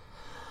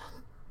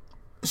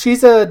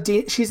she's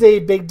a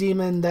big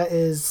demon that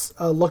is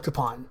looked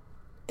upon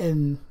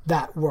in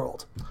that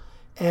world.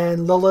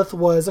 And Lilith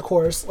was, of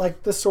course,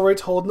 like the story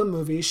told in the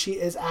movie, she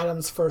is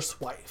Adam's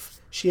first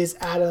wife. She is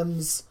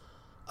Adam's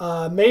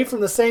made from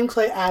the same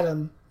clay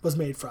Adam was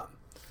made from.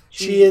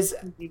 She's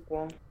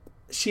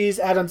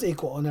Adam's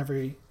equal in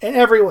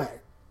every way.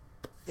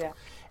 Yeah.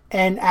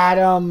 And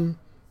Adam,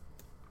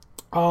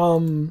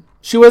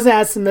 she wasn't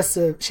as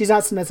submissive. She's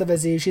not submissive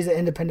as Eve. She's an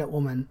independent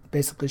woman,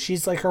 basically.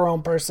 She's like her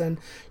own person.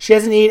 She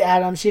doesn't need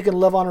Adam. She can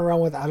live on her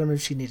own with Adam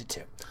if she needed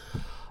to.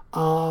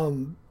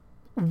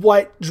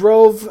 What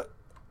drove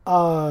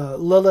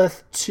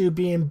Lilith to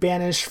being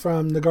banished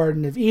from the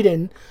Garden of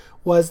Eden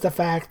was the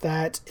fact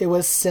that it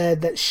was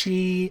said that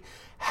she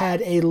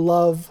had a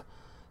love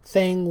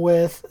thing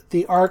with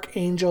the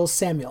archangel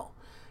Samuel.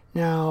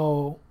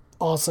 Now,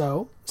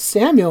 also,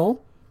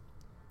 Samuel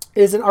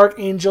is an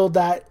archangel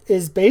that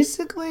is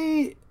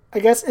basically, I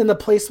guess, in the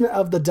placement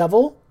of the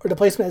devil, or the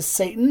placement of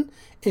Satan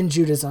in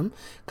Judaism.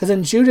 Because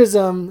in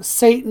Judaism,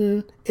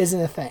 Satan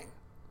isn't a thing.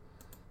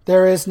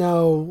 There is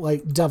no,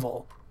 like,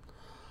 devil.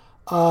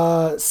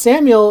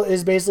 Samuel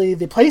is basically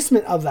the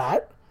placement of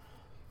that.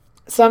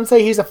 Some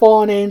say he's a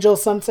fallen angel.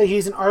 Some say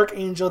he's an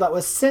archangel that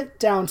was sent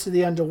down to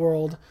the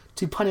underworld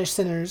to punish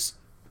sinners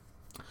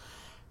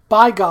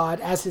by God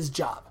as his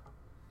job.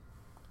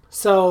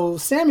 So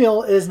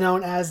Samuel is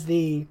known as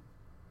the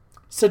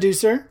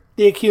seducer,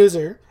 the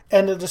accuser,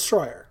 and the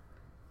destroyer.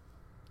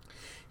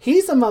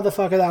 He's the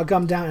motherfucker that'll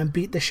come down and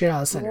beat the shit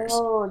out of sinners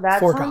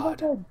for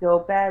God. Like a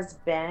dope-ass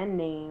band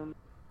name.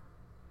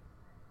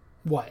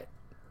 What?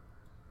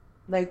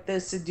 Like the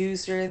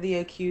seducer, the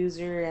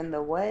accuser, and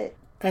the what?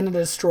 And the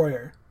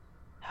destroyer.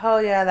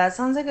 Hell yeah, that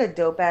sounds like a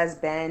dope-ass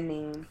band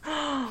name.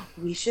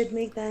 We should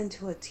make that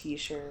into a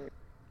t-shirt.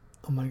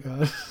 Oh my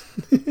god.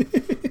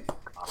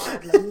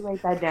 God, let me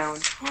write that down.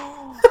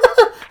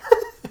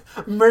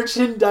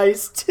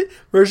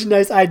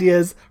 merchandise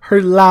ideas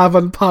heard live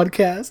on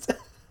podcast.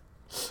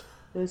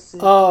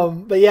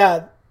 But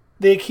yeah,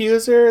 the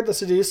accuser, the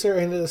seducer,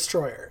 and the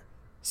destroyer.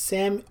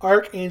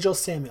 Archangel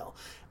Samuel,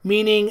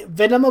 meaning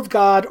venom of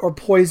God or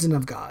poison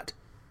of God,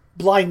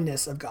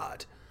 blindness of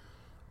God.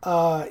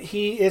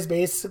 He is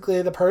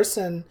basically the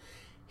person.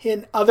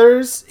 In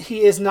others,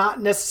 he is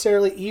not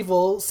necessarily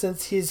evil,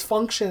 since his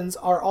functions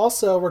are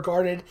also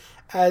regarded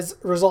as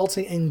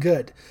resulting in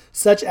good,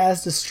 such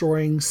as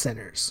destroying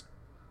sinners.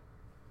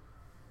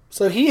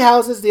 So he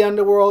houses the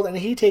underworld, and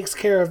he takes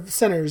care of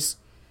sinners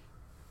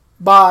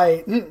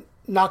by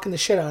knocking the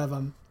shit out of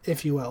them,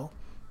 if you will,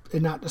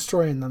 and not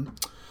destroying them.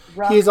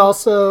 He's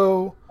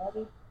also...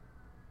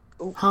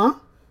 Huh?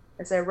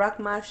 I said, rock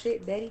my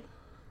shit, daddy.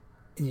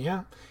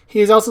 Yeah.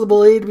 He is also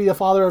believed to be the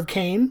father of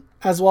Cain,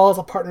 as well as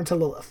a partner to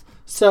Lilith.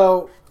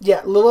 So,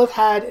 yeah, Lilith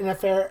had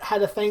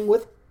a thing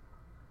with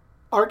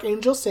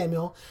Archangel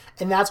Samuel,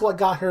 and that's what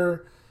got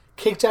her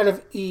kicked out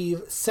of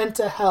Eve, sent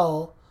to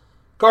hell,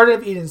 Garden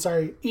of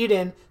Eden,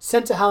 Eden,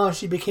 sent to hell, and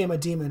she became a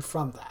demon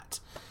from that.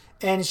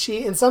 And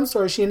she, in some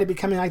stories, she ended up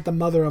becoming like the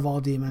mother of all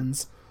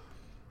demons.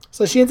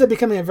 So she ends up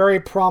becoming a very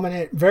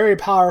prominent, very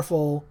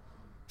powerful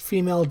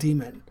female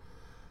demon.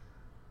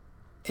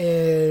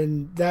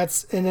 And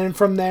then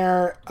from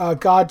there,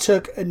 God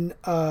took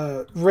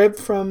a rib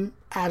from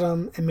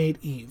Adam and made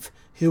Eve,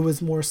 who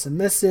was more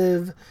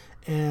submissive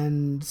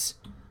and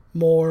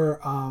more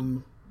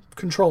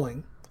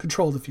controlled,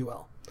 if you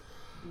will.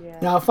 Yeah.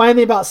 Now,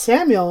 finally, about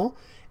Samuel,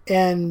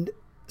 and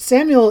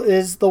Samuel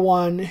is the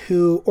one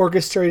who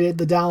orchestrated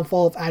the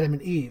downfall of Adam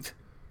and Eve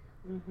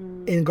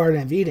in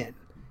Garden of Eden.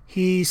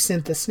 He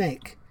sent the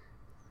snake.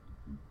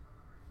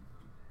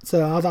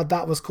 So I thought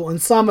that was cool.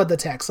 And some of the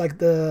texts, like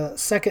the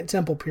Second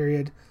Temple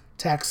period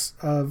texts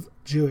of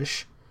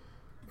Jewish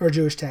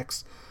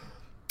texts.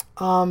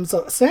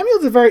 So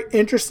Samuel's a very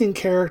interesting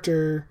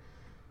character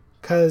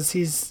because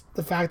he's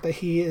the fact that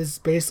he is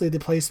basically the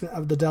replacement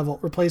of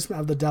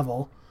the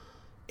devil,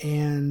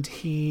 and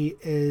he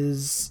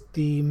is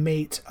the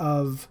mate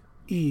of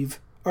Eve,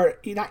 or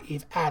not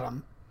Eve,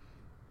 Adam.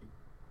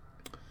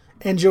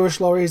 And Jewish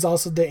lore, he's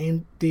also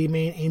the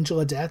main angel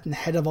of death and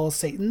head of all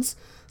Satans.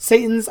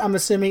 Satan's, I'm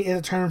assuming, is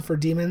a term for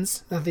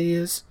demons that they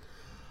use.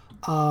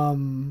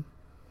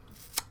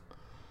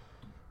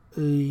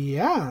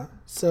 Yeah.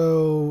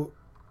 So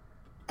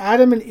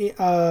Adam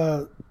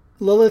and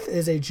Lilith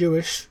is a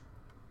Jewish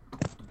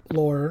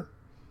lore,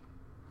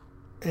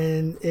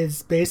 and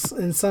is based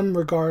in some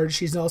regard.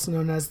 She's also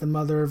known as the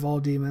mother of all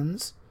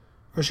demons,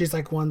 or she's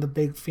like one of the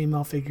big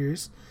female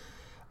figures.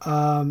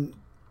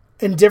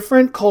 In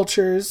different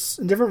cultures,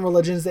 in different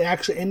religions, they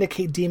actually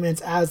indicate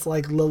demons as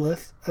like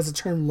Lilith, as the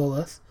term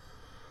Lilith.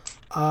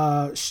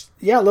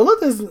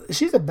 Lilith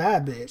she's a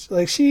bad bitch.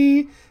 Like,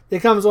 she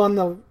becomes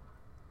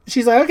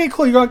she's like, okay,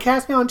 cool, you're gonna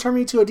cast me out and turn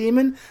me into a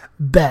demon?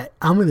 Bet.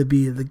 I'm gonna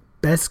be the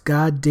best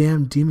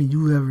goddamn demon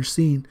you've ever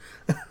seen.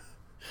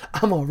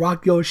 I'm gonna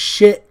rock your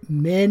shit,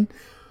 man.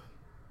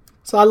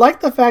 So I like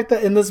the fact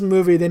that in this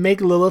movie they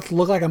make Lilith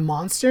look like a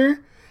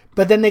monster,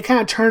 but then they kind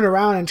of turn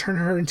around and turn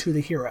her into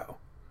the hero.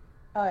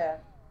 Oh, yeah.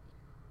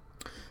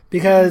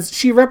 Because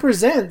she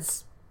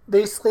represents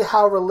basically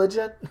how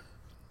religion...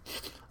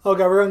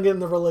 Okay, we're going to get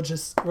into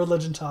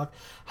religion talk.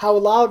 How a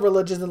lot of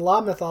religions and a lot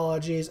of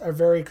mythologies are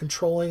very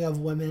controlling of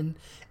women,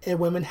 and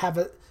women have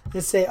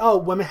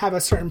women have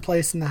a certain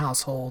place in the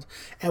household,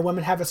 and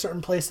women have a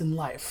certain place in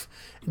life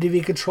to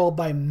be controlled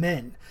by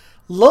men.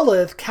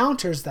 Lilith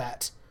counters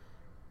that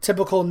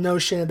typical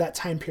notion of that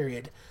time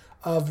period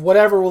of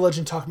whatever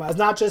religion talking about. It's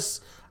not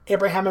just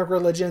Abrahamic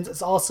religions,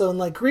 it's also in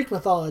like Greek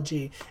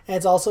mythology, and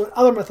it's also in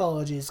other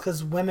mythologies,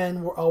 because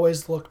women were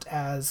always looked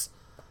as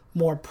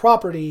more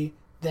property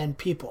than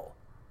people.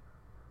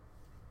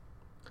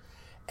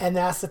 And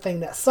that's the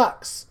thing that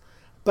sucks.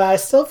 But I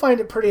still find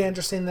it pretty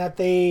interesting that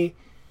they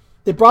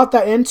brought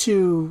that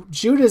into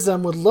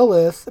Judaism with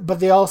Lilith, but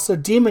they also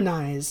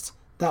demonized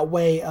that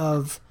way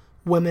of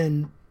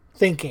women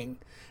thinking.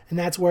 And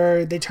that's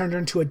where they turned her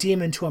into a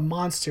demon, to a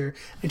monster,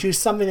 into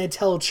something they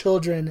tell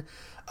children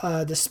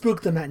to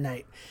spook them at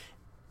night.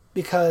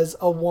 Because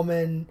a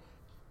woman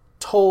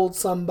told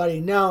somebody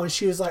no, and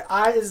she was like,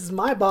 this is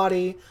my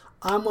body,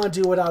 I'm going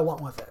to do what I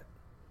want with it.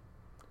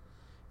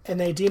 And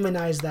they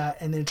demonize that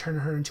and then turn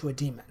her into a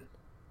demon.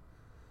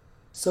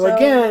 So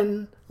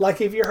again,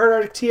 like if you heard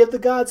our Tea of the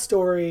Gods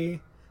stories,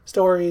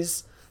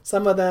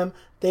 some of them,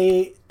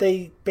 they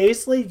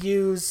basically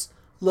use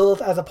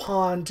Lilith as a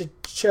pawn to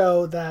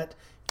show that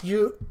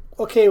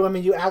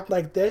women, you act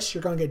like this,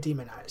 you're going to get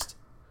demonized.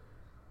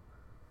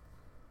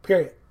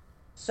 Period.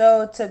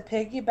 So to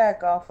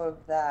piggyback off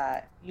of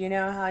that, you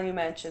know how you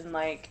mentioned,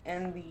 like,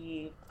 in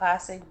the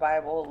classic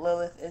Bible,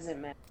 Lilith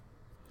isn't mentioned.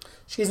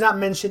 She's not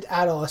mentioned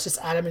at all. It's just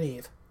Adam and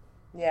Eve.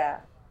 Yeah.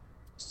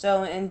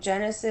 So in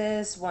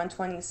Genesis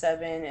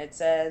 1:27, it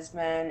says,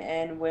 "Man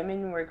and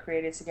women were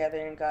created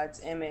together in God's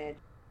image."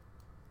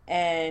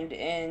 And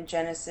in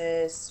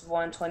Genesis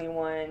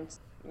 1:21,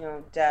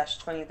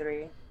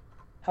 -23,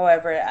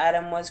 however,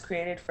 Adam was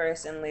created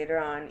first, and later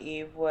on,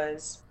 Eve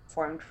was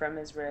formed from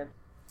his rib.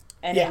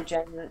 And in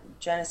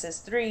Genesis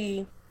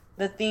 3,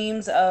 the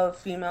themes of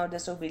female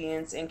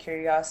disobedience and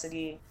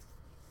curiosity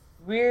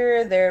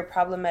rear their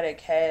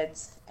problematic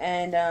heads.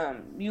 And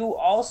you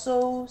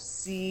also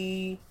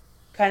see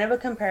kind of a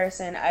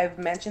comparison. I've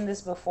mentioned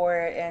this before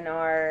in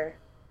our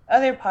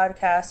other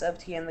podcast of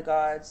Tea and the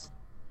Gods,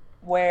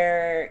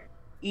 where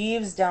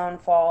Eve's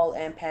downfall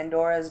and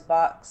Pandora's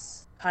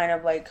box kind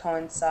of like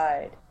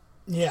coincide.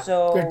 Yeah,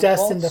 so they're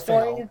destined to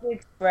fail. Stories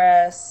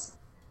express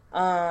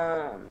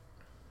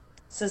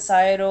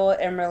societal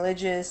and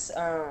religious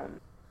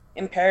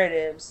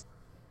imperatives,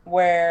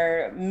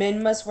 where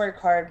men must work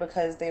hard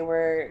because they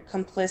were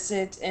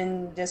complicit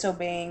in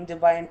disobeying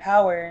divine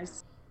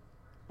powers,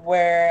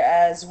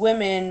 whereas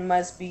women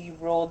must be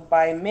ruled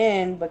by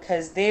men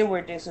because they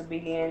were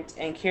disobedient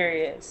and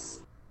curious.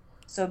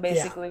 So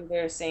basically,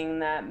 they're saying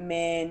that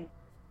men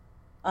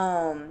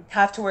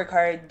have to work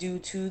hard due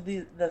to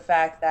the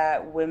fact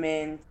that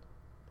women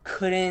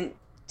couldn't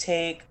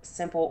take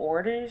simple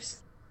orders.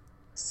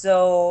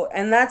 So,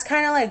 and that's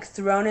kind of like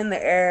thrown in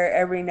the air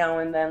every now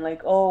and then,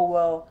 like, oh,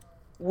 well,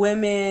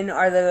 women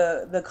are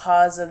the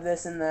cause of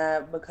this and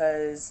that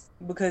because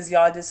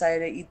y'all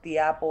decided to eat the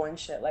apple and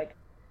shit. Like,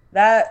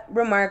 that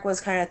remark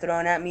was kind of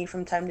thrown at me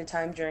from time to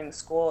time during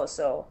school.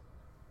 So,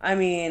 I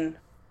mean,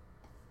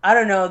 I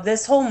don't know.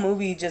 This whole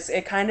movie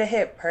it kind of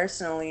hit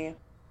personally.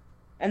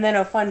 And then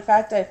a fun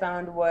fact I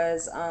found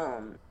was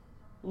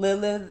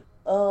Lilith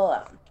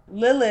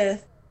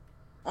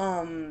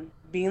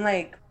being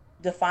like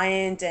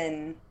defiant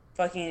and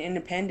fucking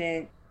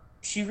independent.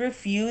 She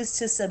refused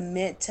to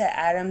submit to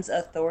Adam's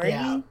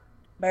authority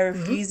by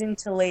refusing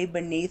to lay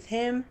beneath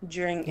him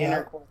during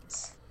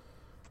intercourse.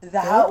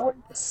 That was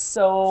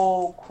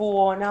so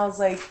cool. And I was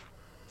like,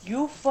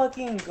 you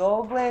fucking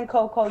go, Glenn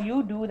Coco.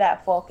 You do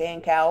that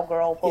fucking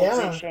cowgirl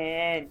position.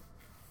 Yeah.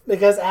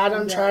 Because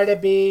Adam tried to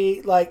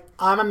be like,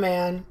 I'm a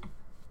man,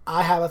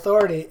 I have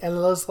authority. And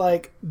Lilith's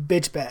like,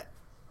 bitch bet.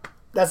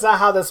 That's not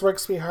how this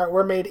works, sweetheart.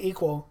 We're made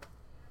equal.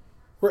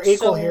 We're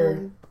equal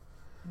here.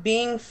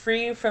 Being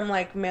free from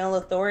like male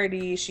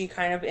authority, she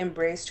kind of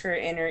embraced her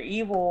inner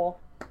evil.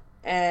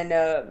 And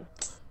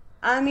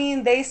I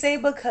mean, they say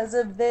because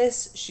of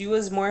this, she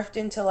was morphed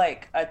into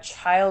like a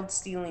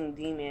child-stealing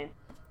demon.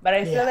 But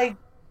I feel like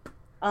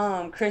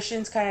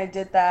Christians kind of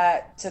did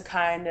that to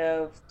kind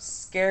of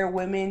scare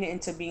women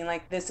into being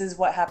like, this is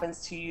what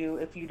happens to you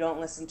if you don't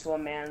listen to a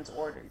man's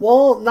orders.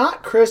 Well,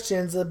 not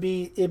Christians. It'd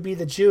be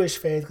the Jewish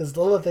faith, because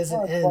Lilith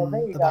isn't in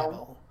the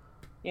Bible.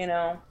 You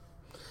know,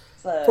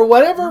 for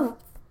whatever.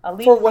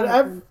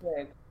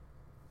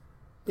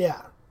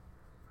 Yeah.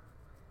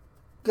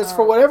 Because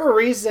for whatever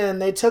reason,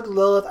 they took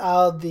Lilith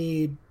out of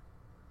the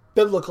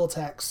biblical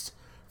text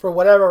for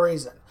whatever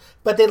reason.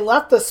 But they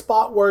left the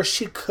spot where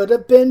she could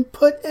have been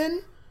put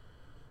in,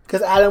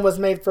 because Adam was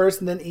made first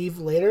and then Eve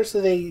later.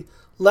 So they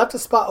left a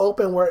spot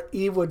open where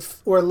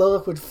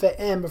Lilith would fit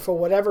in, but for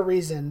whatever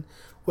reason,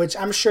 which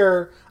I'm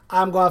sure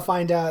I'm going to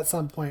find out at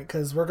some point,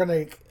 because we're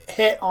going to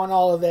hit on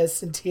all of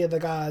this in Tea of the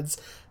Gods,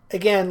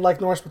 again,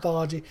 like Norse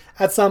mythology,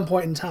 at some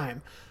point in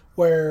time,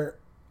 where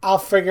I'll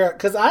figure out,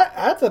 because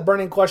that's a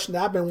burning question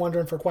that I've been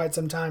wondering for quite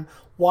some time.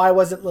 Why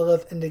wasn't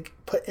Lilith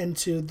put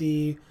into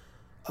the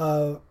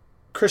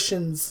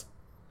Christians'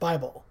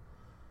 Bible?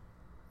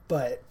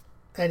 But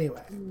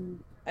anyway.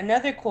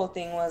 Another cool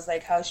thing was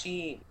like how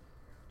she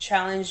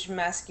challenged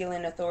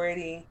masculine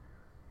authority.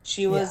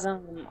 She was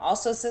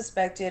also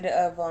suspected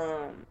of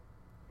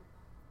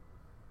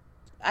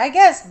I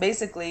guess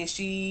basically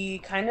she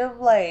kind of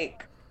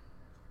like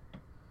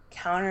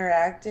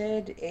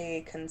counteracted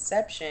a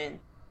conception.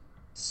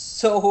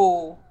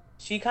 So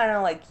she kind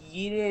of like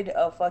yeeted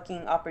a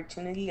fucking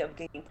opportunity of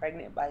getting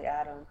pregnant by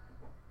Adam.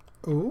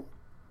 Ooh.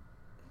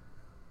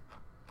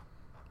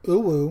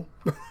 Ooh.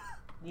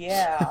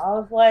 Yeah, I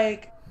was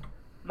like,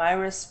 my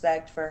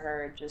respect for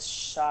her just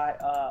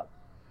shot up.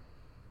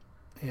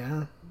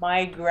 Yeah.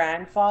 My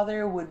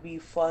grandfather would be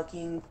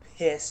fucking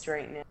pissed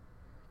right now.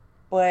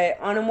 But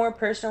on a more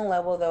personal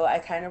level, though, I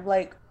kind of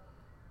like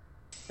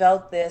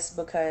felt this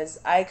because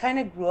I kind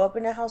of grew up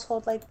in a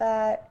household like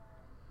that.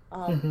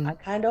 I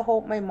kind of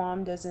hope my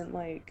mom doesn't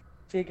like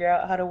figure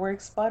out how to work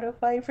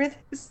Spotify for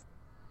this.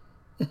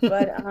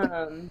 But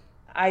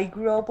I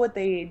grew up with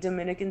a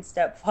Dominican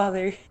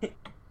stepfather,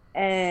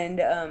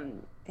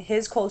 and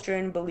his culture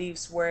and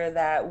beliefs were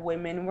that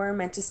women were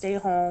meant to stay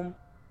home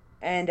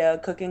and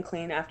cook and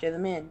clean after the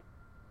men.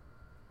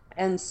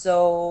 And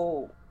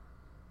so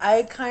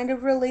I kind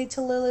of relate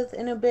to Lilith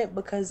in a bit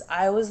because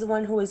I was the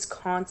one who was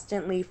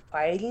constantly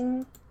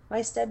fighting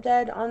my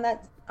stepdad on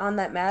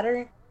that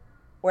matter.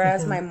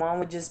 Whereas my mom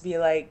would just be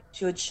like,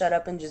 she would shut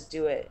up and just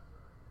do it.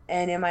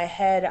 And in my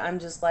head, I'm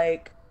just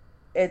like,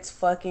 it's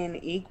fucking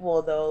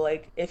equal though.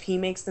 Like, if he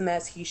makes the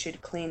mess, he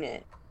should clean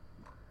it.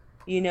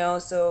 You know,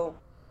 so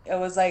it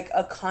was like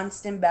a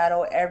constant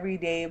battle every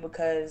day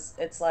because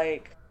it's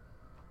like,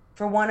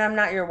 for one, I'm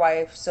not your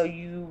wife, so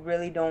you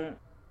really don't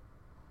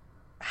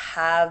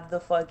have the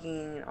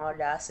fucking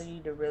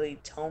audacity to really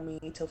tell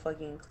me to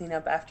fucking clean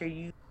up after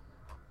you.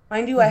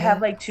 Mind you, I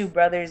have like 2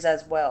 brothers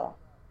as well.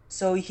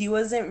 So he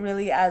wasn't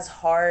really as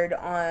hard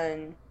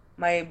on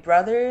my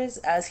brothers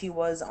as he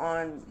was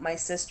on my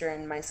sister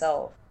and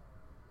myself.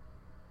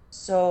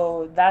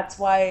 So that's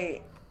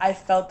why I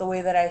felt the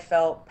way that I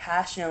felt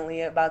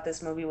passionately about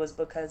this movie, was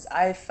because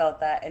I felt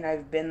that and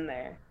I've been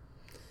there.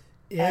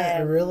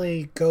 Yeah, it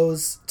really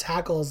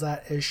tackles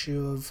that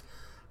issue of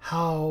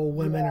how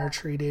women are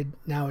treated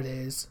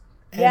nowadays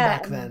and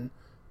back then.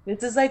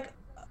 This is like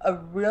a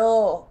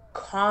real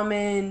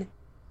common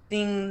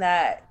thing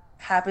that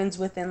happens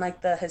within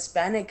like the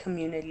Hispanic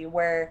community,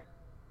 where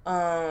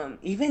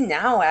even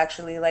now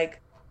actually,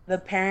 like, the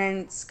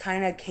parents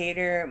kind of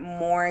cater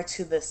more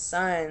to the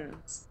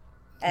sons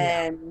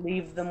and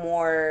leave the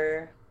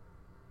more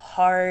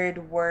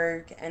hard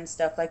work and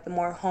stuff, like the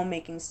more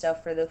homemaking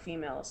stuff for the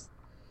females.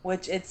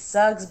 Which it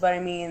sucks, but I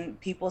mean,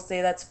 people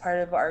say that's part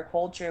of our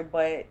culture,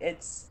 but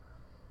it's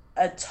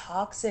a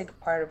toxic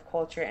part of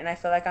culture. And I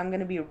feel like I'm going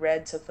to be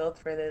read to filth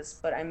for this,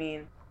 but I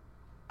mean,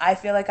 I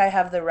feel like I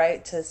have the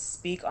right to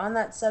speak on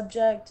that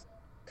subject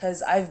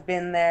because I've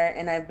been there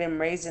and I've been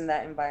raised in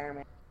that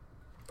environment.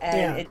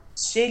 And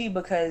it's shitty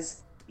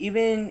because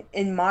even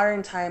in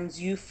modern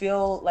times, you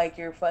feel like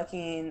you're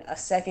fucking a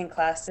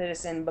second-class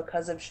citizen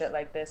because of shit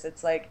like this.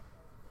 It's like,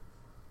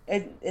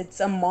 it's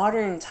a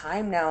modern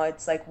time now.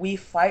 It's like we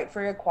fight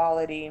for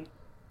equality,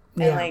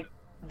 and like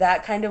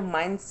that kind of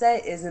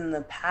mindset is in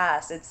the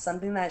past. It's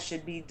something that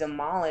should be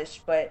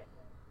demolished. But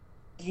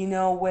you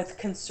know, with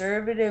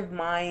conservative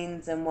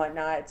minds and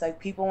whatnot, it's like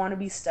people want to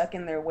be stuck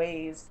in their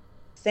ways.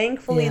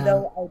 Thankfully,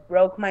 though, I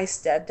broke my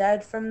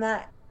stepdad from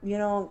that, you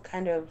know,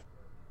 kind of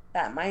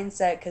that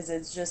mindset, because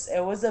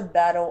it was a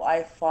battle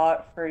I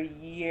fought for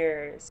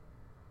years.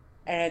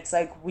 And it's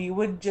like we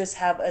would just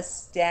have a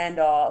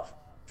standoff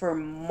for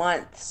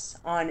months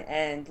on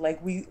end. Like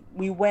we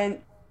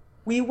went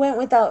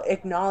without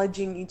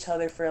acknowledging each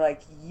other for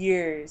like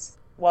years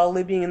while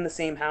living in the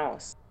same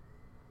house.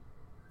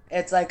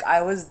 It's like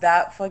I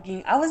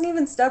wasn't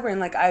even stubborn.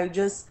 Like I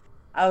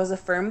was a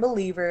firm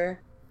believer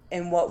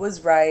in what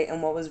was right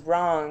and what was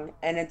wrong.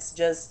 And it's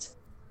just,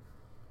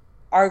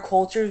 our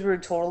cultures were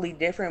totally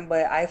different,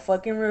 but I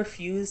fucking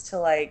refused to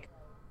like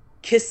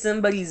kiss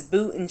somebody's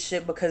boot and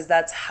shit because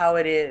that's how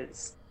it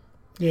is.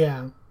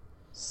 Yeah.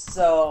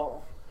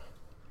 So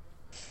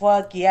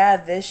fuck yeah,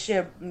 this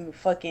shit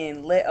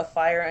fucking lit a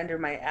fire under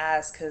my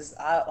ass because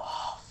I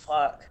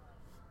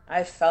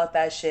felt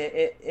that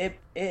shit. It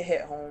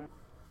hit home.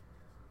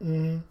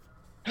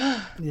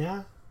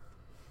 Yeah.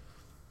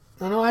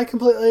 No, I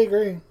completely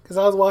agree. Because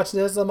I was watching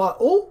this, I'm like,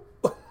 oh.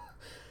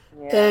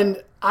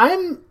 And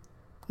I'm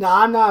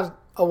not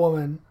a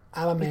woman.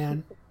 I'm a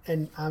man,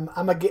 and I'm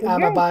a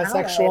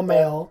bisexual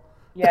male.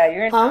 Yeah,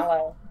 you're an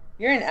ally.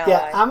 You're an ally.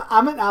 Yeah,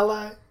 I'm an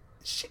ally.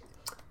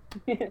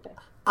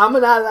 I'm gonna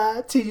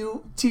lie to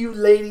you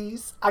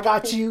ladies. I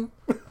got you.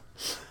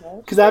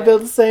 Because I feel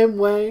the same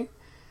way.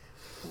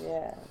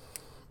 Yeah.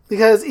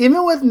 Because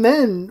even with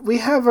men, we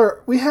have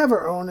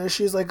our own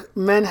issues. Like,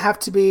 men have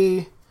to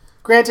be,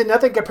 granted,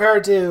 nothing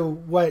compared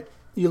to what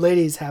you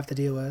ladies have to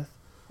deal with,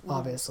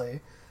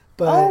 obviously.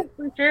 But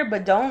for sure.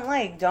 But don't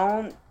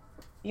undersell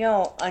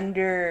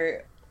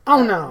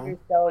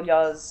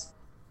y'all's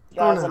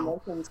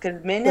emotions,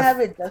 because men have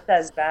it just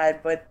as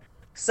bad. But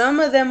some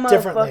of them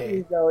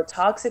motherfuckers, though,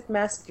 toxic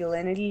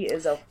masculinity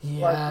is a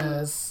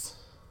fucking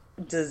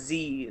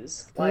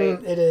disease.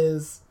 Like, it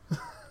is.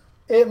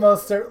 It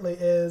most certainly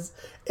is.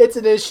 It's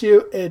an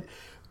issue.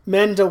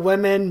 Men to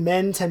women,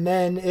 men to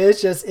men.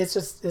 It's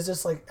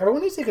just like,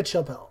 everyone needs to take a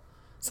chill pill.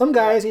 Some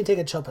guys need to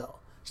take a chill pill.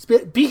 Just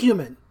be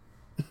human.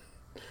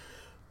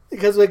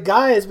 Because with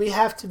guys, we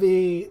have to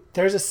be.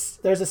 There's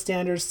a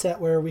standard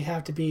set where we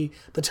have to be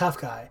the tough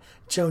guy,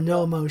 show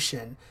no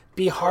emotion,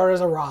 be hard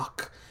as a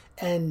rock,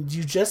 and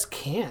you just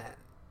can't.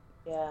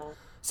 Yeah.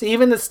 So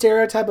even the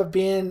stereotype of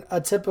being a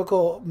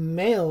typical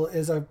male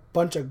is a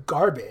bunch of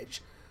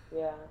garbage.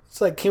 Yeah. It's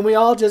like, can we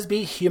all just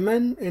be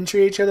human and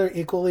treat each other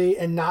equally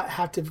and not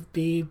have to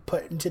be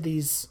put into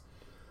these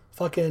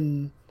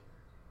fucking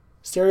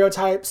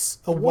stereotypes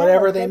of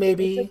whatever they may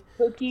be? It's a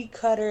cookie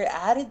cutter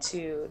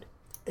attitude.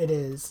 It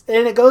is.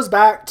 And it goes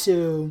back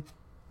to,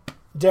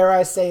 dare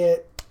I say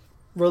it,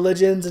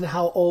 religions and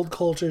how old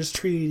cultures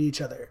treated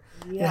each other.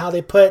 Yeah. And how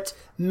they put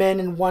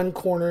men in one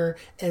corner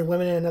and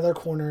women in another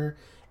corner.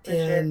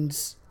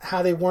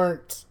 How they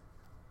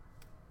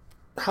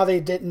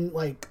didn't,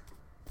 like,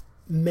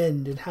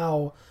 mend, and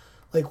how,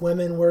 like,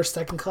 women were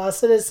second-class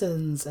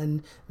citizens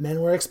and men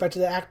were expected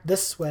to act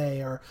this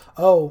way, or,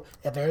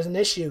 if there's an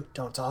issue,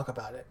 don't talk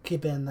about it.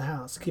 Keep it in the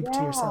house. Keep it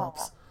to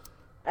yourselves.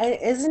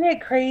 Isn't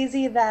it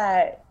crazy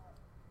that,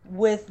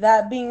 with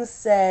that being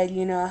said,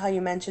 you know, how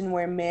you mentioned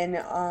where men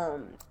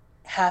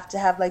have to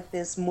have, like,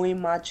 this muy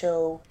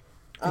macho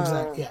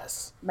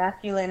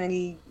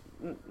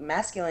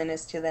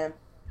masculineness to them,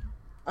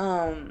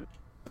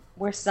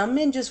 where some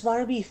men just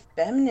want to be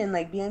feminine,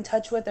 like, be in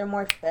touch with their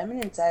more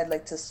feminine side,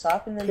 like, to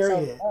soften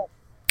themselves up.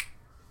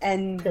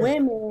 And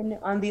women,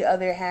 on the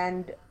other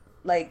hand,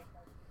 like,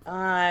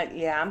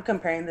 I'm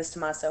comparing this to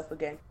myself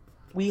again.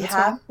 We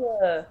have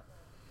to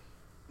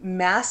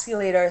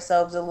masculate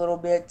ourselves a little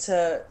bit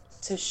to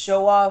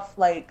show off,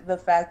 like, the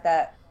fact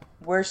that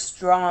we're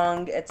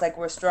strong. It's like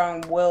we're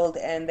strong-willed,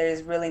 and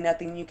there's really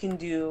nothing you can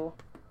do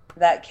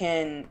that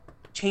can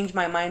change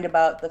my mind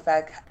about the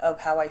fact of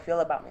how I feel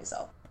about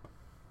myself.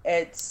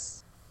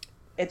 It's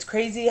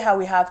crazy how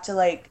we have to,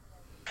 like,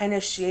 kind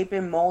of shape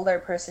and mold our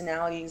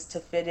personalities to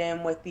fit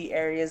in with the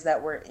areas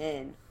that we're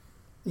in.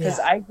 Because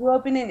I grew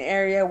up in an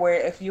area where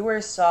if you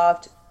were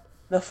soft,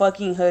 the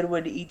fucking hood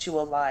would eat you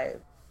alive.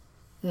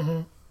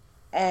 Mm-hmm.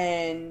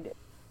 And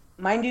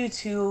mind you,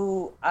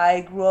 too,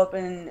 I grew up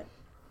in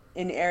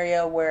an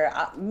area where,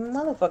 I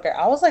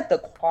was like the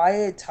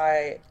quiet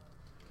type.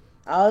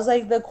 I was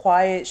like the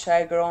quiet,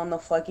 shy girl on the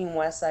fucking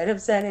west side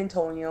of San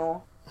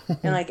Antonio.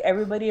 And, like,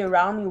 everybody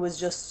around me was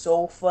just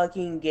so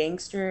fucking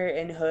gangster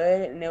and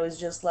hood. And it was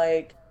just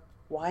like,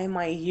 why am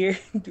I here?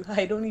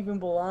 I don't even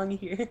belong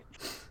here.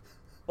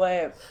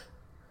 But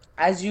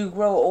as you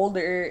grow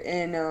older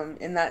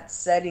in that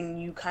setting,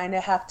 you kind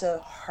of have to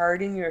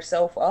harden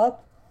yourself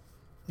up.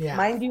 Yeah.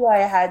 Mind you,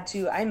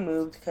 I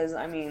moved because,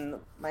 I mean,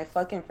 my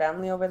fucking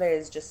family over there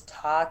is just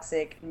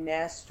toxic,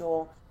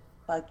 nesto,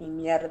 fucking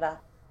mierda.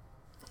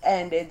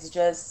 And it's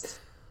just,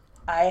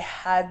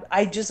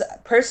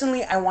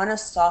 personally, I want to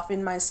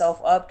soften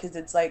myself up, because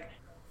it's like,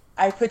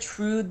 I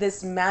protrude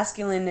this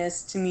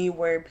masculineness to me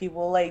where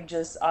people, like,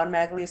 just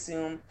automatically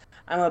assume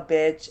I'm a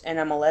bitch and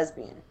I'm a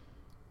lesbian.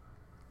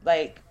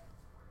 Like,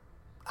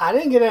 I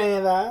didn't get any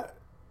of that.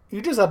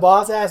 You're just a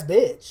boss-ass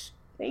bitch.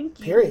 Thank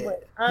you. Period.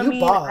 But,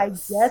 I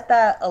get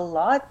that a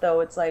lot, though.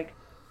 It's like,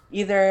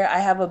 either I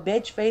have a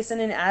bitch face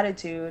and an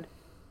attitude,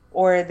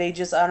 or they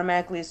just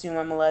automatically assume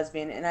I'm a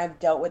lesbian. And I've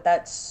dealt with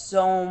that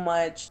so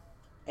much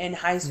in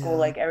high school.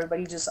 Like,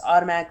 everybody just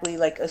automatically,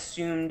 like,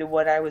 assumed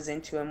what I was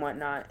into and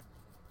whatnot.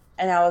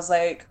 And I was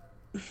like,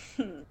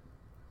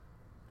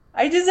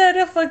 I just had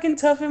to fucking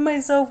toughen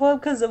myself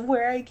up because of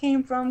where I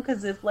came from.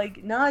 Because if,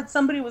 like,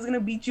 somebody was going to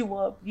beat you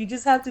up, you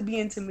just have to be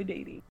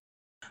intimidating.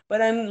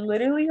 But I'm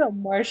literally a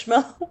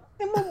marshmallow.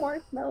 I'm a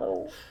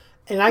marshmallow.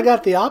 And I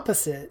got the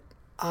opposite.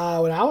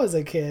 When I was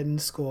a kid in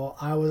school,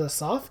 I was a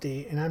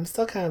softie, and I'm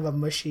still kind of a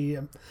mushy.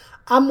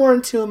 I'm more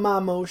in tune with my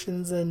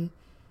emotions and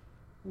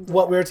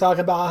what we were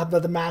talking about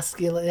the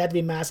masculine. It had to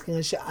be masculine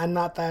and shit. I'm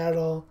not that at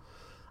all.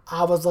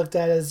 I was looked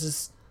at as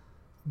just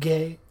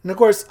gay. And of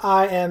course,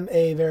 I am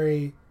a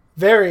very,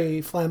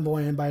 very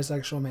flamboyant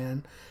bisexual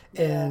man.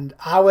 And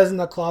I was in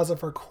the closet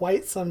for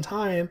quite some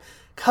time,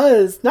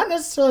 because, not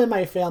necessarily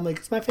my family,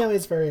 because my family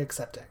is very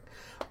accepting.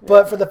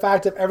 But for the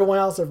fact of everyone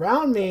else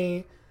around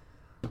me,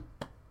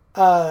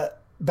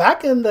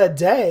 back in the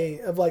day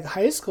of, like,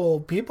 high school,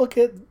 people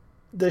get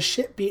the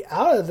shit beat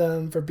out of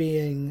them for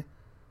being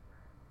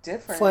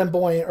different,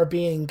 flamboyant, or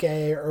being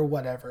gay, or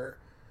whatever.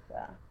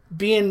 Yeah.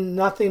 being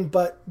nothing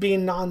but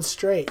being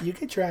non-straight. You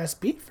get your ass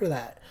beat for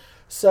that.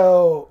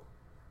 So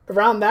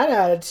around that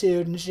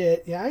attitude and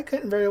shit, yeah, I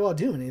couldn't very well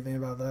do anything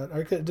about that.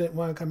 I didn't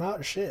want to come out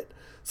or shit.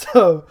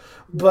 So,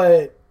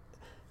 but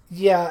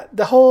yeah,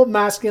 the whole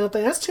masculine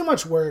thing, that's too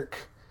much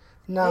work.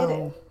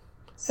 No,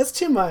 that's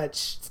too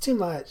much. It's too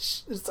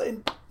much. It's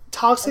like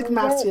toxic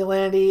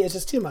masculinity is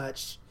just too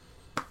much.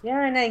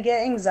 Yeah, and I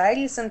get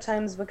anxiety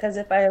sometimes because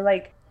if I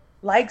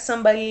like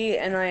somebody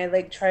and I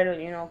like try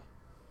to,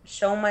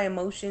 show my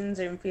emotions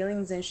and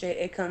feelings and shit,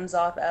 it comes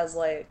off as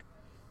like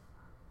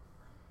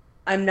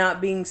I'm not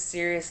being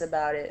serious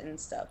about it and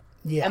stuff.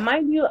 Yeah. And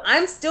mind you,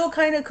 I'm still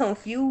kind of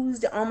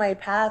confused on my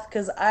path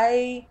because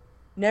I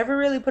never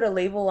really put a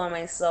label on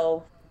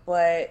myself,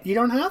 but you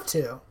don't have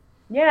to.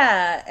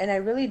 Yeah, and I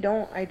really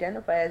don't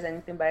identify as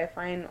anything, but I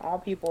find all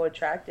people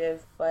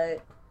attractive,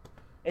 but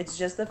it's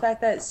just the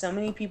fact that so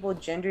many people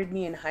gendered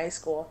me in high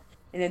school.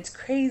 And it's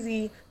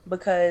crazy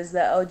because the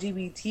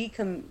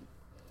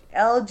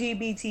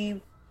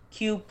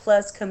LGBTQ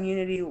plus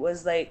community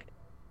was like,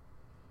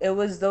 it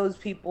was those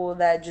people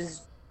that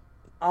just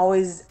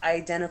always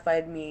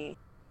identified me.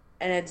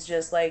 And it's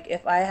just like,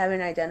 if I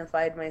haven't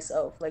identified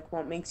myself, like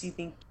what makes you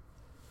think,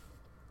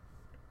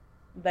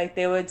 like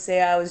they would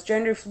say I was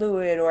gender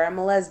fluid or I'm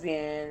a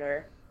lesbian,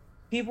 or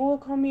people will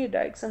call me a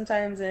dyke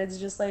sometimes, and it's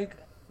just like,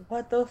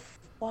 what the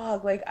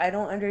fuck? Like, I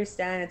don't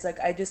understand. It's like,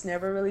 I just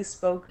never really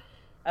spoke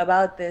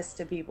about this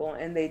to people,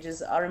 and they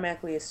just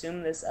automatically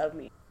assume this of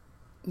me.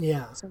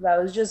 Yeah. So that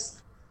was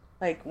just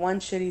like one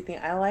shitty thing.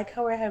 I like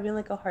how we're having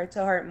like a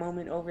heart-to-heart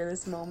moment over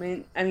this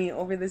movie.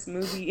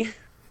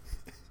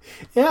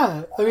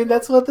 Yeah, I mean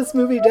that's what this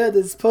movie did.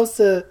 It's supposed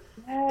to.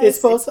 Yes. It's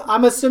supposed to.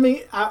 I'm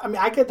assuming. I mean,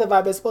 I get the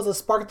vibe. It's supposed to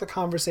spark the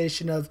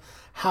conversation of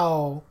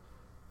how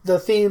the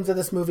themes of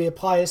this movie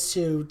applies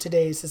to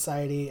today's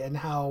society and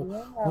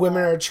how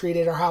women are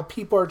treated or how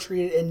people are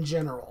treated in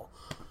general.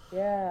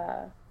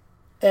 Yeah.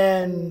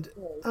 And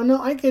I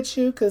know I get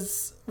you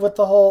because with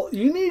the whole,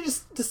 you need to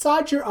just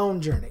decide your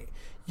own journey.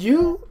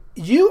 You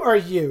are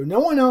you. No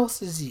one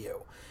else is you.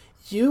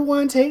 You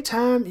want to take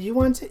time.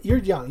 You're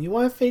young. You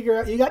want to figure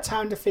out. You got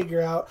time to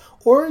figure out,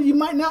 or you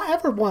might not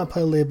ever want to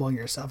put a label on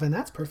yourself, and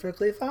that's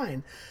perfectly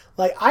fine.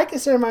 Like, I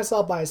consider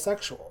myself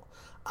bisexual.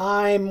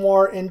 I'm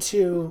more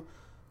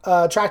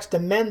attracted to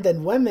men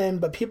than women,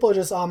 but people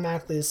just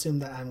automatically assume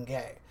that I'm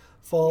gay,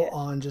 full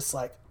on just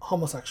like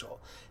homosexual,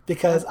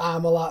 because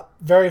I'm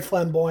very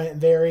flamboyant,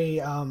 very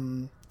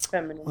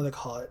feminine. What do they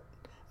call it?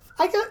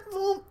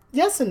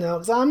 Yes and no,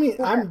 because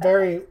I'm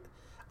very.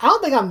 I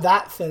don't think I'm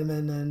that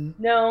feminine.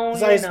 No,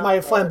 besides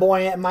my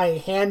flamboyant, my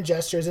hand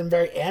gestures, and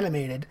very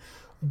animated.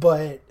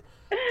 But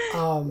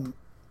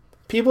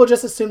people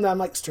just assume that I'm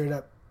like straight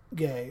up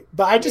gay.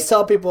 But I just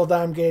tell people that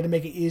I'm gay to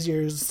make it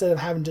easier instead of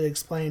having to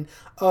explain,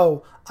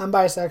 oh, I'm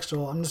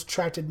bisexual. I'm just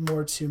attracted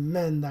more to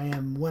men than I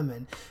am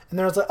women. And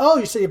then it's like, oh,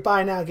 you say you're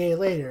bi now, gay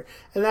later.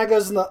 And that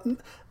goes in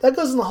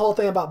the whole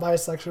thing about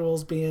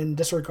bisexuals being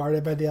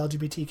disregarded by the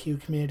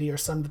LGBTQ community or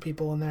some of the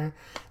people in there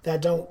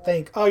that don't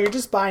think, oh, you're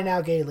just bi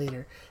now, gay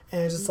later.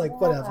 And it's just like,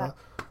 whatever.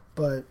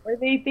 But or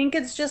they think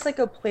it's just like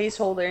a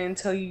placeholder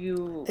until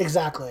you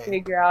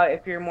figure out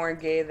if you're more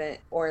gay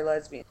or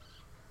lesbian.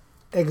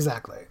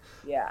 Exactly.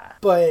 Yeah.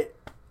 But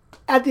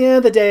at the end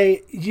of the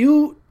day, if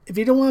you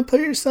don't want to put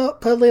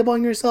a label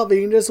on yourself,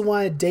 and you just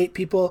want to date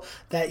people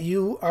that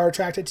you are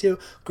attracted to,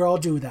 girl,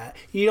 do that.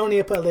 You don't need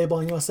to put a label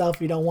on yourself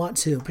if you don't want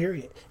to,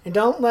 period. And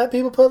don't let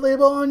people put a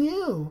label on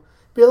you.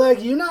 Be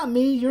like, you're not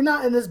me. You're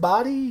not in this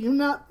body. You're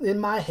not in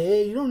my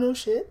head. You don't know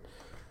shit.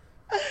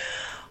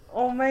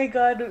 Oh my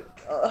god.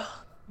 Ugh.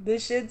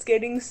 This shit's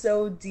getting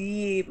so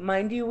deep.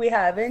 Mind you, we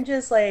haven't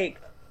just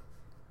like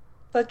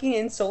fucking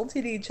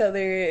insulted each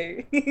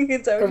other.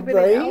 It's already been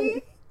an hour.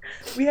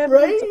 We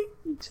haven't insulted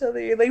each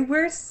other. Like,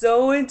 we're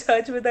so in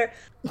touch with our.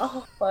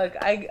 Oh fuck!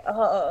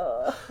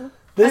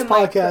 This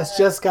podcast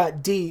just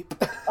got deep.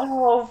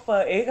 Oh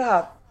fuck! It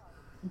got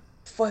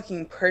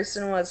fucking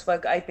personal as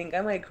fuck. I think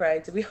I might cry,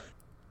 to be honest.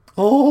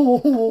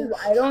 Oh.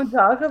 I don't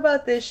talk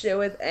about this shit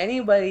with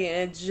anybody,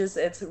 and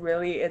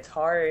it's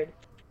hard.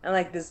 And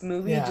like this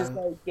movie just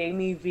like gave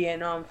me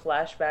Vietnam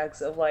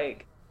flashbacks of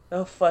like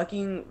the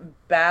fucking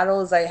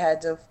battles I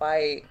had to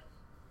fight.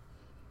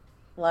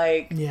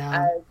 Like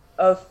as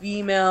a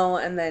female,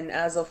 and then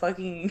as a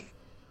fucking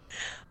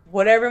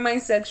whatever my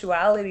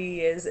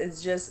sexuality is,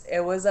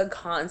 it was a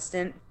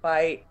constant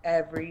fight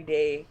every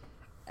day.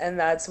 And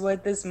that's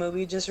what this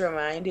movie just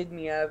reminded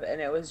me of,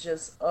 and it was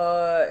just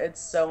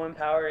it's so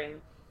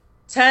empowering.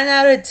 10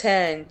 out of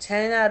 10.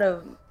 10 out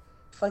of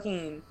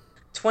fucking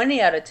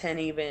 20 out of 10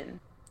 even.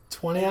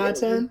 20 out of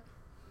 10?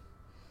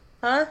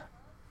 Huh?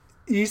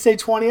 You say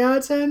 20 out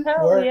of 10?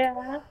 Hell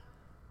yeah.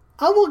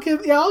 I'll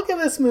give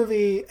this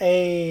movie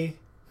a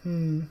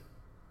You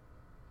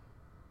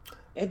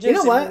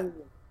know what?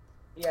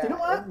 Yeah. You know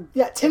what?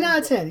 Yeah, 10 out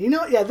of 10. You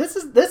know, yeah,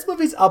 this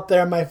movie's up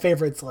there on my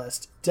favorites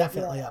list.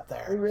 Definitely up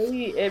there.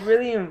 It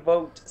really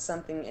invoked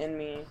something in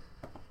me.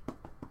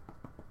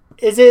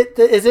 Is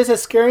this a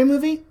scary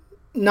movie?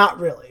 Not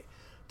really.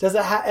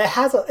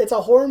 It's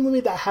a horror movie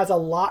that has a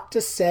lot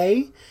to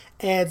say,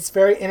 and it's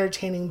very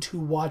entertaining to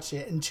watch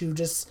it and to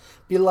just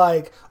be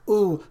like,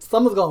 ooh,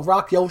 someone's gonna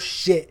rock your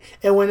shit.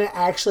 And when it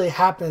actually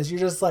happens, you're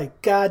just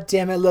like, God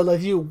damn it,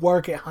 Lilith, you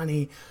work it,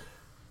 honey.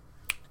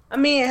 I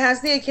mean, it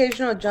has the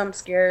occasional jump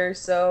scare,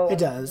 so it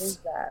does.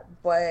 That,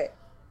 but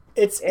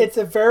it's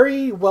a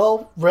very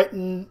well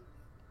written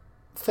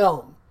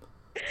film.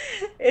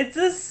 It's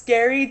a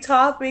scary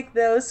topic,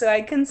 though, so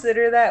I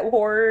consider that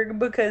horror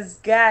because,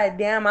 god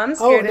damn, I'm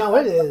scared. Oh no,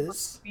 it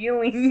is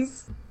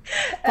feelings.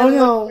 Oh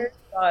no,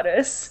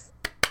 goddess.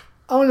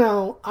 Oh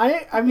no,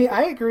 I mean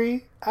I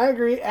agree.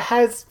 It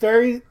has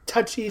very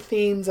touchy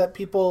themes that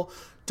people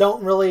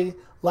don't really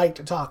like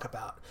to talk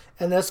about.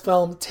 And this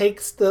film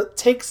takes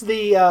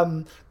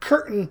the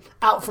curtain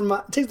out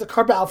from takes the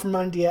carpet out from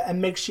under you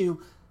and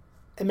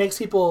makes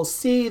people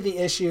see the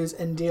issues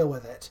and deal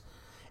with it,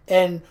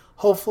 and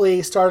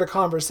hopefully start a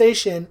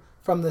conversation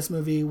from this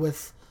movie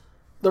with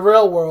the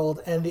real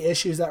world and the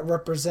issues that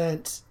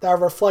are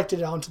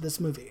reflected onto this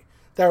movie,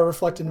 that are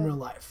reflected in real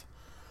life,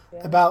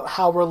 about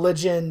how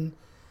religion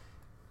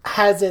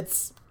has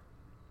its.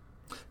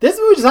 This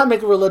movie does not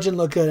make religion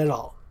look good at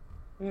all.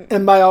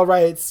 And by all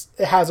rights,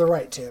 it has a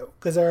right to,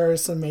 because there are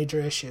some major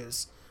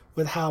issues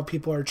with how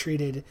people are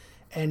treated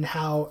and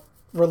how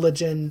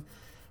religion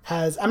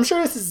has. I'm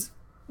sure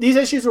these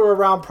issues were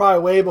around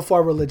probably way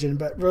before religion,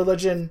 but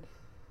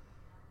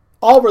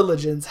all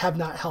religions have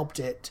not helped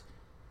it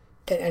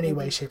in any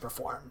way, shape, or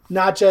form.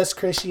 Not just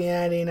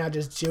Christianity, not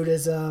just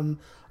Judaism.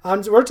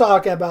 We're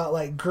talking about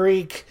like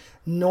Greek,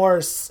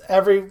 Norse,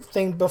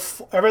 everything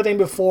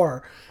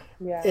before.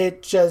 Yeah.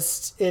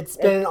 It's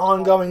been an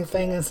ongoing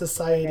thing in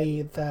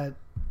society that.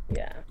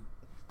 Yeah.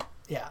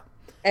 Yeah.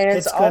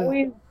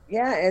 And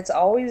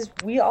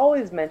we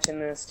always mention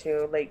this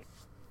too. Like,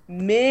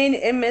 men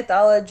in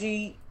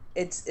mythology,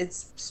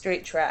 it's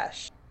straight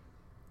trash.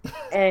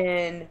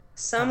 And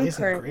some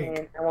current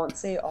men, I won't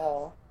say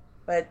all,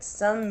 but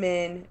some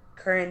men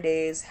current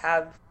days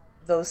have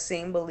those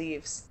same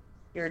beliefs.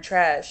 You're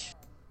trash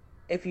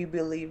if you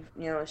believe,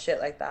 shit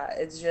like that.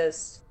 It's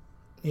just.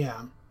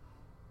 Yeah.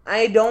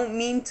 I don't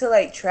mean to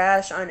like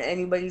trash on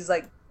anybody's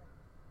like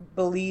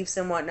beliefs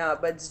and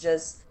whatnot, but it's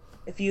just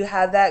if you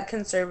have that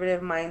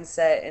conservative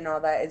mindset and all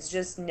that, it's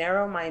just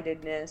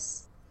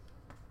narrow-mindedness,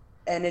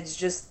 and it's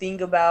just think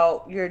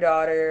about your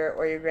daughter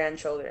or your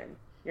grandchildren,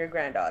 your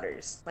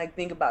granddaughters. Like,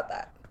 think about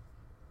that,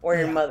 or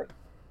your mother.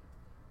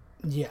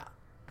 Yeah.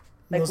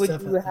 Like,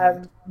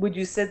 would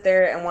you sit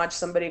there and watch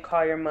somebody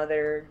call your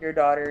mother, your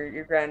daughter,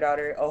 your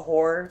granddaughter a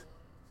whore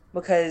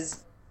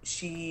because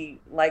she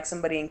liked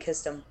somebody and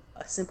kissed them?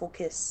 A simple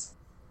kiss.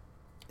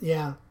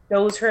 Yeah.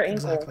 Shows her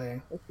ankle.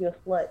 Exactly. If you're a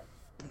slut.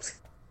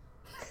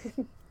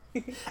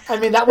 I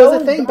mean, that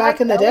was a thing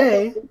back in the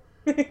day.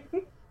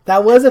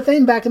 That was a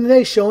thing back in the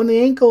day. Showing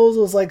the ankles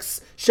was like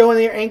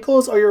showing your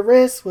ankles or your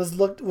wrists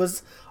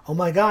was oh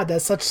my god,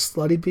 that's such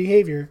slutty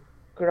behavior.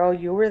 Girl,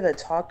 you were the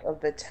talk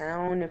of the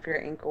town if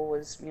your ankle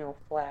was,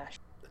 flash.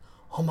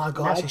 Oh my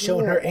gosh, she's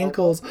showing her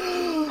ankles.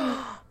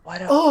 The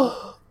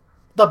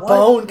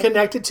bone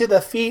connected to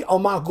the feet. Oh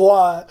my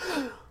god.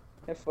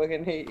 I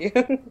fucking hate you.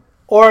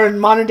 Or in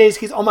modern days,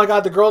 oh my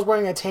god, the girl's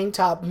wearing a tank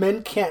top.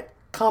 Men can't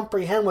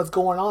comprehend what's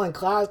going on in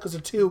class because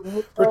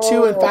we're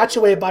too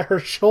infatuated by her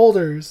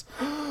shoulders.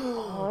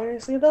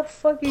 Honestly, the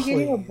fuck you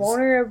getting a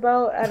boner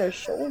about at a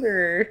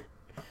shoulder?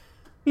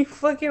 You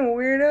fucking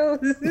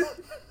weirdos.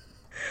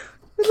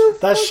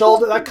 That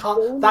shoulder, that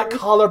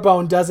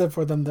collarbone does it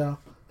for them, though.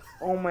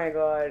 Oh my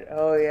god.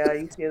 Oh yeah,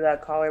 you see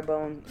that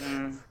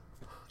collarbone?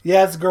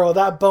 Yes, girl,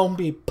 that bone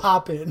be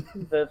popping.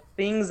 The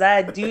things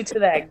I do to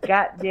that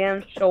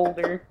goddamn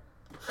shoulder.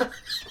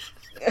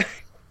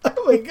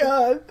 Oh my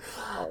god.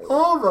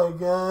 Oh my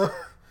god.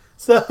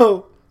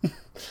 So,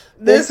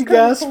 this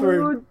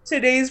concludes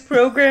today's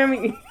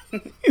programming.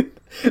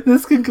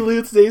 This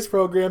concludes today's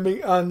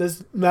programming on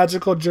this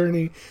magical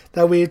journey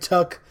that we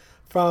took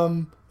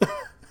from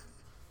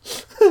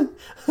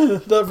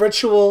the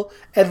ritual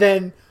and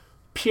then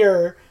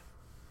pure.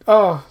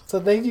 Oh,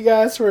 so thank you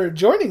guys for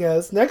joining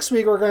us. Next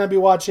week we're going to be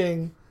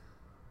watching...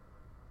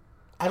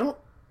 Oh,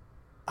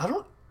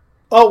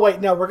 wait,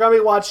 no. We're going to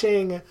be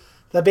watching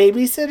The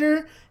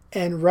Babysitter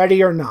and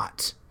Ready or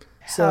Not.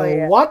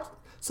 So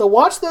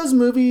watch those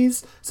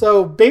movies.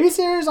 So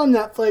Babysitter's on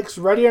Netflix.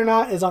 Ready or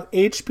Not is on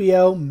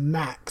HBO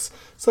Max.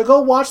 So go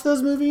watch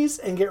those movies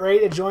and get ready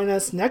to join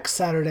us next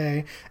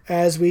Saturday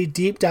as we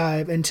deep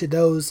dive into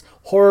those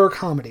horror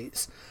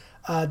comedies.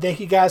 Thank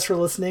you guys for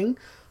listening.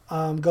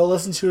 Go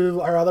listen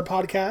to our other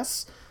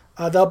podcasts.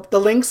 The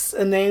links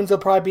and names will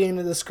probably be in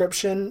the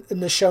description, in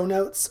the show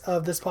notes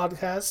of this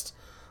podcast.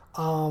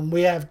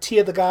 We have Tea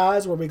of the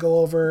Gods, where we go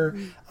over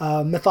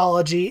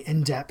mythology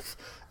in depth.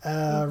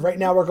 Right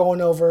now we went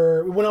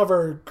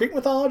over Greek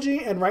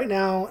mythology, and right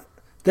now,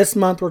 this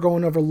month, we're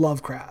going over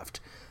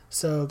Lovecraft.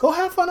 So go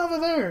have fun over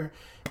there.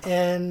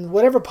 And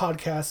whatever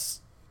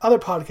other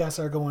podcasts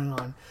are going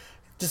on,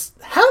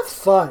 just have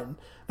fun.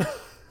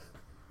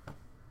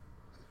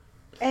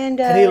 And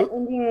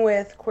ending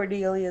with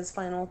Cordelia's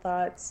final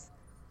thoughts.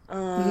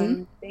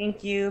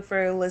 Thank you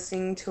for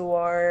listening to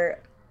our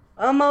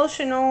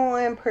emotional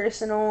and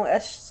personal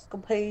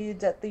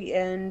escapades at the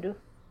end.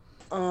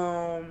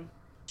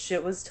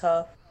 Shit was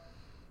tough.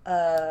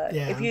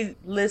 If you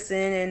listen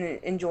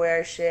and enjoy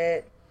our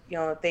shit,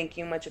 thank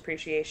you, much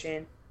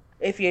appreciation.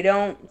 If you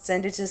don't,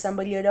 send it to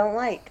somebody you don't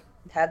like.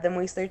 Have them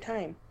waste their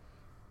time.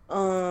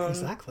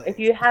 Exactly. If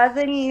you have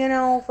any,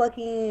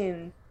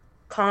 fucking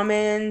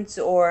comments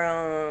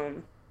or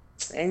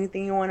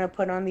anything you want to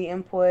put on the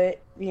input,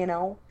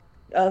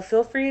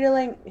 feel free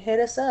to hit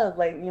us up.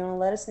 Let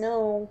us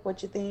know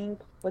what you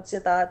think, what's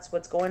your thoughts,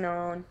 what's going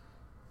on,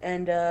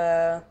 and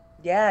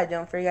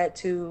don't forget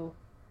to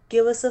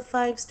give us a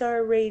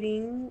 5-star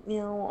rating.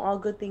 All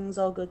good things,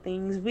 all good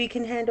things. We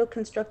can handle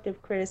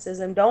constructive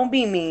criticism. Don't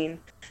be mean.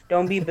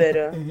 Don't be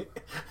bitter.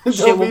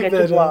 Shit will get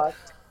you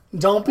blocked.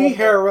 Don't be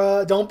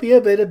Hera. Don't be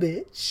a bitter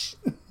bitch.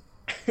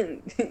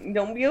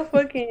 Don't be a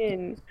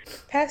fucking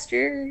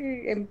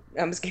pastor.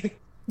 I'm just kidding.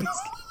 I'm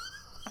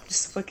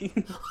just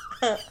fucking.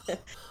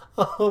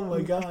 Oh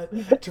my god.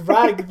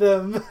 Drag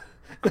them.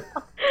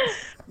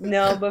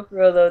 No, but for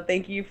real though,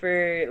 thank you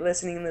for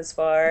listening this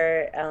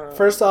far.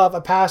 First off,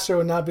 a pastor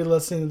would not be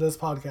listening to this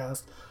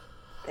podcast.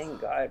 Thank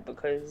God,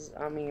 because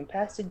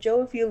Pastor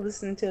Joe, if you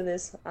listen to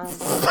this,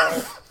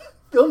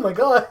 oh my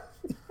god.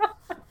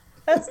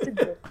 Pastor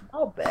Joe,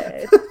 how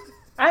bad.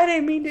 I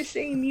didn't mean to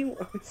shame you.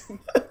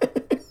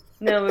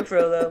 No, but for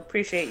real though,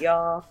 appreciate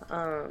y'all.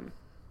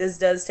 This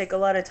does take a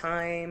lot of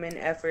time and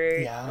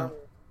effort. Yeah.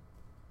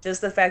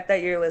 Just the fact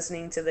that you're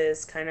listening to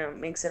this kind of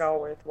makes it all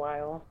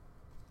worthwhile.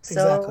 So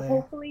Exactly.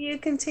 Hopefully you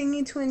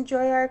continue to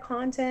enjoy our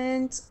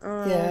content.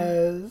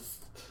 Yes.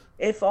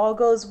 If all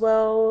goes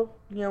well,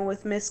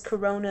 with Miss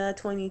Corona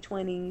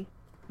 2020,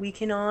 we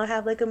can all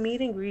have a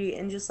meet and greet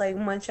and just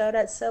munch out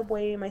at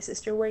Subway. My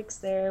sister works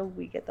there.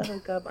 We get the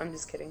hookup. I'm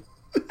just kidding.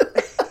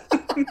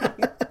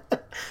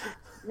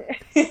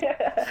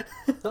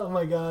 Oh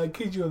my god,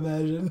 could you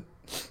imagine?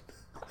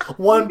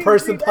 One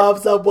person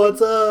pops up,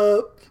 what's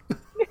up?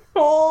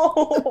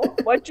 Oh,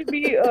 what should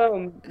be,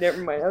 never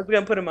mind. I was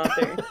going to put him out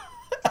there.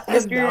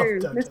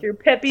 Mr.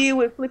 Peppy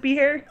with flippy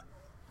hair.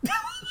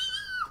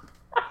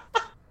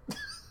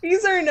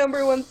 He's our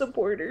number one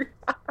supporter.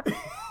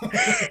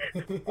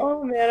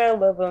 Oh man, I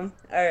love him.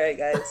 All right,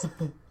 guys.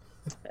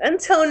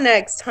 Until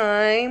next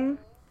time.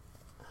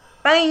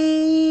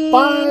 Bye.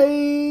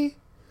 Bye.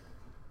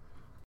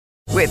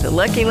 With the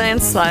Lucky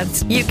Land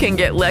Slots, you can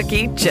get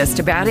lucky just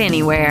about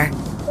anywhere.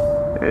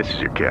 This is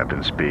your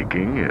captain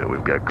speaking.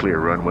 We've got clear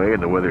runway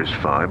and the weather's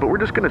fine, but we're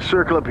just going to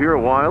circle up here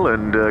a while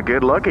and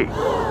get lucky.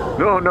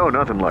 No,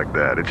 nothing like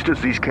that. It's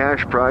just these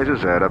cash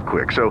prizes add up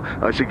quick. So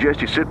I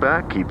suggest you sit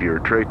back, keep your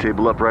tray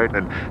table upright,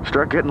 and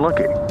start getting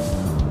lucky.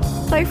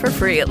 Play for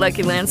free at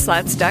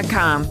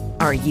LuckyLandSlots.com.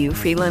 Are you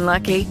feeling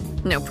lucky?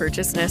 No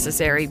purchase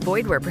necessary.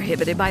 Void where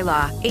prohibited by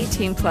law.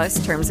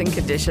 18+ terms and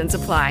conditions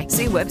apply.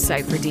 See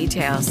website for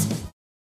details.